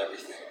around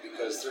everything,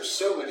 because there's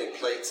so many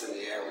plates in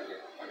the air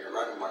when you're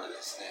running one of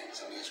these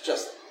things. I mean, it's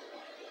just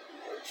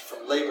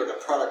from labor to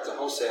product to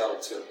wholesale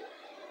to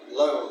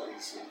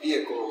loans and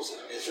vehicles.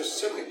 I mean, it's just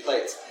so many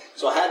plates.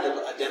 So I had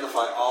to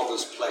identify all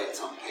those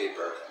plates on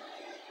paper,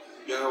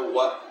 know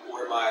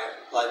where my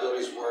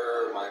liabilities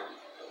were,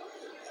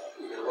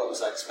 what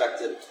was I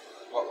expected,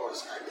 what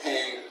was I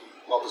paying,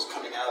 what was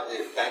coming out of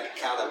the bank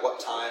account at what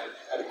time.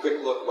 I had a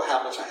quick look at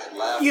how much I had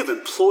left. You have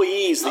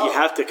employees that you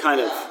have to kind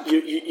of,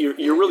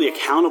 you're really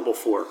accountable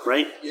for,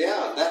 right?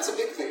 Yeah, that's a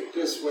big thing,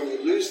 because when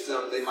you lose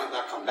them, they might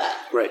not come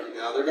back. Right.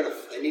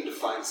 They need to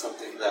find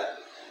something that,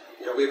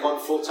 we have one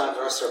full-time,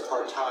 the rest are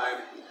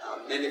part-time.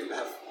 Many of them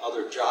have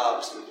other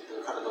jobs, and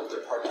they're kind of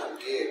their part-time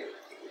gig.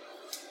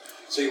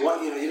 So you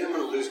didn't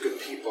want to lose good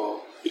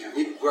people.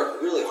 We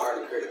worked really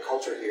hard to create a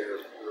culture here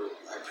where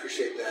I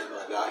appreciate them,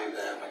 I value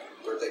them,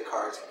 birthday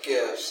cards and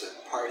gifts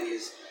and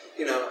parties,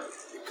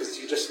 because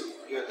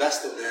you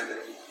invest in them and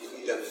you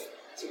need them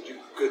to do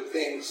good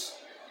things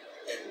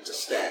and to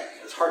stay.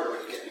 It's harder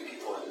when you get new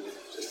people, and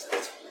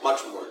it's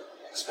much more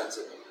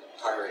expensive and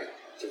tiring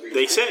to reach.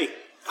 They say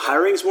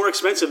hiring's more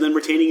expensive than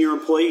retaining your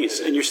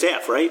employees and your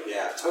staff, right?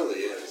 Yeah, it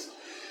totally is.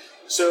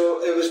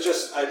 So it was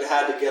just, I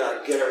had to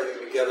get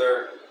everything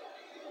together,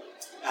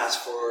 ask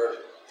for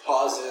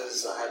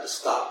pauses. I had to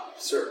stop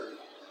certain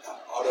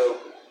auto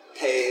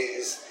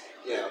pays,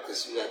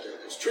 because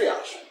it was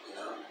triage,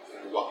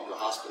 you walk into a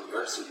hospital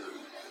emergency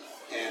room.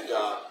 And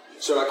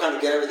so I kind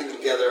of get everything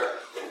together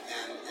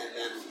and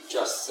then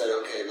just said,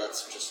 okay,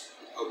 let's just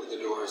open the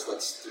doors,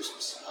 let's do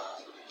some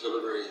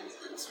delivery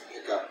and some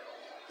pickup.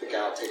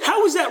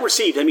 How was that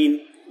received? I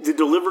mean, the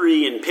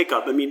delivery and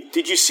pickup. I mean,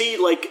 did you see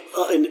like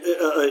an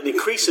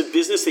increase of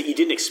business that you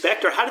didn't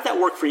expect, or how did that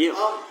work for you?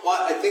 Well,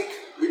 I think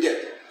we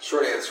did.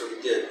 Short answer,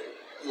 we did.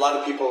 A lot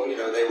of people, they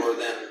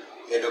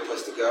had no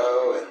place to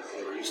go, and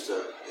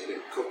they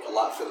didn't cook a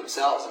lot for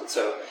themselves, and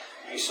so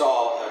you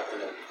saw a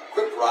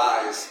quick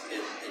rise in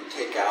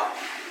takeout.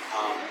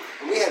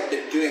 And we had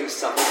been doing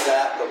some of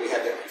that, but we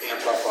had to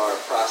amp up our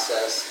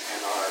process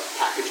and our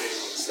packaging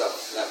and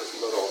stuff. That was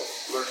a little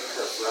learning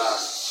curve for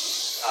us.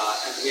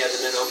 And we had to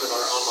then open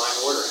our online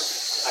ordering.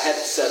 I had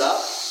it set up,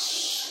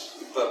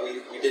 but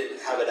we didn't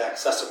have it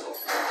accessible.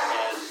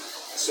 And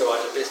so I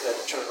basically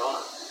had to turn it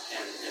on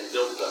and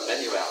build the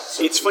menu out.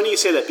 So it's funny you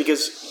say that,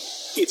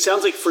 because it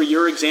sounds like for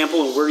your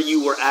example and where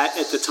you were at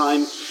the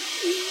time,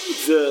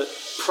 the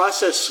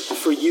process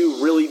for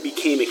you really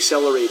became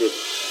accelerated,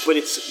 but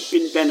it's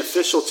been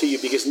beneficial to you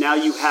because now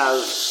you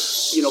have,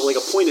 like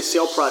a point of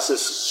sale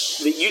process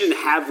that you didn't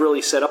have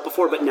really set up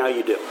before, but now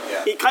you do.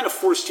 Yeah. It kind of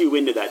forced you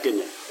into that,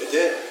 didn't it? It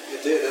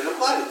did, and I'm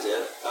glad it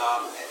did.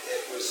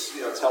 It was,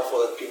 it's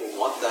helpful that people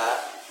want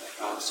that.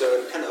 So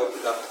it kind of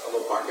opened up a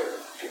little market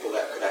of people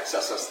that could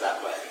access us that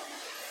way.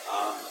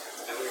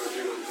 And we were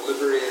doing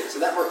delivery, and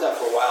so that worked out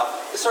for a while.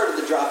 It started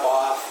to drop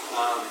off.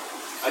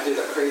 I did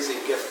a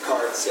crazy gift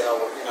card sale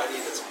where I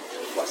needed some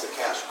influx of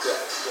cash quick,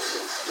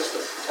 just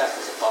to protect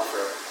as a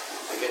buffer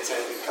against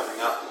anything coming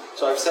up.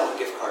 So I was selling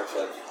gift cards,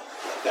 like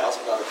 $1,000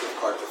 gift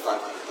card for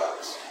 $500,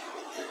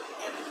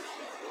 and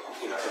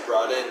it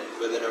brought in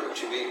within over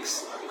 2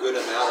 weeks a good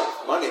amount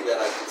of money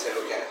that I could say,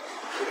 okay.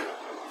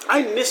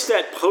 I missed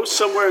that post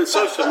somewhere in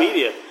social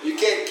media. You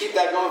can't keep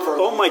that going for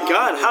a long my time.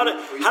 God! How did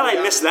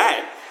I miss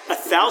that?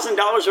 $1,000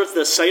 worth of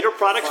the cider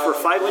products for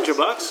 $500?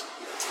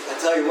 I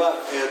tell you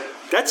what, man.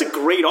 That's a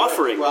great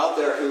offering. People out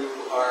there who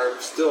are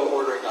still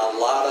ordering a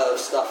lot of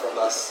stuff from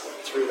us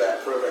through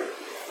that program.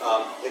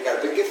 They got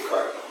a big gift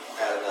card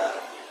out of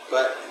that,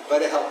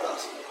 but it helped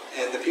us,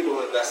 and the people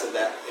who invested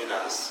that in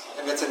us,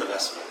 and that's an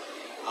investment.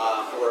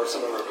 Were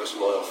some of our most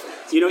loyal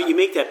fans. You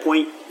make that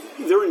point.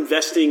 They're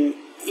investing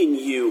in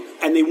you,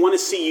 and they want to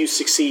see you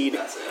succeed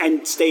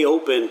and stay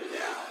open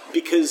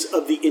because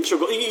of the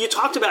integral. You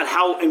talked about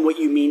how and what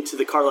you mean to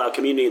the Carlisle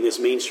community in this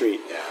Main Street,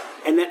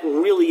 and that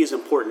really is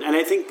important. And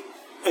I think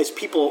as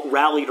people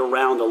rallied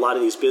around a lot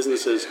of these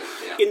businesses,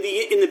 in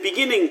the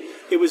beginning,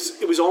 it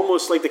was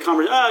almost like the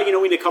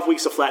conversation. We need a couple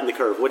weeks to flatten the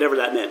curve, whatever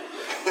that meant.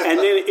 And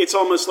then it's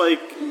almost like,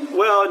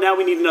 well, now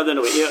we need another.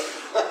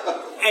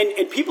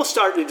 And people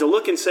started to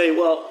look and say,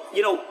 well,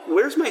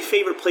 where's my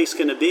favorite place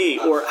going to be?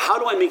 Or how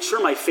do I make sure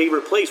my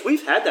favorite place?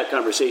 We've had that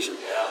conversation.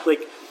 Yeah.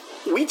 Like,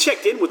 we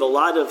checked in with a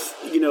lot of,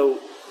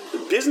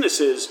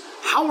 businesses.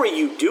 How are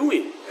you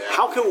doing? Yeah.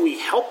 How can we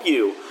help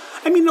you?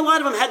 I mean, a lot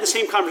of them had the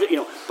same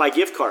conversation. Buy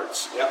gift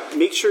cards. Yep.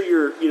 Make sure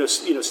you're,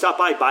 stop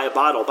by, buy a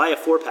bottle, buy a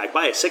 4-pack,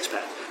 buy a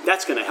 6-pack.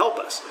 That's going to help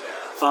us.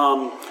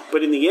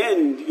 But in the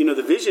end,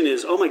 the vision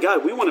is, oh my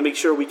God, we want to make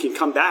sure we can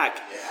come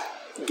back,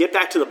 get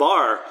back to the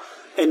bar,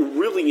 and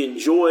really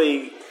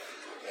enjoy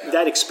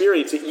that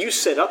experience that you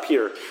set up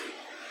here.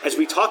 As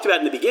we talked about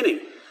in the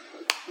beginning,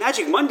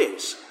 Magic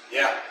Mondays.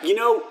 Yeah.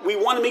 We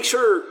want to make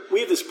sure we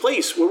have this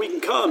place where we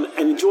can come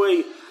and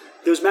enjoy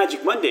those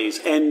Magic Mondays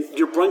and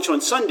your brunch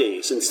on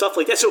Sundays and stuff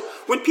like that. So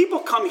when people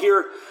come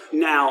here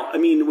now, I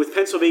mean, with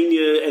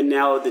Pennsylvania and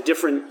now the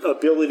different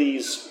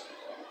abilities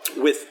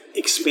with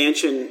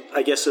expansion,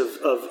 I guess,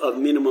 of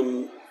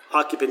minimum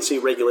occupancy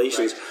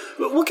regulations,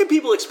 what can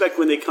people expect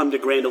when they come to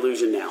Grand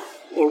Illusion now?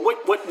 Or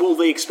what will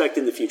they expect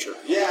in the future?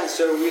 Yeah,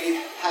 so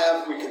we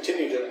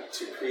continue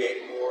to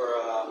create more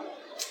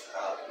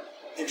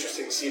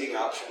interesting seating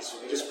options.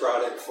 We just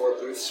brought in 4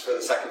 booths for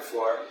the second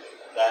floor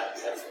that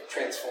have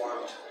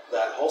transformed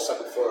that whole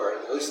second floor,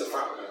 at least the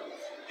front room,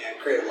 and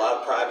created a lot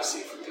of privacy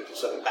for people.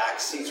 So the back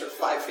seats are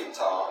 5 feet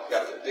tall. We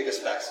got the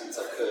biggest back seats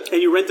I could.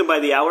 And you rent them by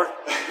the hour?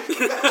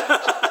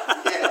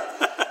 Yeah.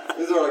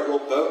 These are like little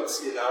boats,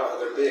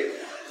 they're big.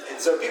 And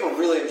so people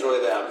really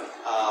enjoy them.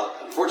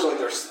 Unfortunately,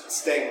 they're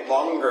staying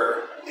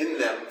longer in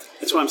them.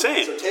 That's what I'm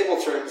saying. So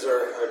table turns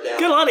are down.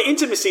 Got a lot of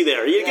intimacy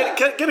there. You get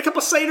a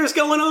couple ciders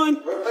going on.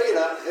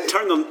 But,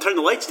 turn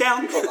the lights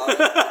down.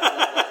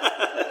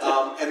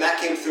 And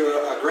that came through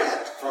a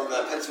grant from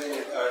the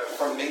Pennsylvania,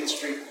 from Main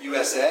Street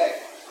USA,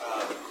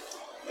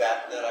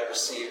 that I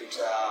received.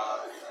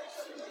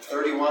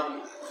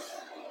 31.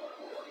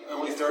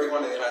 Only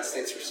 31 in the United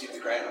States received the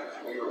grant,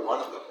 and we were one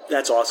of them.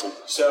 That's awesome.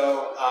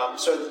 So,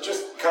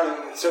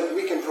 so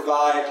we can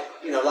provide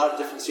a lot of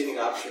different seating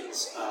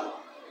options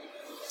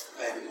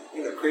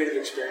and creative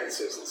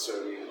experiences. And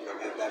so we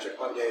have Magic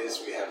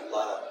Mondays. We have a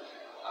lot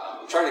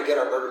of. We're trying to get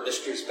our murder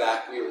mysteries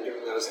back. We were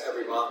doing those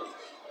every month.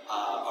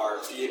 Our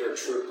theater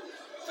troupe,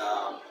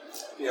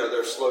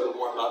 they're slow to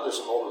warm up. There's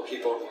some older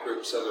people in the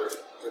group, so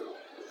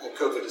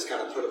COVID has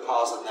kind of put a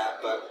pause on that.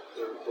 But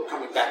we're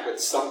coming back with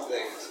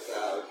something.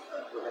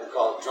 We're going to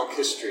call it Drunk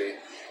History.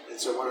 And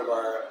so one of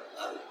our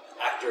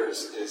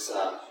actors is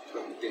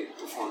going to be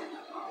performing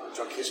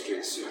Drunk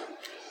History soon,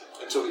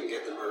 until we can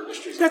get the murder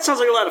mysteries. That sounds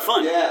like a lot of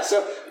fun. Yeah,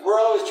 so we're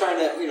always trying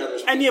to,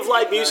 there's... And you have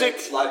live music?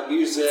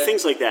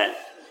 Things like that.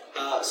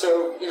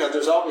 So,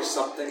 there's always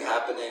something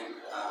happening.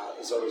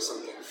 There's always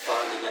something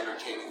fun and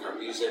entertaining. Our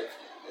music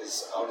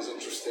is always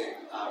interesting.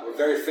 We're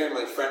very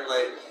family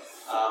friendly,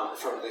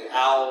 from the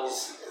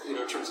owls, in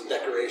terms of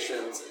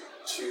decorations,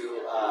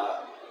 to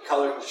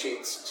coloring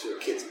sheets, to a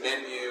kid's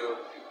menu.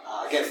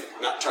 Again,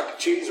 not Chuck E.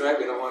 Cheese, right?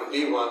 We don't want to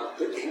be one.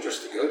 They're dangerous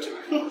to go to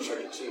if you want Chuck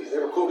E. Cheese. They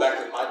were cool back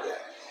in my day.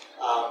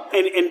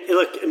 And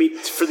look, I mean,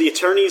 for the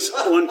attorneys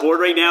on board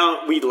right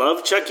now, we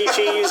love Chuck E.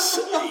 Cheese,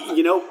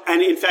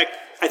 and in fact,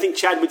 I think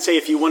Chad would say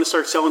if you want to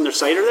start selling their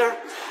cider there,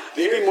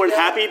 they'd be more than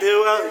happy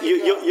to.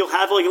 You'll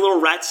have like a little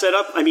rat set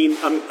up. I mean,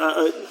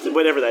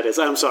 whatever that is.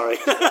 I'm sorry.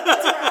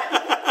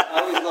 I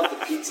always love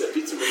the pizza.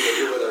 Pizza we go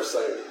here with our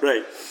cider.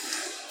 Right.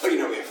 But we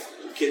have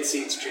kid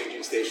seats,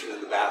 changing station in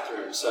the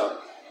bathroom. So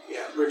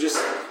yeah, we're just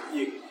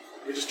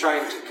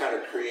trying to kind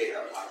of create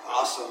an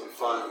awesome,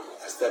 fun,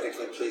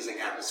 aesthetically pleasing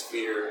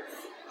atmosphere,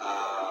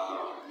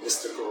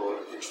 mystical,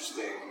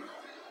 interesting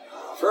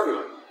for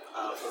everyone.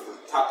 From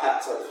the top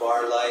hats on the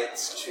bar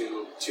lights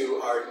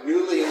to our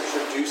newly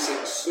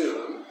introducing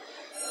soon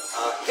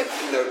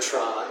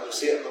Hypnotron. You'll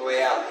see it on the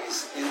way out.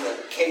 He's in the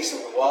case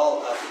on the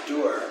wall at the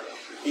door.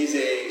 He's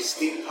a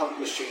steampunk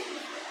machine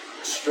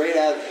straight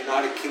out of the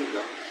United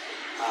Kingdom,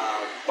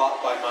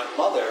 bought by my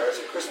mother as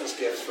a Christmas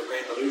gift for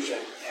Grand Illusion,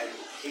 and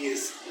he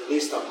is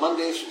released on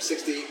Mondays from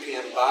 6 to 8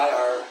 p.m. by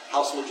our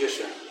house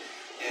magician,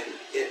 and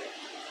it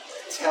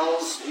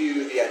tells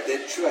you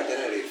the true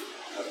identity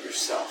of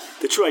yourself.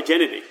 The true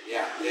identity.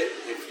 Yeah.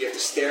 If you have to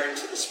stare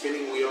into the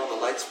spinning wheel and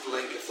the lights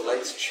blink, if the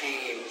lights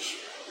change,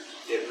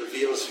 it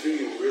reveals who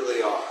you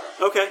really are.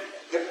 Okay.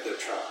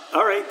 Hypnotron.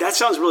 All right, that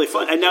sounds really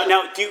fun. And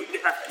now,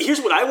 here's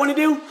what I want to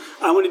do.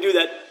 I want to do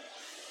that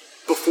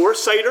before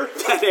cider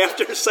and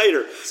after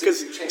cider,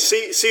 because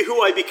see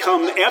who I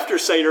become after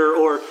cider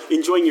or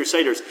enjoying your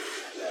ciders.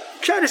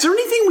 Chad, is there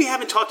anything we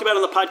haven't talked about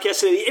on the podcast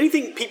today?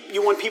 Anything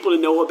you want people to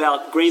know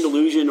about Grand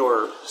Illusion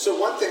or? So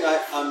one thing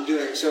I'm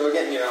doing. So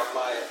again, I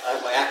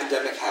have my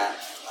academic hat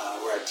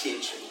where I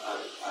teach, and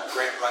I'm a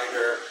grant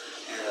writer,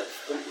 and I've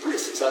been pretty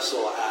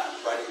successful at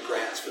writing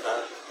grants for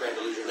Grand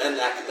Illusion and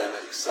the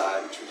academic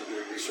side in terms of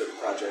doing research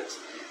projects.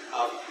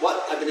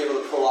 What I've been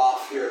able to pull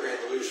off here at Grand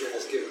Illusion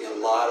has given me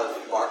a lot of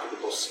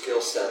marketable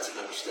skill sets and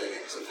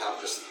understandings of how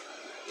just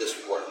this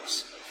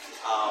works.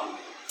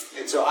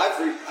 And so I've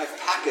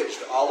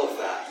packaged all of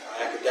that,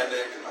 my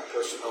academic and my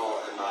personal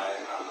and my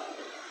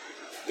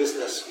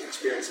business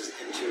experiences,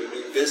 into a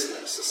new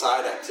business, a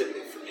side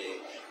activity for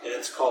me and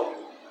it's called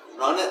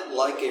Run It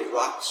Like a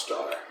Rock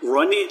Star.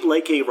 Run it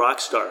like a rock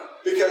star.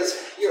 Because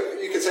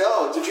you could say,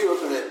 oh, did you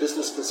open a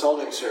business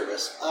consulting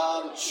service?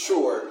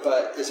 Sure,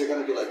 but is it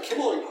going to be like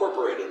Kimmel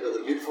Incorporated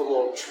with a beautiful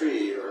little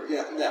tree? Or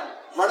no.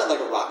 Run it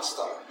like a rock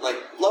star. Like,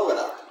 blow it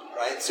up,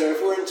 right? So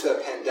if we're into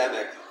a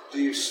pandemic,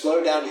 do you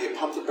slow down? Do you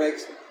pump the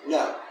brakes?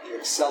 No. You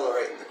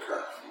accelerate the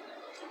curve.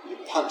 You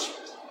punch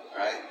it,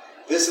 right?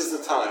 This is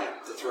the time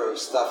to throw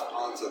stuff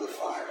onto the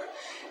fire.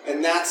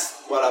 And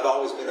that's what I've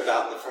always been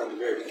about from the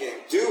very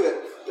beginning. Do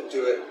it, but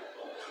do it,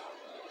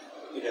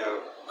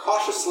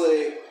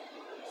 cautiously,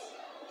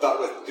 but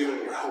with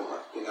doing your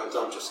homework.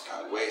 Don't just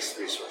kind of waste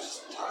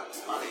resources, time,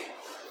 and money.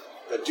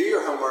 But do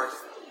your homework.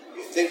 If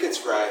you think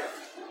it's right,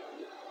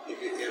 if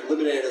you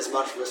eliminate as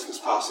much risk as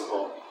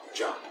possible,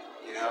 jump.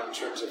 In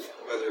terms of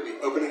whether it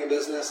be opening a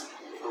business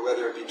or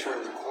whether it be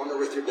turning the corner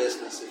with your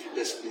business if your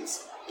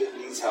business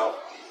needs help.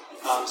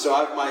 So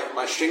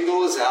my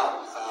shingle is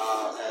out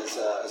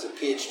as a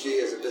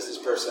PhD, as a business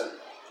person.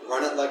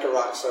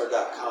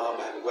 RunItLikeARockstar.com.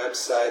 I have a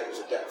website. There's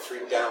a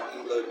free down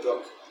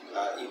ebook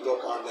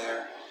on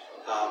there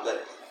that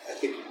I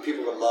think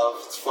people would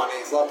love. It's funny.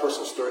 It's a lot of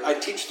personal stories. I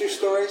teach through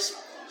stories,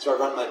 so I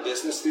run my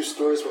business through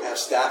stories. When I have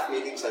staff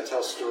meetings, I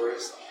tell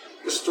stories.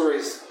 The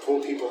stories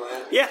pull people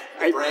in. Yeah.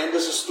 The brand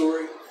is a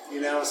story,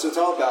 so it's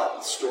all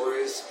about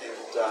stories. And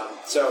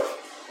so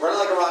Run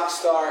Like a Rock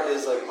Star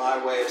is like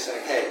my way of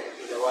saying, hey,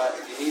 you know what?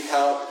 If you need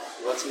help,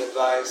 you want some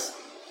advice,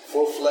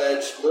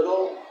 full-fledged,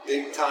 little,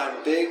 big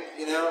time, big,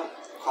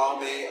 call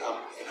me.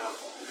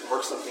 We can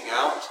work something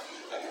out.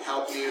 I can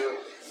help you.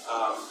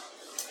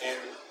 And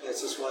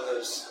it's just one of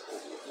those,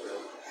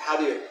 how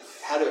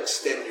to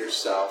extend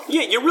yourself.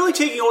 Yeah, you're really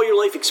taking all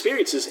your life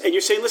experiences and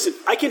you're saying, listen,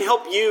 I can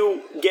help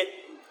you get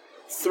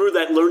through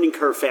that learning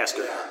curve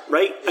faster,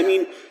 right? Yeah. I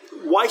mean,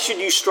 why should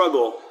you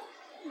struggle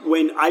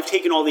when I've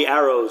taken all the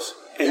arrows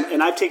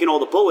and I've taken all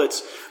the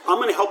bullets? I'm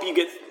going to help you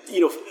get,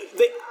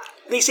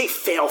 they say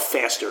fail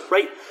faster,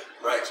 right?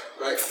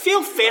 Right.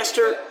 Fail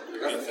faster, you're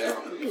going to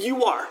fail.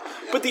 You are.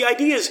 Yeah. But the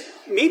idea is,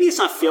 maybe it's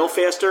not fail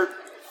faster,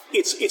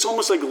 it's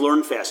almost like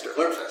learn faster.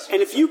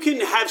 And if you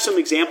can have some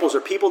examples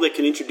or people that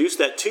can introduce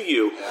that to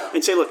you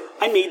and say, look,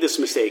 I made this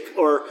mistake,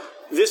 or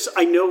this,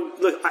 I know,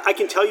 look, I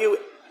can tell you,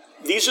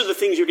 these are the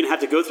things you're going to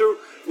have to go through.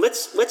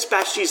 Let's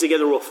batch these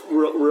together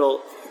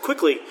real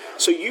quickly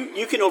so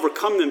you can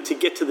overcome them to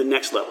get to the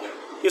next level.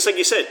 Just like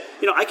you said,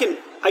 I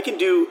can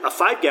do a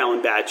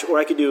 5-gallon batch, or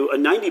I could do a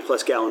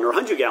 90-plus gallon or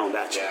 100-gallon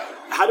batch. Yeah.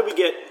 How do we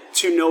get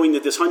to knowing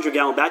that this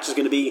 100-gallon batch is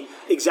going to be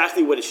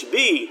exactly what it should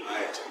be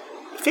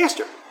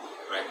faster?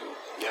 Right.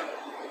 Yeah.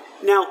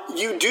 Now,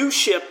 you do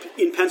ship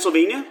in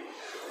Pennsylvania?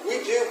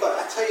 We do, but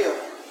I tell you,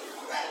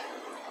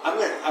 I'm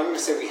going to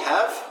say we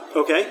have.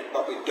 Okay.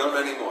 But we don't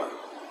anymore.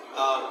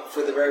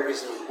 For the very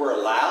reason we're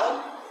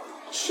allowed.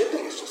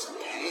 Shipping is just a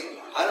pain.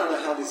 I don't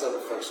know how these other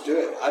folks do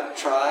it. I've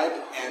tried,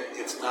 and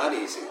it's not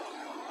easy.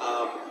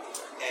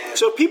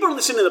 So if people are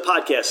listening to the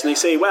podcast and they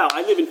say, wow,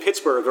 I live in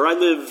Pittsburgh, or I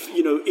live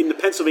in the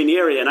Pennsylvania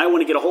area, and I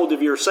want to get a hold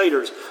of your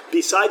ciders,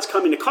 besides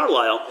coming to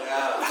Carlisle,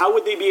 how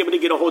would they be able to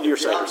get a hold of your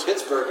ciders? In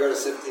Pittsburgh, go to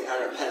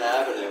 1700 Penn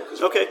Avenue.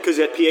 Okay, because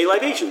at PA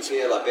Libations.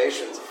 PA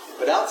Libations.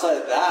 But outside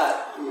of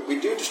that,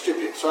 we do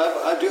distribute. So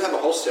I do have a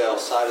wholesale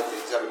side of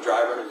things. I have a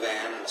driver and a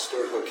van and a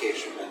storage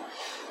location. And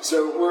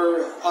so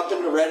we're up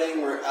into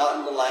Reading, we're out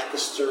into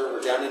Lancaster,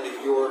 we're down in New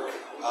York.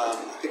 I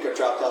think I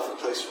dropped off a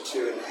place or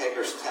two in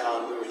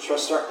Hagerstown. We were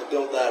just starting to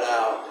build that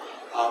out.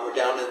 We're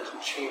down in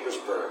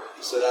Chambersburg.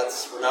 So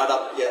we're not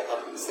up yet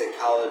up in State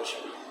College.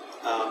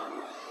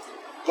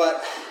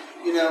 But,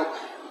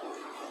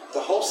 the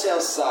wholesale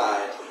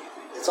side,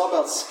 it's all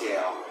about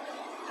scale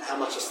and how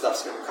much the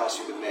stuff's going to cost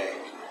you to make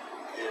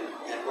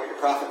and what your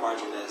profit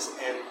margin is.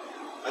 And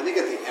I think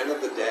at the end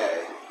of the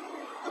day,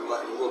 I'm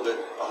letting a little bit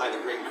behind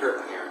the green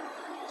curtain here,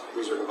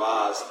 Wizard of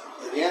Oz.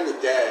 At the end of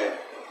the day,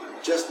 I'm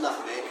just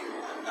not making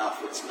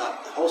enough. It's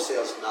not, the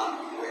wholesale's not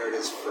where it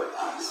is for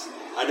us.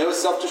 I know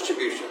it's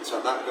self-distribution, so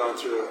I'm not going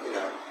through,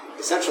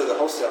 essentially the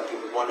wholesale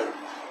people wanted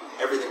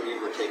everything we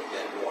were taking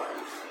in more.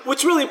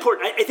 What's really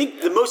important, I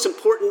think the most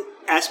important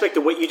aspect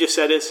of what you just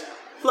said is,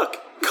 look,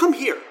 come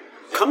here.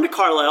 Come to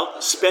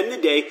Carlisle, spend the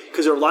day,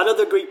 because there are a lot of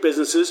other great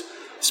businesses.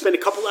 Spend a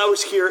couple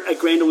hours here at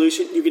Grand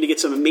Illusion. You're going to get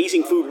some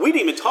amazing food. We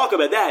didn't even talk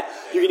about that.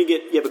 You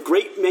have a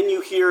great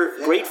menu here,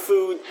 great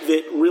food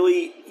that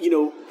really,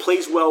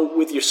 plays well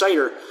with your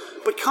cider.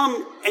 But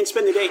come and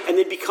spend the day and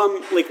then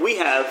become, like we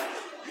have,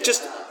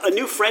 just a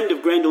new friend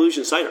of Grand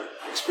Illusion Cider.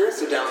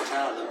 Experience the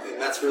downtown, and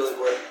that's really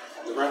where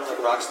the Run Like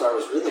a Rockstar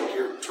was really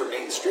geared toward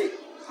Main Street.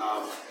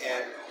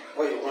 And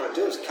what you want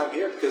to do is come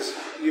here, because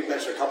you've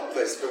mentioned a couple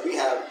places, but we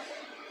have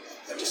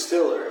a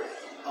distillery,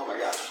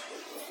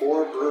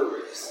 4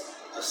 breweries,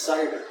 a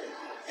cider,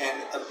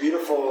 and a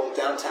beautiful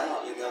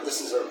downtown.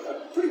 This is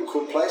a pretty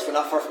cool place. We're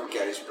not far from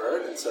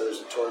Gettysburg, and so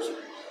there's a tourism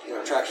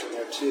attraction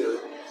there too.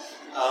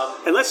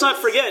 And let's not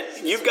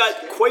forget, you've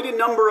got quite a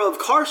number of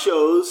car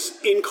shows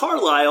in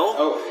Carlisle.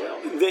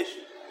 That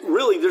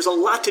really, there's a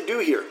lot to do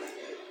here.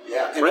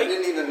 Yeah, and I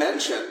didn't even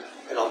mention,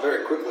 and I'll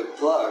very quickly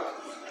plug,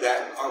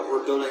 that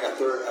we're building a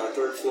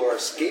third floor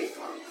escape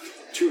room,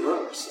 2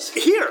 rooms.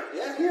 Here?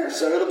 Yeah, here.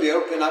 So it'll be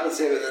open, I would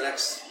say, within the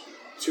next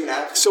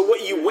 2.5. So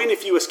what you win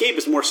if you escape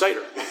is more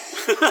cider.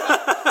 It's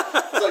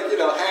like,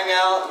 hang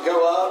out,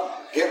 go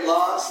up, get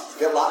lost,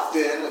 get locked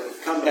in, and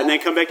come back. And then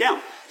come back down.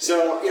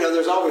 So,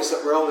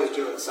 we're always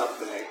doing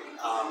something,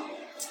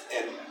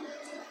 and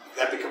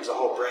that becomes a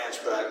whole branch,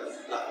 but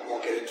I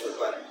won't get into it.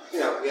 But,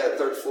 we had a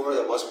 3rd floor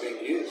that wasn't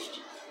being used.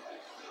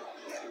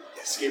 And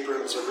escape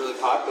rooms are really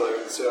popular,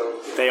 and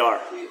so They are.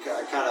 We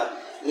kind of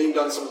leaned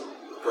on some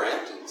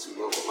grant and some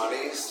local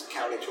monies,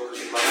 county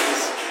tourism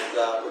monies,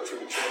 and which we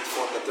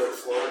transformed the 3rd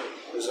floor.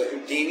 There's a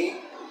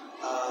Houdini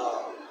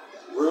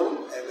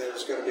room, and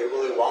there's going to be a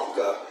Willy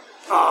Wonka.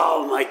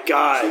 Oh my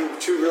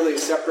God! Two really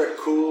separate,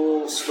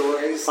 cool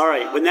stories. All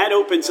right, when that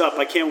opens up,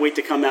 I can't wait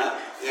to come out.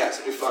 Yeah, it's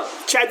gonna be fun.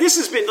 Chad, this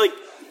has been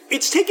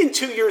it's taken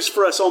 2 years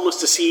for us almost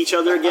to see each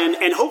other again,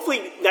 and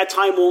hopefully that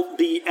time won't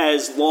be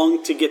as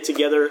long to get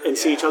together and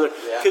see each other.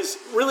 Because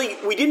really,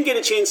 we didn't get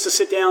a chance to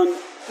sit down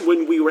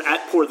when we were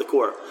at Pour the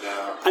Core.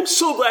 No. I'm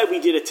so glad we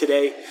did it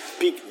today.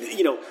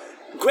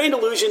 Grand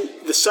Illusion,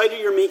 the cider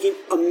you're making,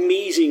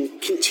 amazing.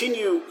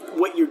 Continue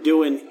what you're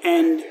doing,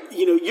 and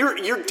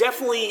you're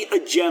definitely a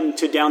gem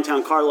to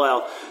downtown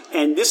Carlisle.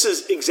 And this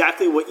is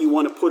exactly what you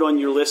want to put on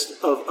your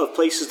list of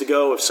places to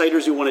go, of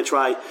ciders you want to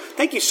try.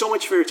 Thank you so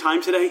much for your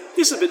time today.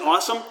 This has been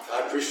awesome.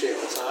 I appreciate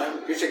the time.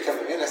 Appreciate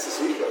coming in. Nice to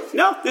see you both.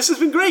 No, this has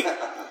been great.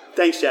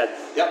 Thanks, Chad.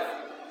 Yep.